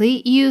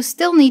 Basically, you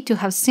still need to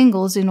have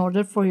singles in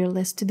order for your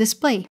list to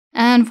display.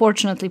 And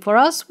fortunately for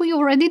us, we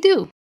already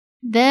do.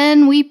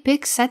 Then we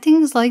pick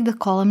settings like the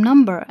column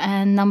number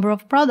and number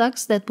of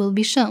products that will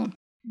be shown.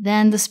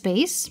 Then the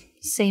space,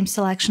 same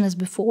selection as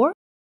before,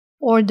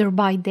 order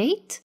by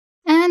date,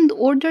 and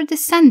order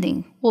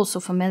descending, also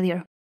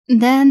familiar.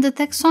 Then the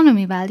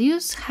taxonomy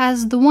values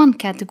has the one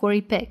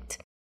category picked.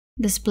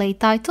 Display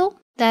title,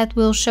 that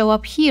will show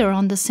up here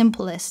on the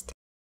simple list.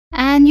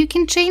 And you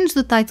can change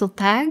the title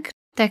tag,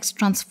 text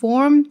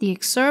transform, the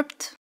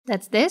excerpt,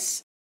 that's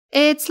this.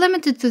 It's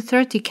limited to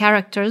 30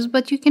 characters,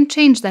 but you can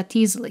change that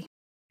easily.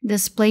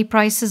 Display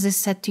prices is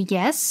set to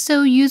yes,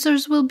 so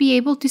users will be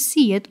able to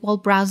see it while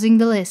browsing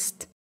the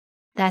list.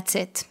 That's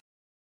it.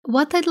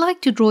 What I'd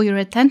like to draw your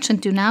attention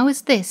to now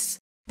is this,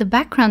 the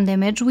background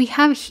image we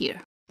have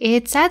here.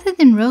 It's added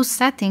in row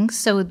settings,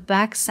 so it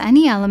backs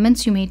any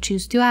elements you may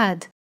choose to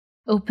add.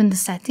 Open the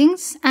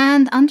settings,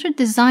 and under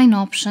design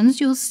options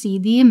you'll see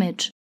the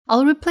image.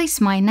 I'll replace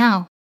mine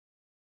now.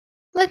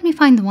 Let me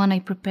find the one I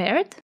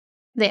prepared.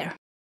 There.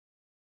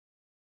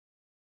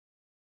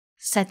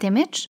 Set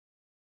image.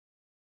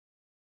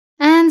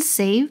 And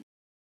save.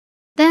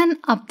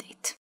 Then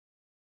update.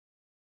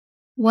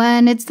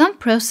 When it's done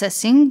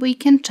processing, we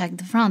can check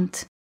the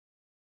front.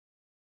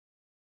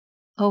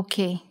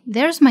 Okay,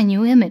 there's my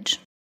new image.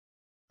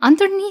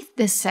 Underneath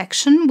this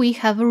section, we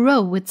have a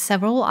row with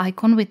several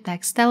icons with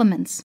text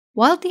elements.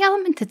 While the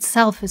element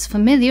itself is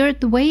familiar,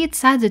 the way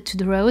it's added to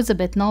the row is a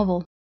bit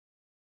novel.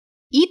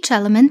 Each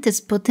element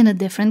is put in a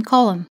different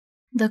column.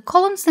 The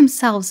columns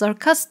themselves are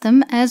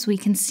custom, as we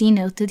can see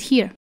noted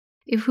here.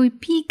 If we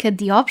peek at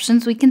the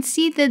options, we can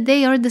see that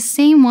they are the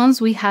same ones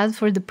we had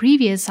for the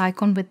previous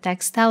icon with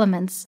text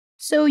elements,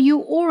 so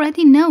you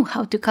already know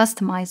how to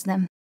customize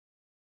them.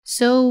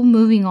 So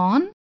moving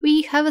on,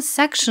 we have a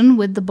section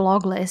with the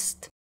blog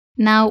list.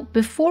 Now,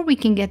 before we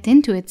can get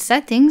into its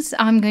settings,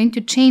 I'm going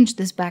to change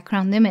this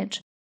background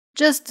image.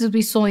 Just as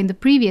we saw in the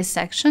previous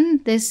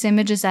section, this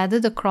image is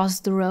added across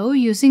the row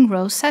using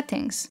row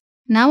settings.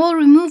 Now I'll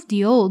remove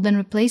the old and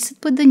replace it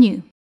with the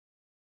new.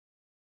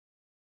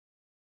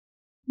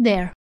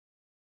 There.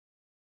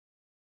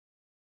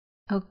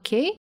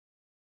 Okay.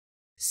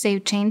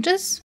 Save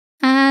changes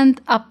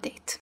and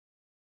update.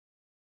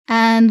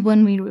 And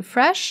when we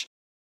refresh,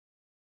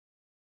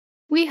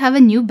 we have a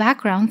new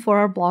background for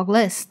our blog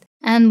list,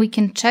 and we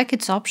can check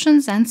its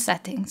options and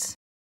settings.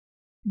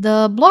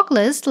 The blog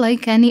list,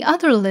 like any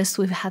other list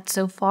we've had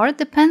so far,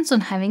 depends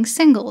on having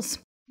singles.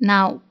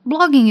 Now,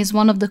 blogging is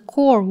one of the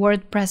core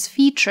WordPress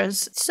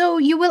features, so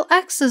you will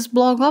access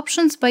blog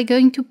options by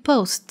going to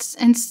Posts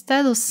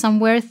instead of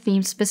somewhere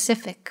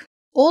theme-specific.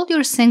 All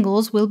your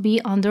singles will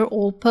be under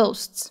All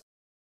Posts.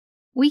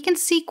 We can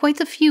see quite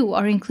a few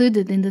are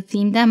included in the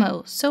theme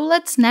demo, so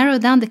let's narrow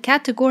down the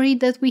category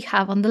that we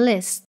have on the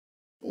list.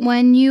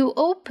 When you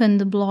open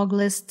the blog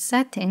list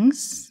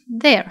settings,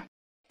 there,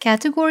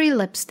 category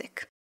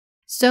lipstick.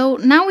 So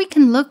now we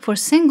can look for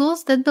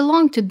singles that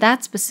belong to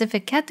that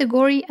specific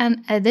category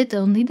and edit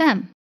only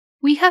them.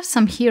 We have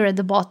some here at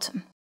the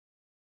bottom.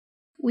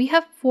 We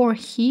have 4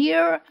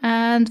 here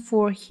and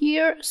 4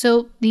 here,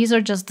 so these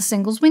are just the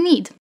singles we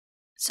need.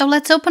 So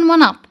let's open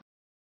one up.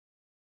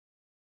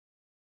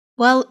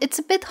 Well, it's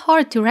a bit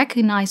hard to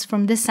recognize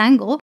from this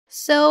angle,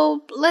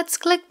 so let's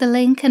click the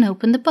link and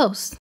open the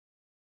post.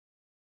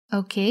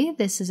 Okay,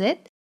 this is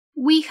it.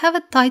 We have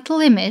a title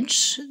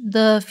image,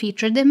 the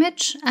featured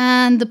image,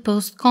 and the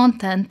post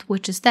content,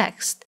 which is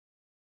text.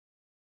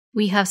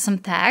 We have some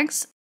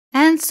tags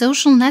and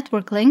social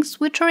network links,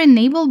 which are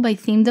enabled by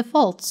theme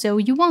default, so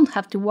you won't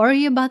have to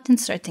worry about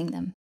inserting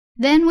them.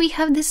 Then we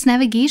have this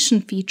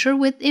navigation feature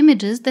with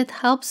images that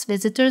helps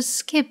visitors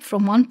skip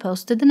from one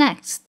post to the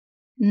next.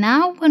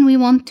 Now, when we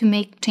want to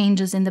make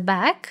changes in the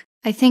back,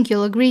 I think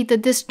you'll agree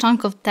that this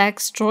chunk of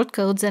text,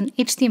 shortcodes, and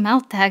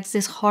HTML tags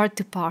is hard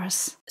to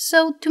parse.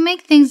 So, to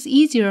make things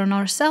easier on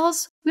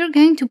ourselves, we're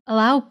going to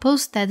allow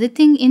post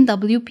editing in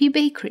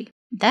WPBakery.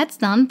 That's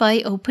done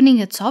by opening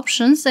its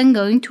options and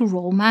going to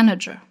Role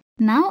Manager.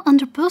 Now,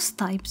 under Post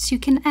Types, you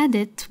can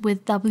edit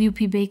with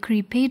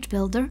WPBakery Page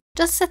Builder.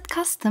 Just set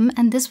Custom,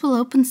 and this will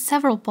open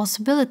several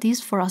possibilities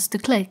for us to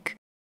click.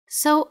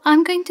 So,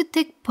 I'm going to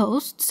tick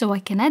Post so I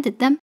can edit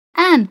them,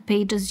 and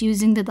Pages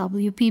using the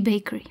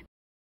WPBakery.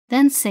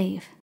 Then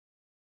save.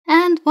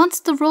 And once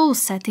the role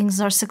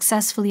settings are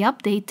successfully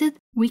updated,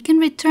 we can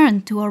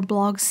return to our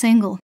blog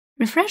single.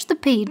 Refresh the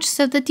page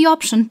so that the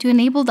option to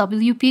enable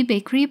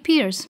WPBakery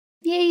appears.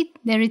 Yay,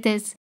 there it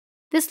is.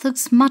 This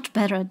looks much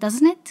better,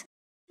 doesn't it?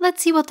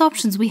 Let's see what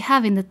options we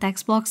have in the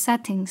text block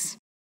settings.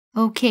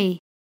 Okay,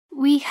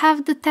 we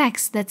have the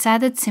text that's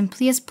added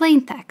simply as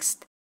plain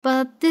text.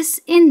 but this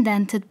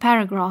indented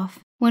paragraph.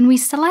 When we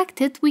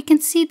select it, we can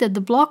see that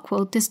the block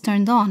quote is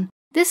turned on.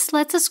 This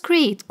lets us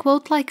create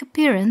quote-like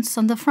appearance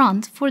on the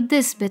front for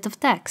this bit of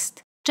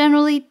text.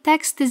 Generally,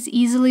 text is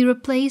easily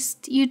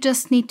replaced, you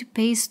just need to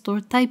paste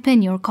or type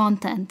in your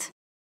content.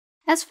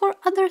 As for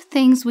other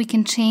things we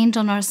can change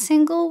on our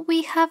single,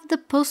 we have the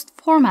post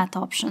format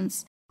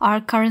options. Our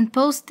current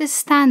post is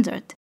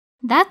standard.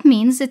 That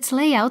means its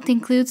layout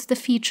includes the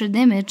featured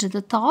image at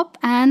the top,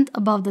 and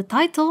above the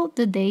title,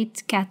 the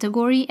date,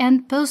 category,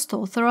 and post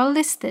author are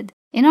listed.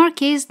 In our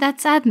case,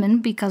 that's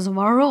admin because of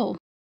our role.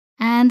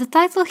 And the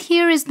title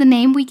here is the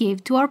name we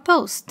gave to our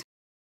post.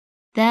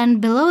 Then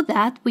below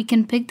that, we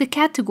can pick the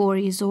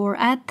categories or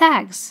add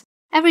tags.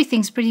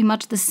 Everything's pretty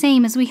much the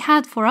same as we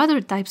had for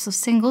other types of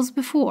singles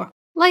before.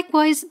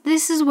 Likewise,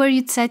 this is where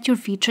you'd set your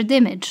featured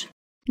image.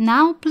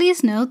 Now,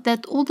 please note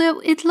that although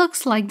it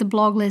looks like the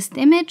blog list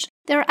image,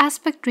 their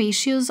aspect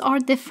ratios are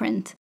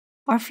different.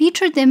 Our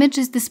featured image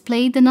is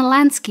displayed in a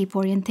landscape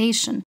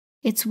orientation.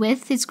 Its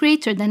width is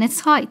greater than its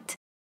height.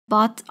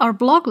 But our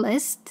blog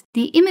list,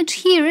 the image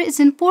here is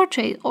in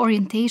portrait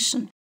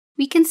orientation.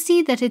 We can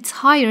see that it's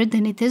higher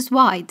than it is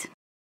wide.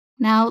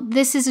 Now,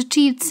 this is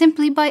achieved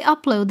simply by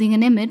uploading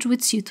an image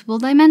with suitable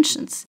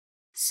dimensions.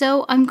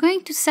 So I'm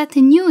going to set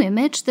a new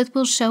image that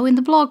will show in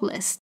the blog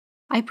list.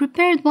 I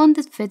prepared one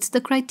that fits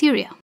the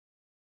criteria.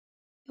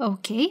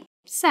 OK,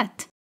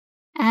 set.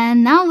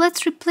 And now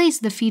let's replace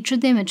the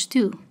featured image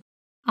too.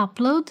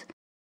 Upload.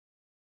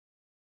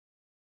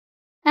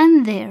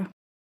 And there.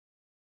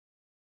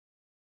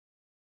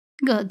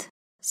 Good.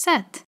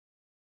 Set.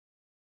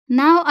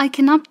 Now I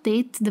can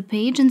update the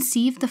page and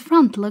see if the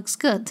front looks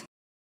good.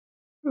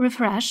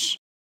 Refresh.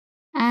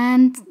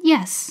 And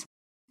yes,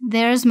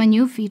 there's my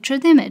new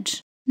featured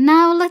image.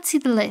 Now let's see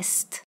the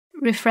list.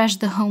 Refresh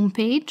the home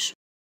page.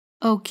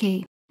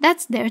 OK,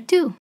 that's there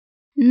too.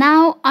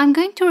 Now I'm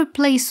going to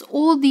replace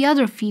all the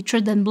other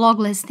featured and blog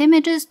list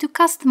images to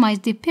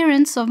customize the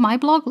appearance of my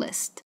blog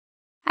list.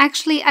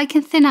 Actually, I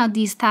can thin out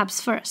these tabs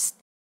first.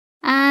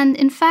 And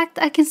in fact,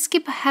 I can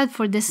skip ahead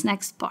for this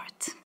next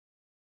part.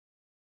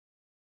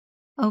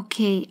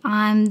 OK,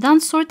 I'm done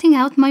sorting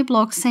out my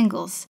blog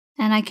singles,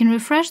 and I can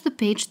refresh the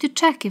page to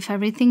check if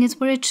everything is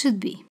where it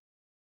should be.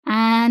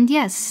 And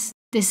yes,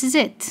 this is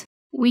it.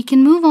 We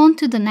can move on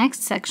to the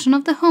next section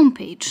of the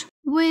homepage,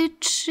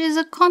 which is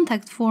a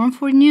contact form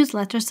for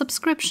newsletter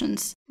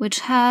subscriptions,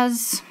 which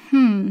has,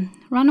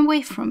 run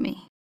away from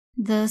me.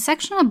 The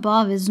section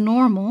above is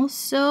normal,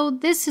 so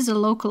this is a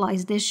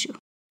localized issue.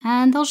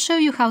 And I'll show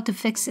you how to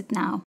fix it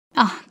now.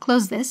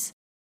 Close this.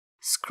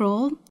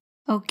 Scroll.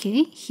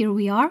 OK, here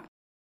we are.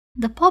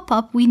 The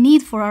pop-up we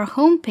need for our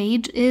home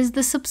page is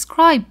the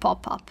subscribe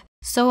pop-up,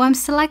 so I'm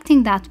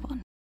selecting that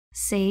one.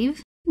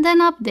 Save, then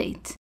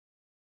update.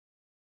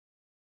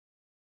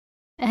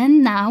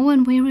 And now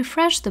when we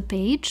refresh the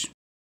page,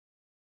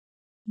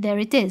 there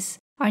it is,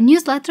 our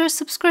newsletter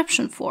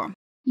subscription form.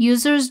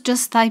 Users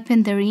just type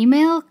in their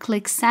email,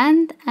 click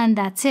send, and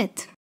that's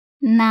it.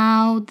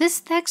 Now, this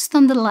text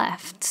on the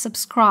left,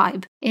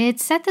 subscribe,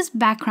 it's set as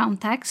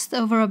background text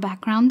over a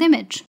background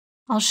image.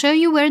 I'll show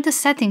you where the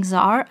settings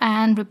are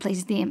and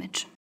replace the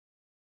image.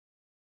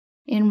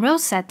 In row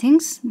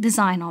settings,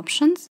 design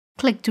options,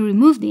 click to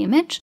remove the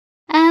image,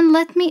 and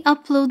let me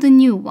upload a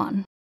new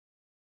one.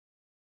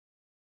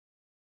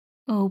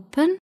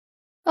 Open,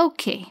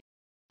 OK,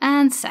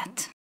 and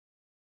set.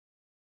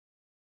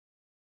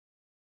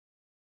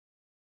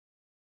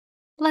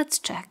 Let's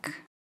check.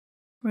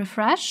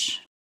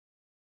 Refresh.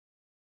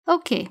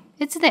 OK,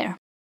 it's there.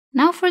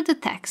 Now for the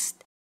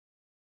text.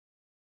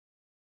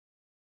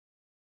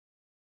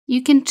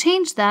 You can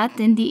change that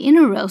in the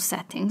inner row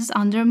settings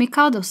under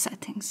Mikado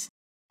settings.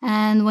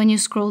 And when you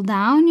scroll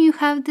down, you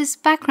have this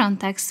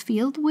background text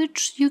field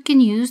which you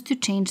can use to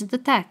change the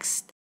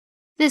text.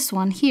 This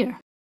one here.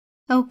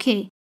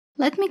 OK,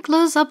 let me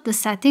close up the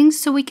settings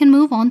so we can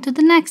move on to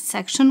the next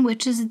section,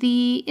 which is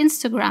the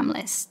Instagram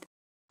list.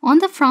 On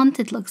the front,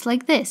 it looks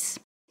like this.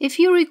 If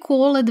you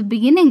recall at the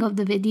beginning of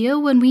the video,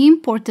 when we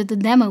imported the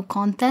demo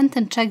content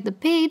and checked the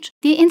page,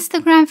 the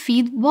Instagram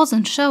feed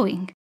wasn't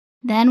showing.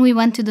 Then we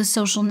went to the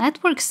social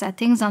network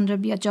settings under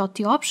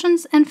Biagiotti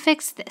options and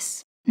fixed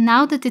this.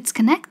 Now that it's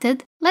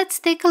connected, let's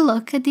take a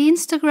look at the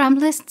Instagram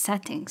list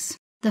settings.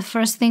 The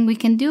first thing we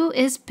can do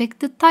is pick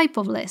the type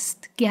of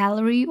list,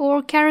 gallery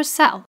or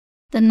carousel.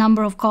 The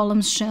number of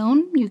columns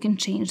shown, you can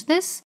change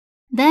this.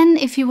 Then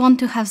if you want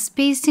to have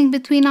spacing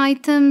between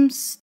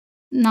items,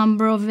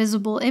 number of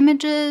visible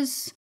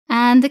images,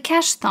 and the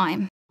cache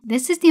time.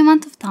 This is the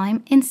amount of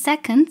time in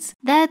seconds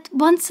that,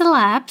 once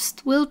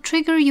elapsed, will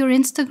trigger your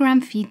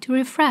Instagram feed to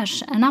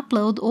refresh and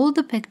upload all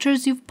the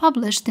pictures you've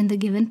published in the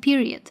given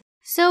period.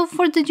 So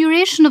for the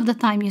duration of the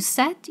time you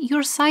set,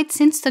 your site's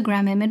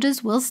Instagram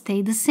images will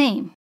stay the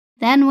same.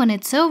 Then when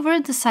it's over,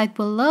 the site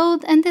will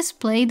load and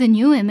display the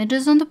new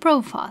images on the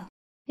profile.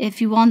 If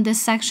you want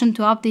this section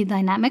to update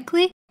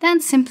dynamically,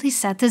 then simply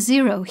set a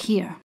 0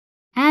 here.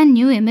 And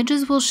new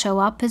images will show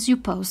up as you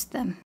post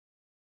them.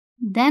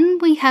 Then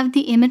we have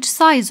the image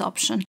size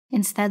option.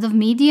 Instead of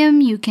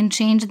medium, you can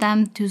change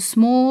them to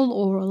small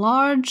or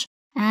large.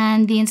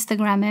 And the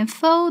Instagram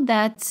info,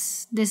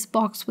 that's this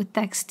box with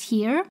text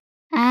here.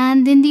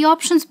 And in the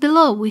options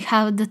below, we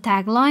have the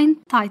tagline,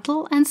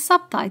 title, and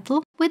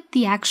subtitle with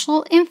the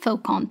actual info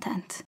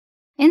content.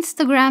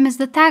 Instagram is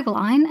the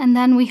tagline, and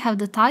then we have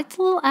the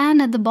title,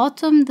 and at the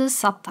bottom, the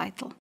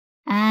subtitle.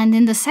 And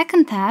in the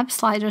second tab,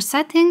 slider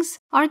settings,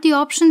 are the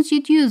options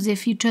you'd use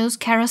if you chose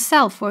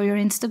carousel for your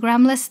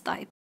Instagram list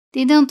type.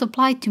 They don't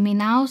apply to me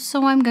now,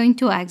 so I'm going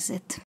to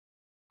exit.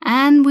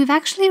 And we've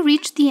actually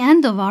reached the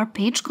end of our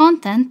page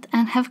content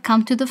and have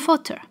come to the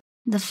footer.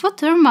 The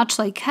footer, much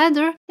like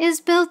header,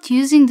 is built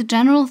using the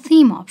general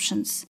theme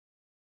options.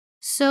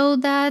 So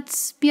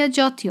that's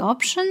Biagiotti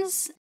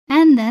options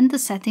and then the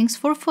settings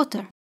for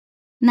footer.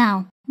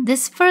 Now,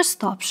 this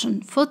first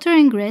option, footer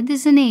in grid,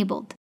 is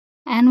enabled.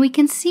 And we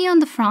can see on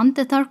the front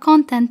that our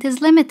content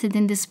is limited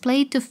in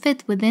display to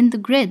fit within the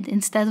grid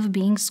instead of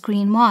being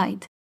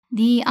screen-wide.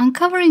 The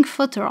uncovering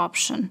footer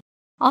option,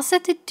 I'll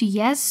set it to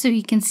yes so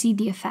you can see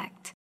the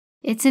effect.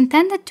 It's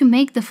intended to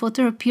make the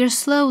footer appear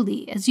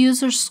slowly as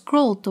users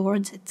scroll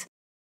towards it.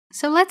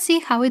 So let's see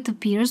how it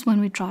appears when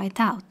we try it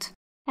out.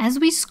 As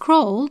we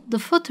scroll, the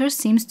footer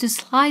seems to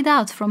slide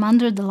out from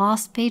under the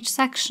last page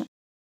section,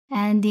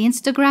 and the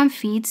Instagram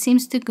feed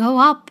seems to go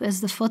up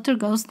as the footer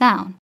goes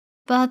down.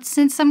 But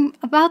since I'm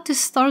about to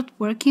start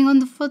working on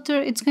the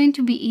footer, it's going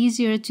to be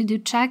easier to do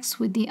checks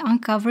with the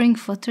uncovering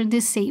footer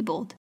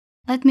disabled.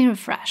 Let me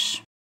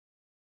refresh.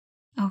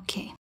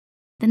 Okay.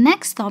 The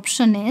next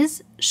option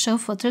is Show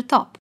Footer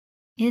Top.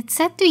 It's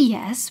set to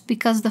yes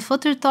because the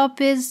footer top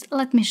is,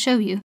 let me show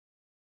you,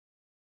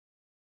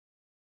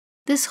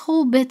 this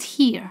whole bit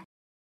here.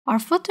 Our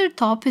footer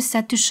top is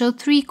set to show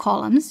 3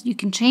 columns. You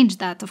can change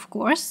that, of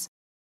course.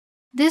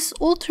 This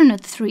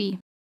alternate 3.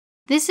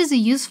 This is a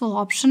useful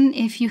option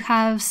if you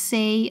have,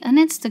 say, an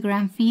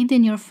Instagram feed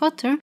in your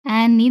footer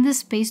and need a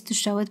space to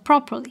show it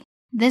properly.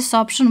 This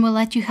option will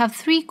let you have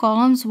 3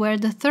 columns where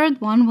the third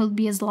one will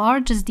be as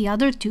large as the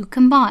other 2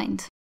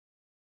 combined.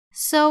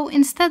 So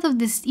instead of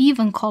this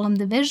even column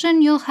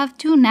division, you'll have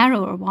 2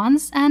 narrower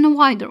ones and a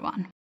wider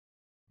one.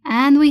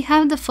 And we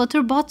have the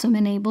footer bottom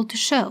enabled to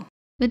show,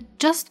 with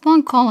just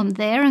 1 column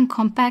there and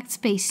compact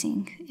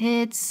spacing.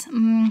 It's,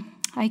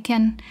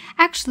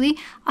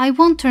 I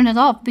won't turn it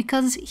off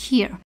because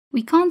here,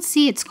 we can't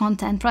see its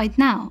content right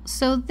now,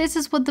 so this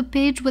is what the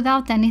page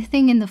without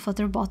anything in the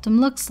footer bottom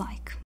looks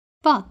like.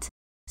 But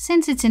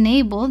since it's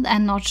enabled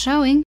and not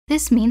showing,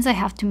 this means I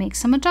have to make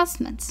some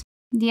adjustments.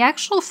 The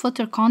actual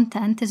footer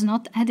content is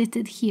not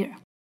edited here.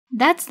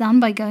 That's done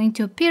by going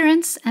to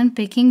Appearance and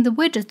picking the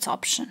Widgets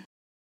option.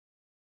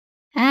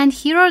 And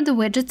here are the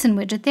widgets and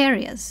widget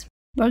areas.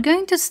 We're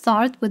going to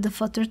start with the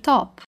footer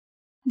top.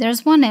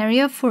 There's 1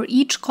 area for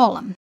each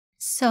column.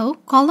 So,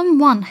 column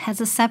 1 has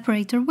a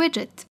separator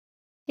widget.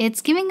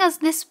 It's giving us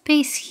this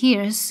space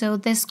here so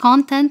this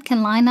content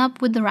can line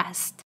up with the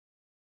rest.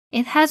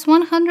 It has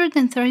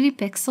 130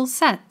 pixels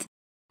set,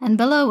 and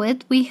below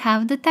it we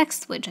have the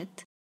text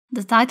widget.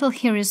 The title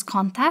here is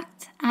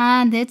Contact,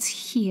 and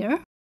it's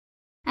here.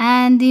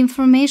 And the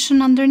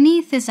information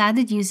underneath is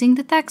added using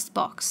the text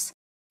box.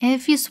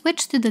 If you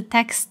switch to the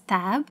Text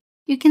tab,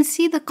 you can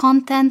see the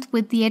content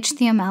with the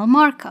HTML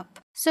markup,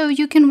 so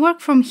you can work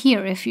from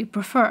here if you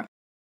prefer.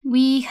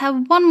 We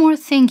have one more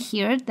thing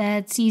here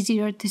that's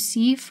easier to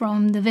see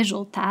from the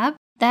Visual tab.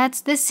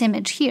 That's this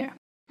image here.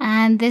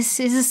 And this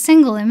is a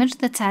single image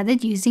that's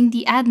added using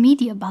the Add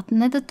Media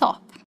button at the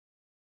top.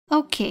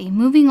 Okay,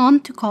 moving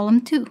on to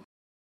column 2.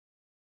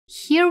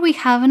 Here we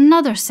have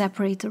another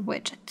separator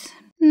widget.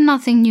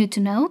 Nothing new to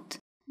note.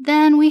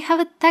 Then we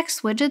have a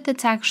text widget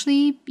that's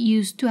actually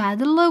used to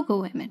add a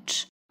logo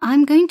image.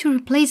 I'm going to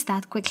replace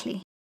that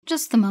quickly.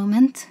 Just a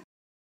moment.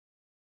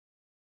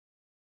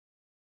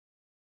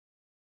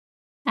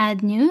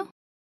 Add new.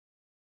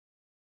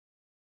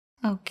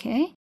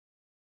 Okay.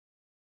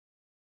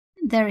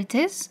 There it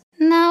is.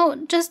 Now,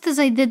 just as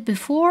I did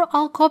before,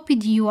 I'll copy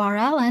the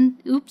URL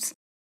and,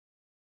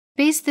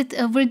 paste it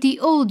over the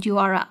old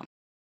URL.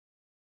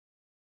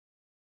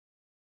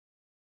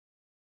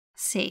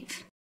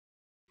 Save.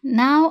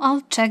 Now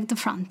I'll check the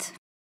front.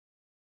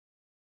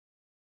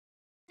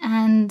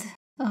 And,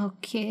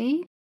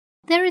 okay,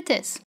 there it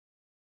is.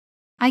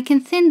 I can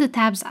thin the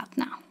tabs out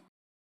now.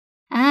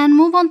 And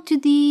move on to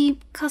the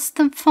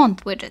custom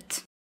font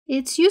widget.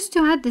 It's used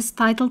to add this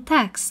title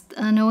text,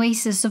 an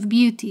oasis of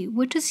beauty,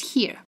 which is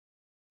here.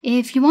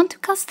 If you want to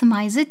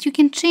customize it, you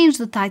can change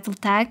the title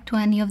tag to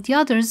any of the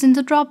others in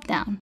the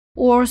drop-down,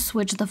 or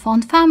switch the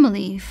font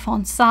family,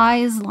 font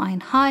size,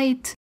 line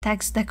height,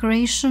 text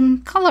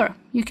decoration, color.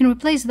 You can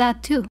replace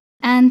that too.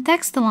 And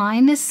text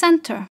align is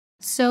center,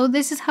 so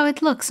this is how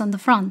it looks on the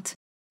front.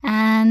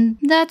 And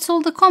that's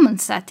all the common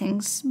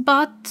settings,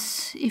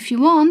 but if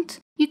you want,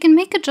 you can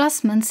make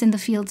adjustments in the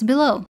fields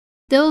below.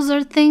 Those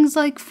are things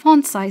like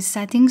font size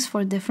settings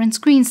for different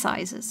screen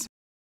sizes.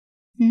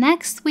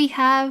 Next we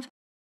have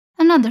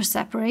another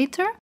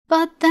separator,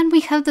 but then we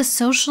have the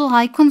social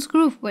icons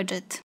group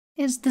widget.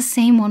 is the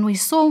same one we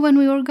saw when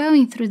we were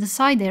going through the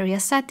side area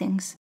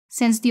settings.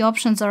 Since the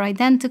options are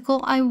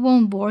identical, I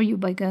won't bore you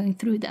by going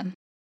through them.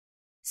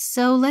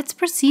 So let's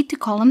proceed to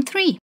column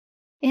 3.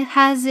 It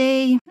has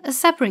a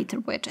separator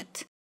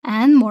widget,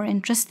 and more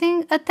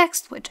interesting, a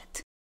text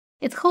widget.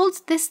 It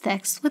holds this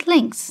text with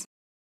links.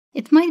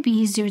 It might be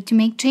easier to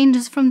make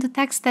changes from the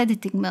text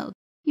editing mode.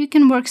 You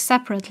can work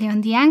separately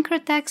on the anchor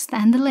text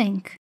and the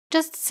link.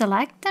 Just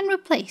select and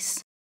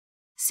replace.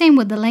 Same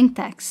with the link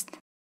text.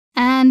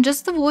 And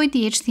just avoid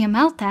the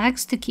HTML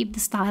tags to keep the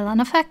style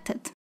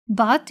unaffected.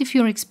 But if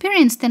you're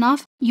experienced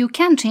enough, you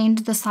can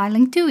change the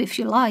styling too if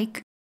you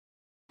like.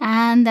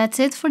 And that's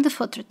it for the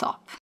footer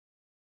top.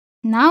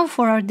 Now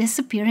for our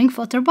disappearing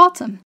footer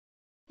bottom.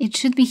 It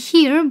should be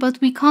here,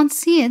 but we can't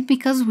see it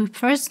because we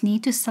first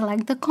need to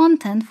select the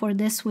content for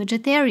this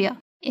widget area.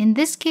 In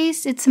this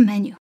case, it's a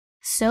menu.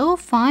 So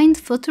find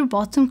footer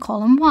bottom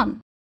column 1.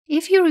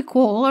 If you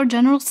recall, our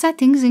general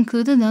settings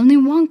included only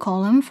one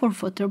column for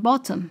footer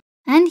bottom.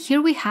 And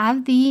here we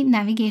have the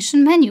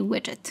navigation menu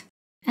widget.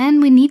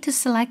 And we need to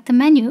select the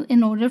menu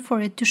in order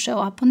for it to show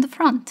up on the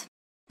front.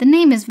 The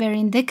name is very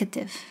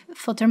indicative,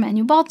 footer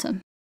menu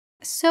bottom.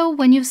 So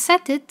when you've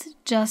set it,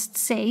 just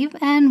save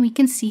and we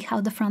can see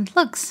how the front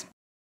looks.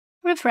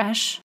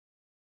 Refresh.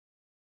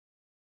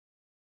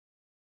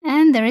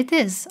 And there it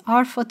is,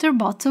 our footer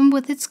bottom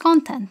with its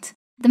content.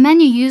 The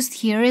menu used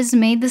here is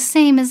made the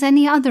same as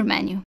any other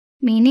menu,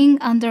 meaning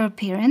under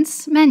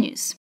Appearance,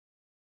 Menus.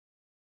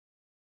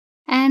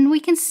 And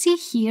we can see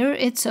here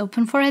it's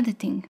open for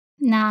editing.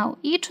 Now,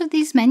 each of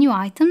these menu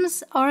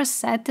items are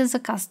set as a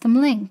custom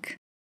link.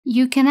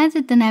 You can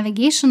edit the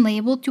navigation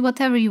label to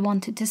whatever you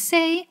want it to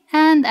say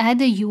and add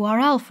a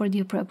URL for the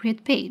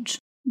appropriate page.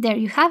 There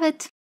you have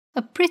it.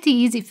 A pretty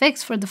easy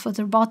fix for the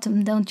footer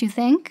bottom, don't you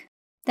think?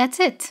 That's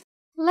it.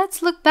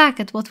 Let's look back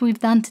at what we've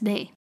done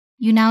today.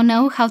 You now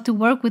know how to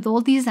work with all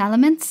these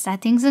elements,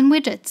 settings, and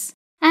widgets.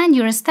 And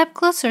you're a step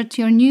closer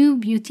to your new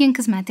beauty and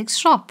cosmetics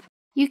shop.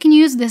 You can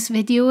use this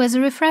video as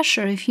a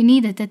refresher if you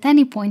need it at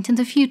any point in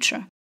the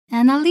future.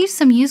 And I'll leave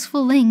some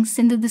useful links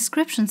in the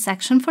description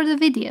section for the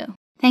video.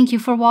 Thank you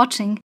for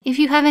watching. If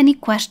you have any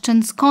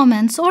questions,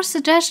 comments, or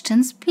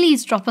suggestions,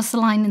 please drop us a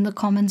line in the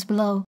comments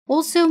below.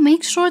 Also,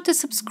 make sure to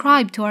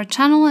subscribe to our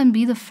channel and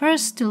be the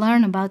first to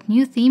learn about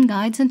new theme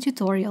guides and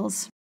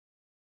tutorials.